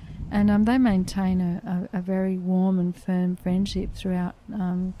 and they maintain a very warm and firm friendship throughout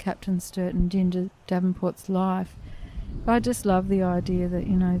Captain Sturt and Ginger Davenport's life. But I just love the idea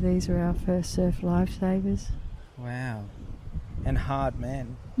that, these are our first surf lifesavers. Wow. And hard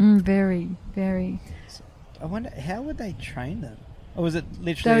men. Very, very. So I wonder, how would they train them? Or was it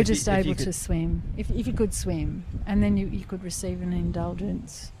literally... They were just able to swim. If you could swim, and then you could receive an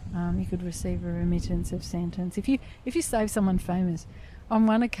indulgence. You could receive a remittance of sentence. If you save someone famous. On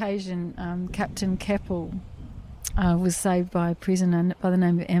one occasion, Captain Keppel was saved by a prisoner by the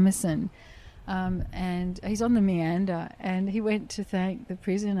name of Emerson. And he's on the meander, and he went to thank the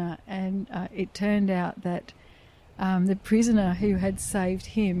prisoner, and it turned out that the prisoner who had saved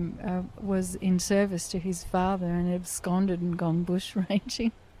him was in service to his father and absconded and gone bush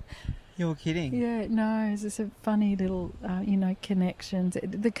ranging. You're kidding? Yeah, no, it's just a funny little, connections.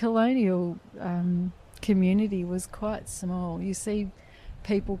 The colonial community was quite small. You see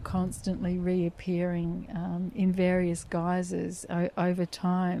people constantly reappearing in various guises over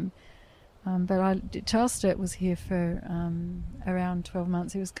time. But Charles Sturt was here for around 12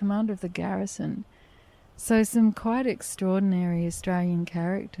 months. He was commander of the garrison. So some quite extraordinary Australian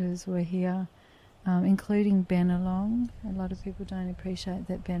characters were here, including Bennelong. A lot of people don't appreciate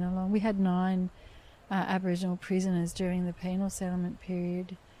that Bennelong. We had 9 Aboriginal prisoners during the penal settlement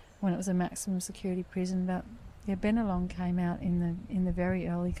period when it was a maximum security prison. But Bennelong came out in the very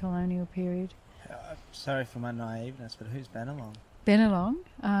early colonial period. Sorry for my naiveness, but who's Bennelong? Bennelong,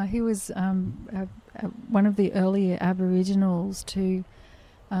 he was one of the earlier Aboriginals to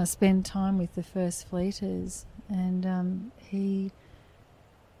spend time with the First Fleeters, and he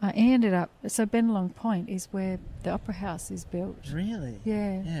ended up... So Bennelong Point is where the Opera House is built. Really?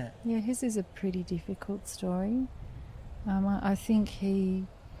 Yeah. His is a pretty difficult story. I think he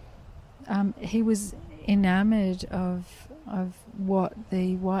was enamoured of what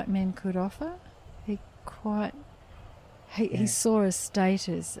the white men could offer. He quite he saw a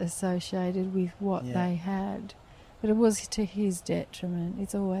status associated with what they had. But it was to his detriment.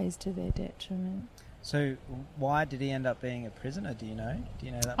 It's always to their detriment. So why did he end up being a prisoner? Do you know? Do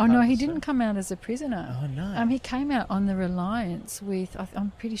you know that? Oh, no, he didn't come out as a prisoner. Oh, no. He came out on the Reliance with,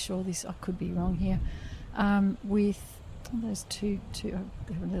 I'm pretty sure this, I could be wrong here, with those two,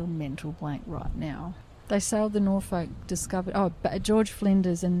 I have a little mental blank right now. They sailed the Norfolk, discovered, George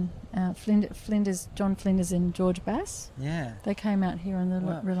Flinders and John Flinders and George Bass. Yeah. They came out here on the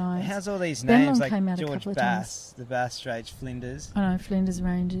Reliance. How's all these Bennelong names, like came out a George couple of Bass, the Bass Straits, Flinders? I know, Flinders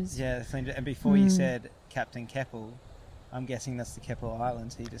Ranges. Yeah, Flinders. And before you said Captain Keppel, I'm guessing that's the Keppel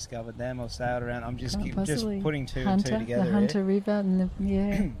Islands. He discovered them or sailed around. I'm just putting two and two together. The Hunter River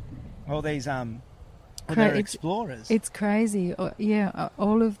and all these they're explorers. It's crazy.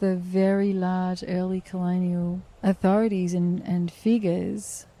 All of the very large early colonial authorities and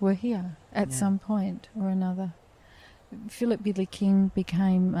figures were here at some point or another. Philip Bidley King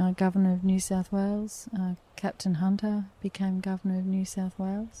became Governor of New South Wales. Captain Hunter became Governor of New South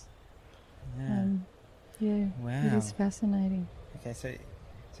Wales. Wow. It is fascinating. Okay,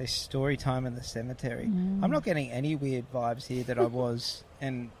 so story time in the cemetery. I'm not getting any weird vibes here that I was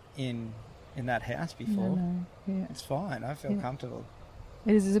in that house before. No. Yeah. It's fine. I feel comfortable.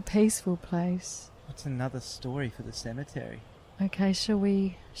 It is a peaceful place. What's another story for the cemetery? Okay, shall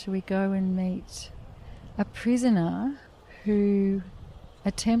we go and meet a prisoner who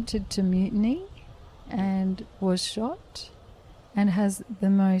attempted to mutiny and was shot and has the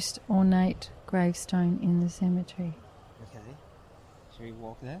most ornate gravestone in the cemetery. Okay. Should we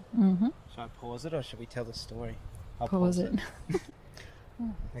walk there? Mm-hmm. Should I pause it or should we tell the story? I'll pause it.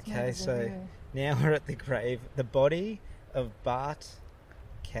 Okay, so now we're at the grave. The body of Bart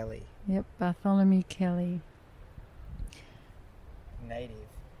Kelly. Yep, Bartholomew Kelly. Native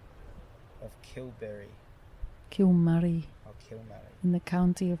of Kilmurray. Kilmurray. Oh, Kilmurray. In the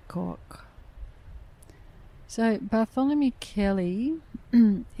county of Cork. So Bartholomew Kelly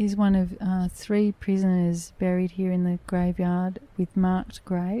is one of 3 prisoners buried here in the graveyard with marked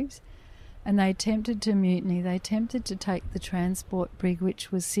graves. And they attempted to mutiny. They attempted to take the transport brig,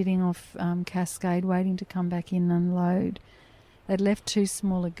 which was sitting off Cascade, waiting to come back in and unload. They'd left too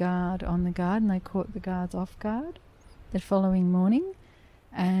small a guard on the guard, and they caught the guards off guard the following morning.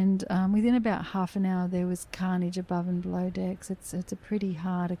 And within about half an hour, there was carnage above and below decks. It's a pretty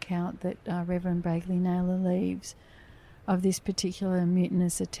hard account that Reverend Bagley Naylor leaves of this particular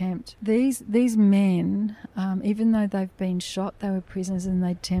mutinous attempt. These men, even though they've been shot, they were prisoners and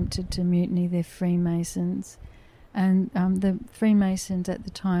they attempted to mutiny. They're Freemasons. And the Freemasons at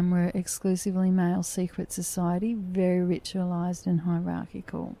the time were exclusively male secret society, very ritualised and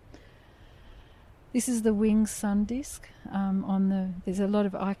hierarchical. This is the winged sun disk. There's a lot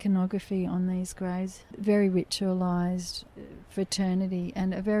of iconography on these graves. Very ritualised fraternity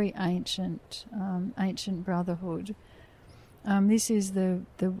and a very ancient brotherhood. This is the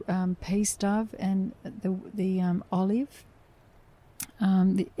peace dove and the olive.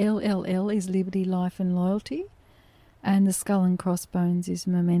 The LLL is liberty, life and loyalty. And the skull and crossbones is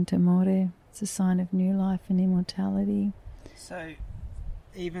memento mori. It's a sign of new life and immortality. So,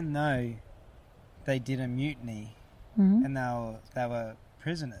 even though they did a mutiny and they were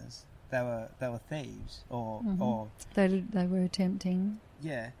prisoners, they were thieves or they were attempting.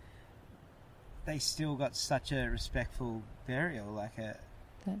 Yeah. They still got such a respectful burial,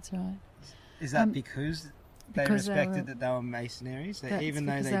 That's right. Is that because they respected that they were Masonries, even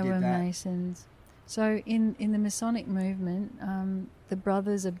though they were that? Masons. So in the Masonic movement, the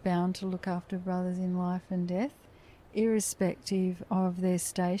brothers are bound to look after brothers in life and death, irrespective of their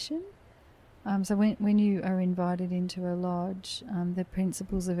station. So when you are invited into a lodge, the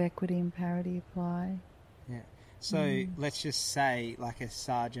principles of equity and parity apply. Yeah. So let's just say, like a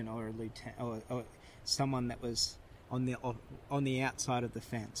sergeant or a lieutenant or someone that was on the outside of the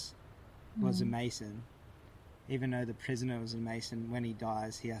fence was a Mason. Even though the prisoner was a Mason, when he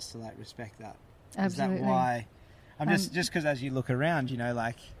dies, he has to respect that. Absolutely. Is that why? I'm just because as you look around,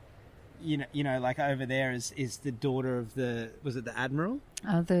 like over there is the daughter of the Admiral?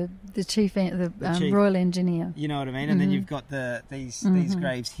 The chief, chief Royal Engineer. You know what I mean? And then you've got these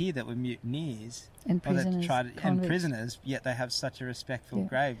graves here that were mutineers and prisoners, and prisoners, yet they have such a respectful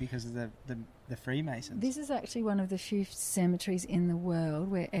grave because of the Freemasons. This is actually one of the few cemeteries in the world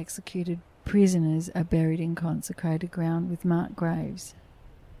where executed prisoners are buried in consecrated ground with marked graves.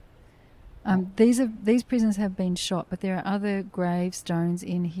 These prisoners have been shot, but there are other gravestones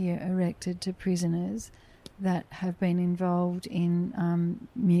in here erected to prisoners that have been involved in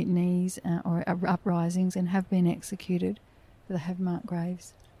mutinies or uprisings and have been executed, but they have marked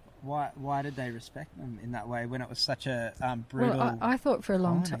graves. Why did they respect them in that way when it was such a brutal? Well, I thought for a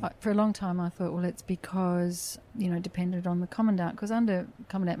long colony? time. For a long time, I thought, well, it's because depended on the commandant. Because under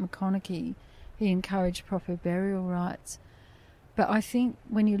Commandant McConaughey, he encouraged proper burial rites. But I think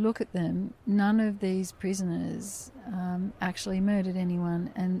when you look at them, none of these prisoners actually murdered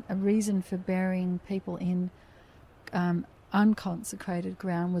anyone, and a reason for burying people in unconsecrated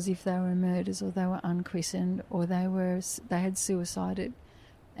ground was if they were murderers or they were unchristened or they had suicided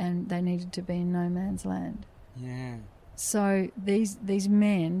and they needed to be in no man's land. Yeah. So these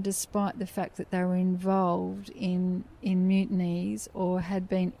men, despite the fact that they were involved in mutinies or had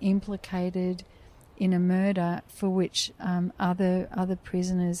been implicated in a murder for which other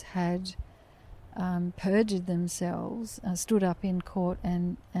prisoners had perjured themselves, stood up in court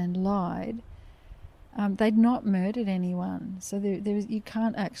and lied, they'd not murdered anyone. So you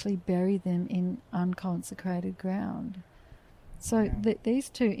can't actually bury them in unconsecrated ground. So these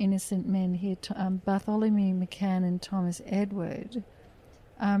two innocent men here, Bartholomew McCann and Thomas Edward,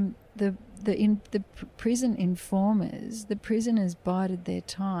 the prison informers, the prisoners bided their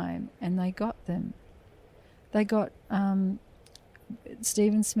time and they got them. They got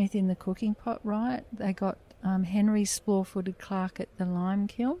Stephen Smith in the cooking pot riot. They got Henry Splore-footed Clark at the lime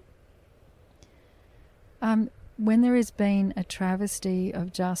kiln. When there has been a travesty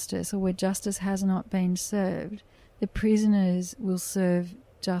of justice or where justice has not been served, the prisoners will serve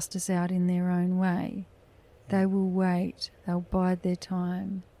justice out in their own way. They will wait. They'll bide their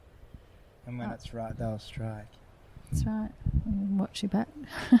time. And when it's right, they'll strike. That's right. Watch your back.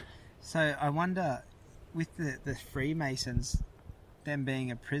 So I wonder, with the Freemasons, them being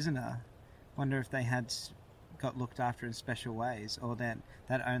a prisoner, wonder if they had got looked after in special ways, or that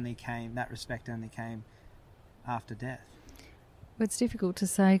respect only came after death. Well, it's difficult to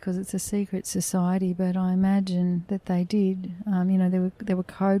say because it's a secret society, but I imagine that they did. There were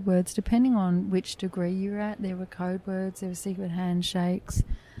code words depending on which degree you're at. There were code words. There were secret handshakes.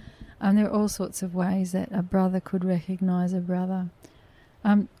 There were all sorts of ways that a brother could recognise a brother.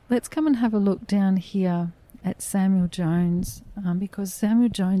 Let's come and have a look down here at Samuel Jones, because Samuel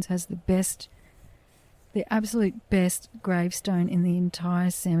Jones has the absolute best gravestone in the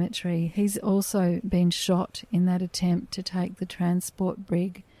entire cemetery. He's also been shot in that attempt to take the transport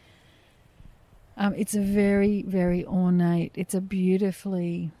brig. It's a very, very ornate, it's a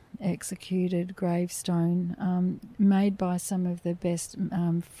beautifully executed gravestone made by some of the best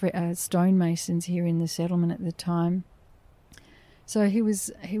stonemasons here in the settlement at the time. So he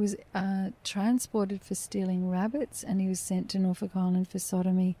was transported for stealing rabbits, and he was sent to Norfolk Island for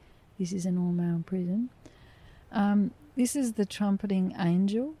sodomy. This is an all-male prison. This is the Trumpeting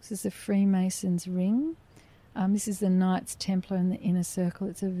Angel. This is the Freemason's ring. This is the Knights Templar in the inner circle.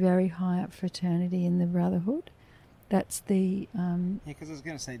 It's a very high-up fraternity in the Brotherhood. That's the... because I was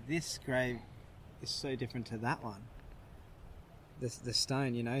going to say, this grave is so different to that one. The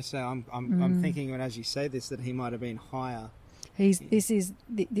stone, So I'm thinking, as you say this, that he might have been higher.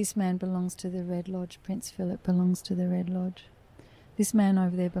 This man belongs to the Red Lodge. Prince Philip belongs to the Red Lodge. This man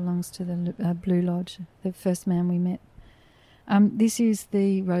over there belongs to the Blue Lodge, the first man we met. This is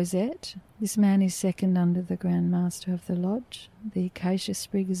the Rosette. This man is second under the Grand Master of the Lodge. The acacia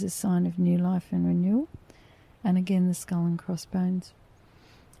sprig is a sign of new life and renewal. And again, the skull and crossbones.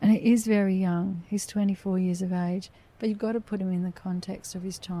 And he is very young. He's 24 years of age. But you've got to put him in the context of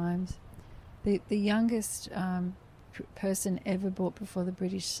his times. The youngest person ever brought before the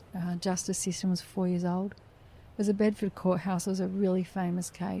British justice system was 4 years old. It was a Bedford courthouse. It was a really famous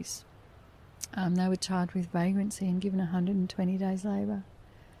case. They were charged with vagrancy and given 120 days labour.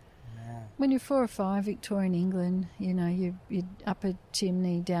 Yeah. When you're 4 or 5, Victorian England, you're up a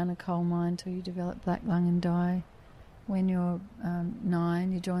chimney, down a coal mine till you develop black lung and die. When you're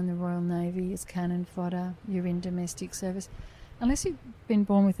 9, you join the Royal Navy as cannon fodder. You're in domestic service. Unless you've been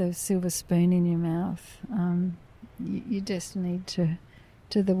born with a silver spoon in your mouth, you're destined to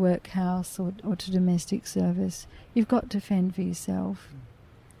the workhouse or to domestic service. You've got to fend for yourself,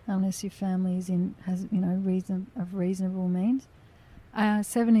 unless your family has reasonable means.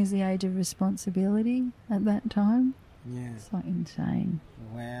 7 is the age of responsibility at that time. Yeah, it's like insane.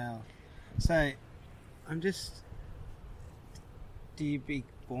 Wow. So, do you be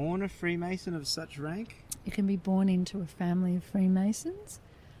born a Freemason of such rank? You can be born into a family of Freemasons,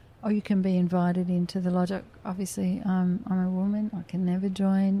 or you can be invited into the lodge. Obviously, I'm a woman. I can never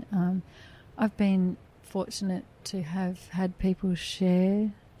join. I've been fortunate to have had people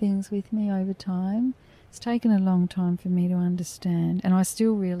share things with me over time. It's taken a long time for me to understand, and I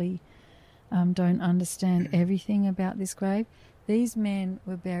still really don't understand everything about this grave. These men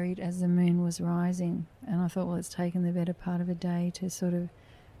were buried as the moon was rising, and I thought, well, it's taken the better part of a day to sort of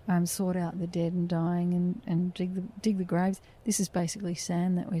sort out the dead and dying and dig the graves. This is basically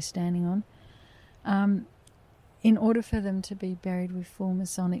sand that we're standing on. In order for them to be buried with full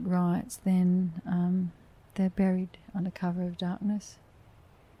Masonic rites, then they're buried under cover of darkness.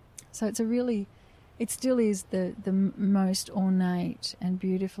 So it still is the most ornate and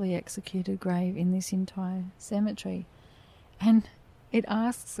beautifully executed grave in this entire cemetery. And it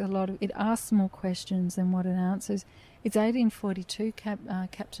asks more questions than what it answers. It's 1842.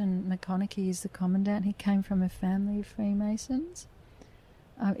 Captain McConaughey is the commandant. He came from a family of Freemasons.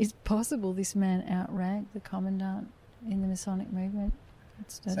 It's possible this man outranked the commandant in the Masonic movement.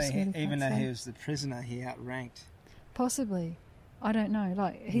 Even though he was the prisoner, he outranked. Possibly. I don't know.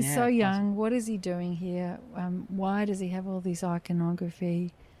 Like, he's so young. What is he doing here? Why does he have all this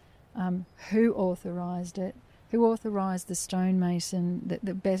iconography? Who authorised it? Who authorised the stonemason,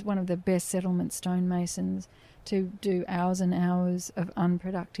 one of the best settlement stonemasons, to do hours and hours of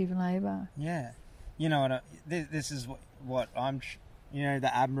unproductive labour? Yeah. You know what? This is what I'm...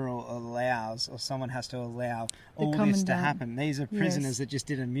 the admiral allows, or someone has to allow all this to happen. These are prisoners that just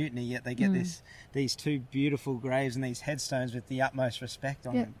did a mutiny, yet they get these two beautiful graves and these headstones with the utmost respect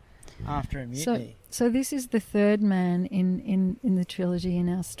on them after a mutiny. So this is the third man in the trilogy in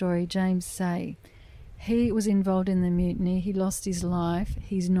our story, James Say. He was involved in the mutiny. He lost his life.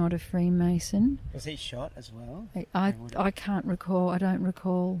 He's not a Freemason. Was he shot as well? I can't recall. I don't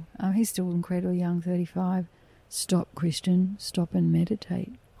recall. He's still incredibly young, 35. Stop, Christian, stop and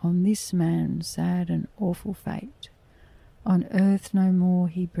meditate on this man's sad and awful fate. On earth no more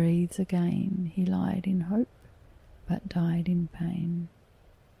he breathes again. He lied in hope, but died in pain.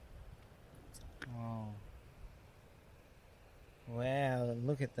 Wow,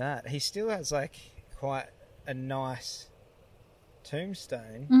 look at that. He still has, quite a nice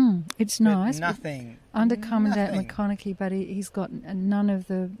tombstone. It's nice. Nothing. Under Commandant McConaughey, but he's got none of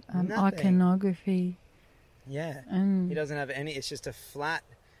the iconography. Yeah, he doesn't have any. It's just a flat.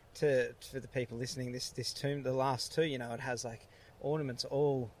 For the people listening, this tomb, the last two, it has ornaments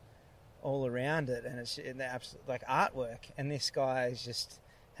all around it, and it's absolute artwork. And this guy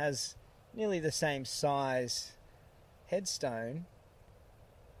has nearly the same size headstone.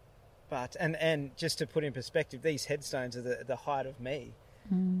 But and just to put in perspective, these headstones are the height of me.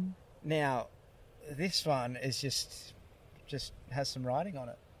 Now, this one is just has some writing on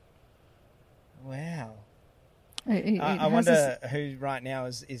it. Wow. I wonder who right now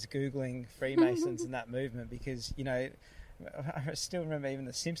is Googling Freemasons and that movement, because I still remember even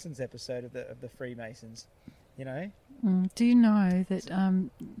the Simpsons episode of the Freemasons. Do you know that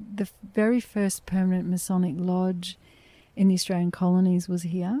the very first permanent Masonic lodge in the Australian colonies was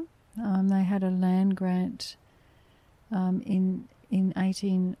here? They had a land grant in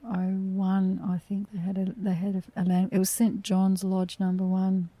 1801. I think they had a land. It was St John's Lodge Number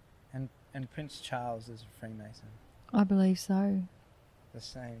 1. And Prince Charles is a Freemason. I believe so. The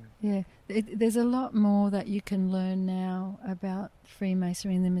same. Yeah. There's a lot more that you can learn now about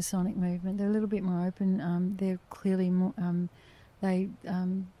Freemasonry and the Masonic movement. They're a little bit more open. They're clearly more... they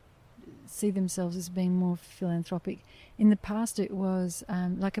see themselves as being more philanthropic. In the past, it was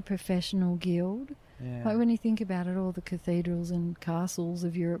like a professional guild. Yeah. Like when you think about it, all the cathedrals and castles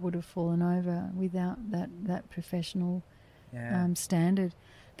of Europe would have fallen over without that professional standard.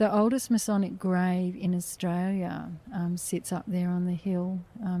 The oldest Masonic grave in Australia sits up there on the hill,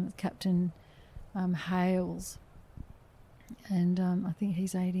 Captain Hales, and I think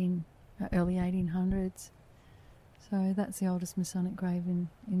he's early 1800s. So that's the oldest Masonic grave in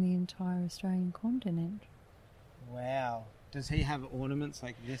the entire Australian continent. Wow. Does he have ornaments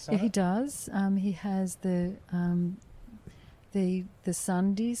like this on it? He does. He has the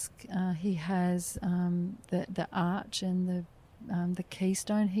sun disc. He has the arch and the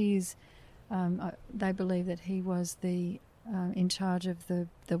keystone. He's they believe that he was in charge of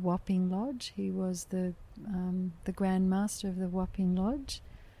the Wapping Lodge. He was the Grand Master of the Wapping Lodge.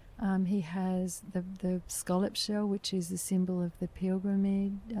 He has the scallop shell, which is the symbol of the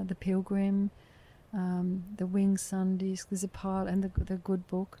pilgrimage, the pilgrim. The winged sun disc. There's a pile, and the good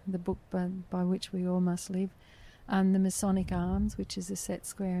book, the book by which we all must live. The Masonic arms, which is a set,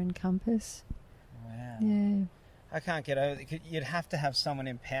 square, and compass. Wow. Yeah. I can't get over it. You'd have to have someone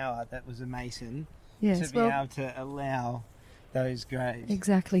in power that was a Mason to be able to allow those graves.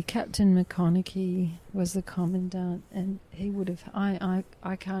 Exactly. Captain McConaughey was the commandant, and he would have...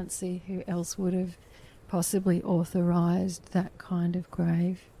 I can't see who else would have possibly authorised that kind of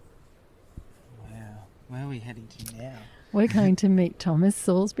grave. Wow. Where are we heading to now? We're going to meet Thomas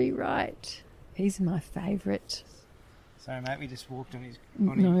Salisbury Wright. He's my favourite. Sorry, mate, we just walked on his...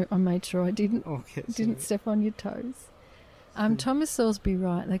 No, I made sure I didn't. Okay, didn't step on your toes. Thomas Salisbury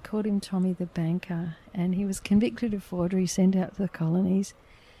Wright, they called him Tommy the Banker, and he was convicted of forgery, sent out to the colonies.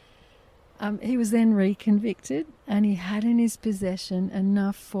 He was then reconvicted, and he had in his possession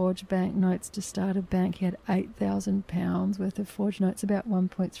enough forged banknotes to start a bank. He had £8,000 worth of forged notes, about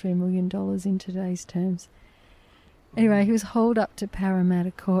 $1.3 million in today's terms. Anyway, he was hauled up to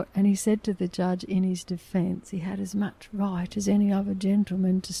Parramatta Court, and he said to the judge in his defence he had as much right as any other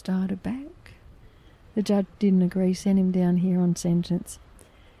gentleman to start a bank. The judge didn't agree, sent him down here on sentence.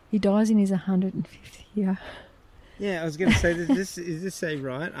 He dies in his 150th year. Yeah, I was going to say, is this say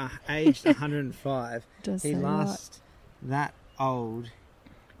right? Aged 105. Does he say lasts that old.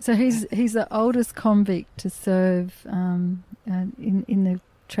 So he's the oldest convict to serve in the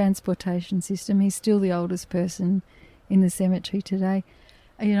transportation system. He's still the oldest person in the cemetery today.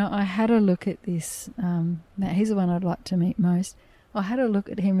 You know, I had a look at this. He's the one I'd like to meet most. I had a look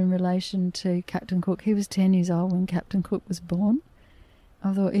at him in relation to Captain Cook. He was 10 years old when Captain Cook was born.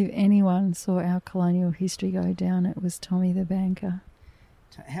 I thought if anyone saw our colonial history go down, it was Tommy the Banker.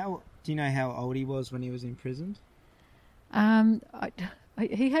 Do you know how old he was when he was imprisoned?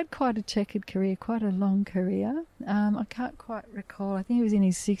 He had quite a checkered career, quite a long career. I can't quite recall. I think he was in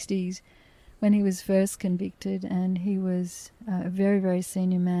his 60s when he was first convicted, and he was a very, very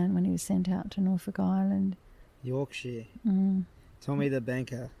senior man when he was sent out to Norfolk Island. Yorkshire. Tommy the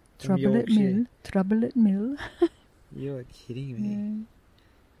Banker. Trouble at Mill. Trouble at Mill. You're kidding me. Yeah.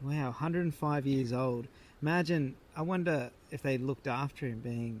 Wow, 105 years old. Imagine, I wonder if they looked after him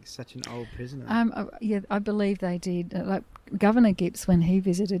being such an old prisoner. Yeah, I believe they did. Like Governor Gibbs, when he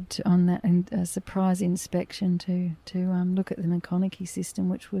visited on that surprise inspection to look at the McConaughey system,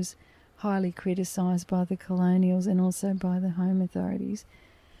 which was highly criticised by the colonials and also by the Home authorities,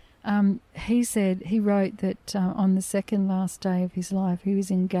 he wrote that on the second last day of his life, he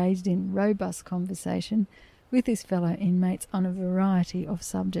was engaged in robust conversation with his fellow inmates on a variety of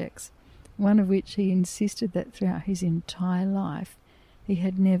subjects, one of which he insisted that throughout his entire life he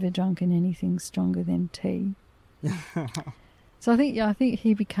had never drunken anything stronger than tea. So I think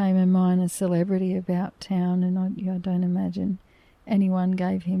he became a minor celebrity about town, and I don't imagine anyone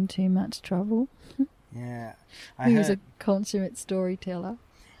gave him too much trouble. Yeah, he was a consummate storyteller.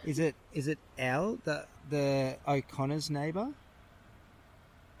 Is it Al, the O'Connor's neighbour?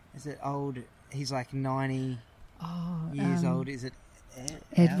 Is it old? He's like 90 years old. Is it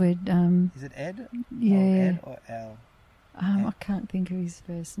Edward? Is it Ed? Yeah. Ed or Al? I can't think of his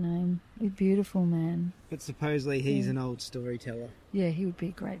first name. A beautiful man. But supposedly he's an old storyteller. Yeah, he would be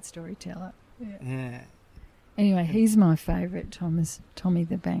a great storyteller. Yeah. Anyway, he's my favourite, Tommy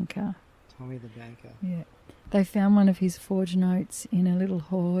the Banker. Tommy the Banker. Yeah. They found one of his forged notes in a little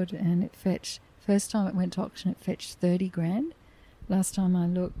hoard, and first time it went to auction, it fetched $30,000. Last time I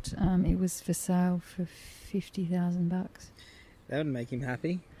looked, it was for sale for $50,000. That would make him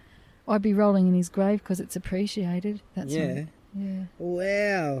happy. I'd be rolling in his grave because it's appreciated. That's yeah. Yeah.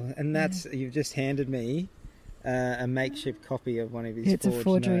 Wow. And that's you've just handed me a makeshift copy of one of his it's forged a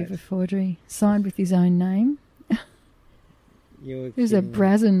forgery notes. of a forgery, signed with his own name. He was a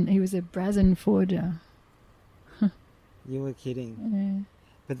Brazen forger. You were kidding. Yeah.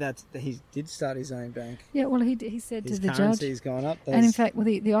 But he did start his own bank. Yeah, well, he said his to the judge. His currency's gone up. And in fact,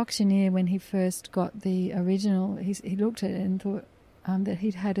 the auctioneer, when he first got the original, he looked at it and thought that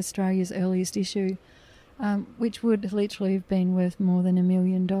he'd had Australia's earliest issue, which would literally have been worth more than $1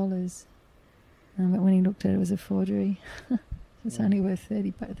 million. But when he looked at it, it was a forgery. It's only worth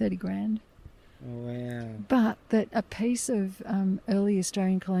 $30,000. Oh, wow. But that a piece of early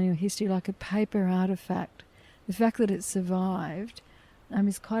Australian colonial history, like a paper artefact, the fact that it survived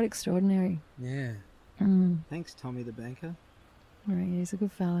is quite extraordinary. Yeah. Thanks, Tommy the Banker. Right, yeah, he's a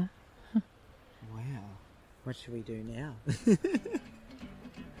good fella. Wow. What should we do now?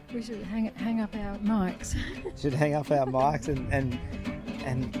 We should hang up our mics. Should hang up our mics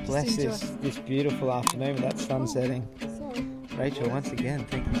and bless this beautiful afternoon with that sun setting. Sorry. Rachel, once again,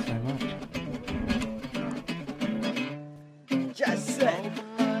 thank you so much.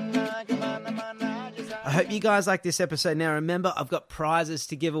 I hope you guys like this episode. Now remember, I've got prizes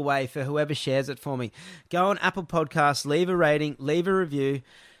to give away for whoever shares it for me. Go on Apple Podcasts, leave a rating, leave a review,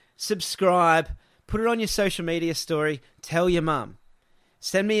 subscribe, put it on your social media story, tell your mum.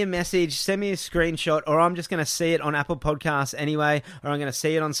 Send me a message, send me a screenshot, or I'm just going to see it on Apple Podcasts anyway, or I'm going to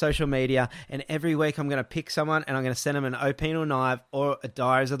see it on social media, and every week I'm going to pick someone and I'm going to send them an Opinel knife or a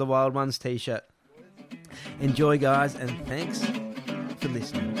Diaries of the Wild Ones t-shirt. Enjoy, guys, and thanks for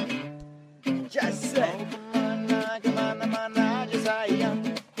listening. Just say.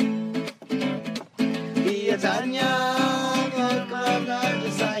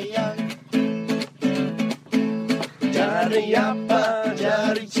 Cari apa,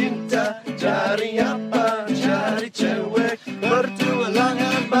 cari cinta, cari apa, cari cewek,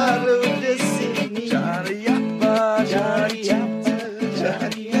 bertualangan baru di sini. Cari apa, cari cinta,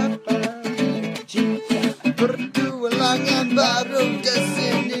 cari apa, cinta, bertualangan baru di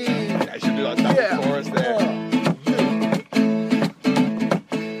sini. I should do a double chorus there.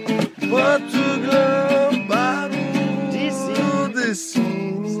 Bertualangan baru di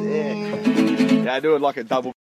sini. Yeah, I do it like a double.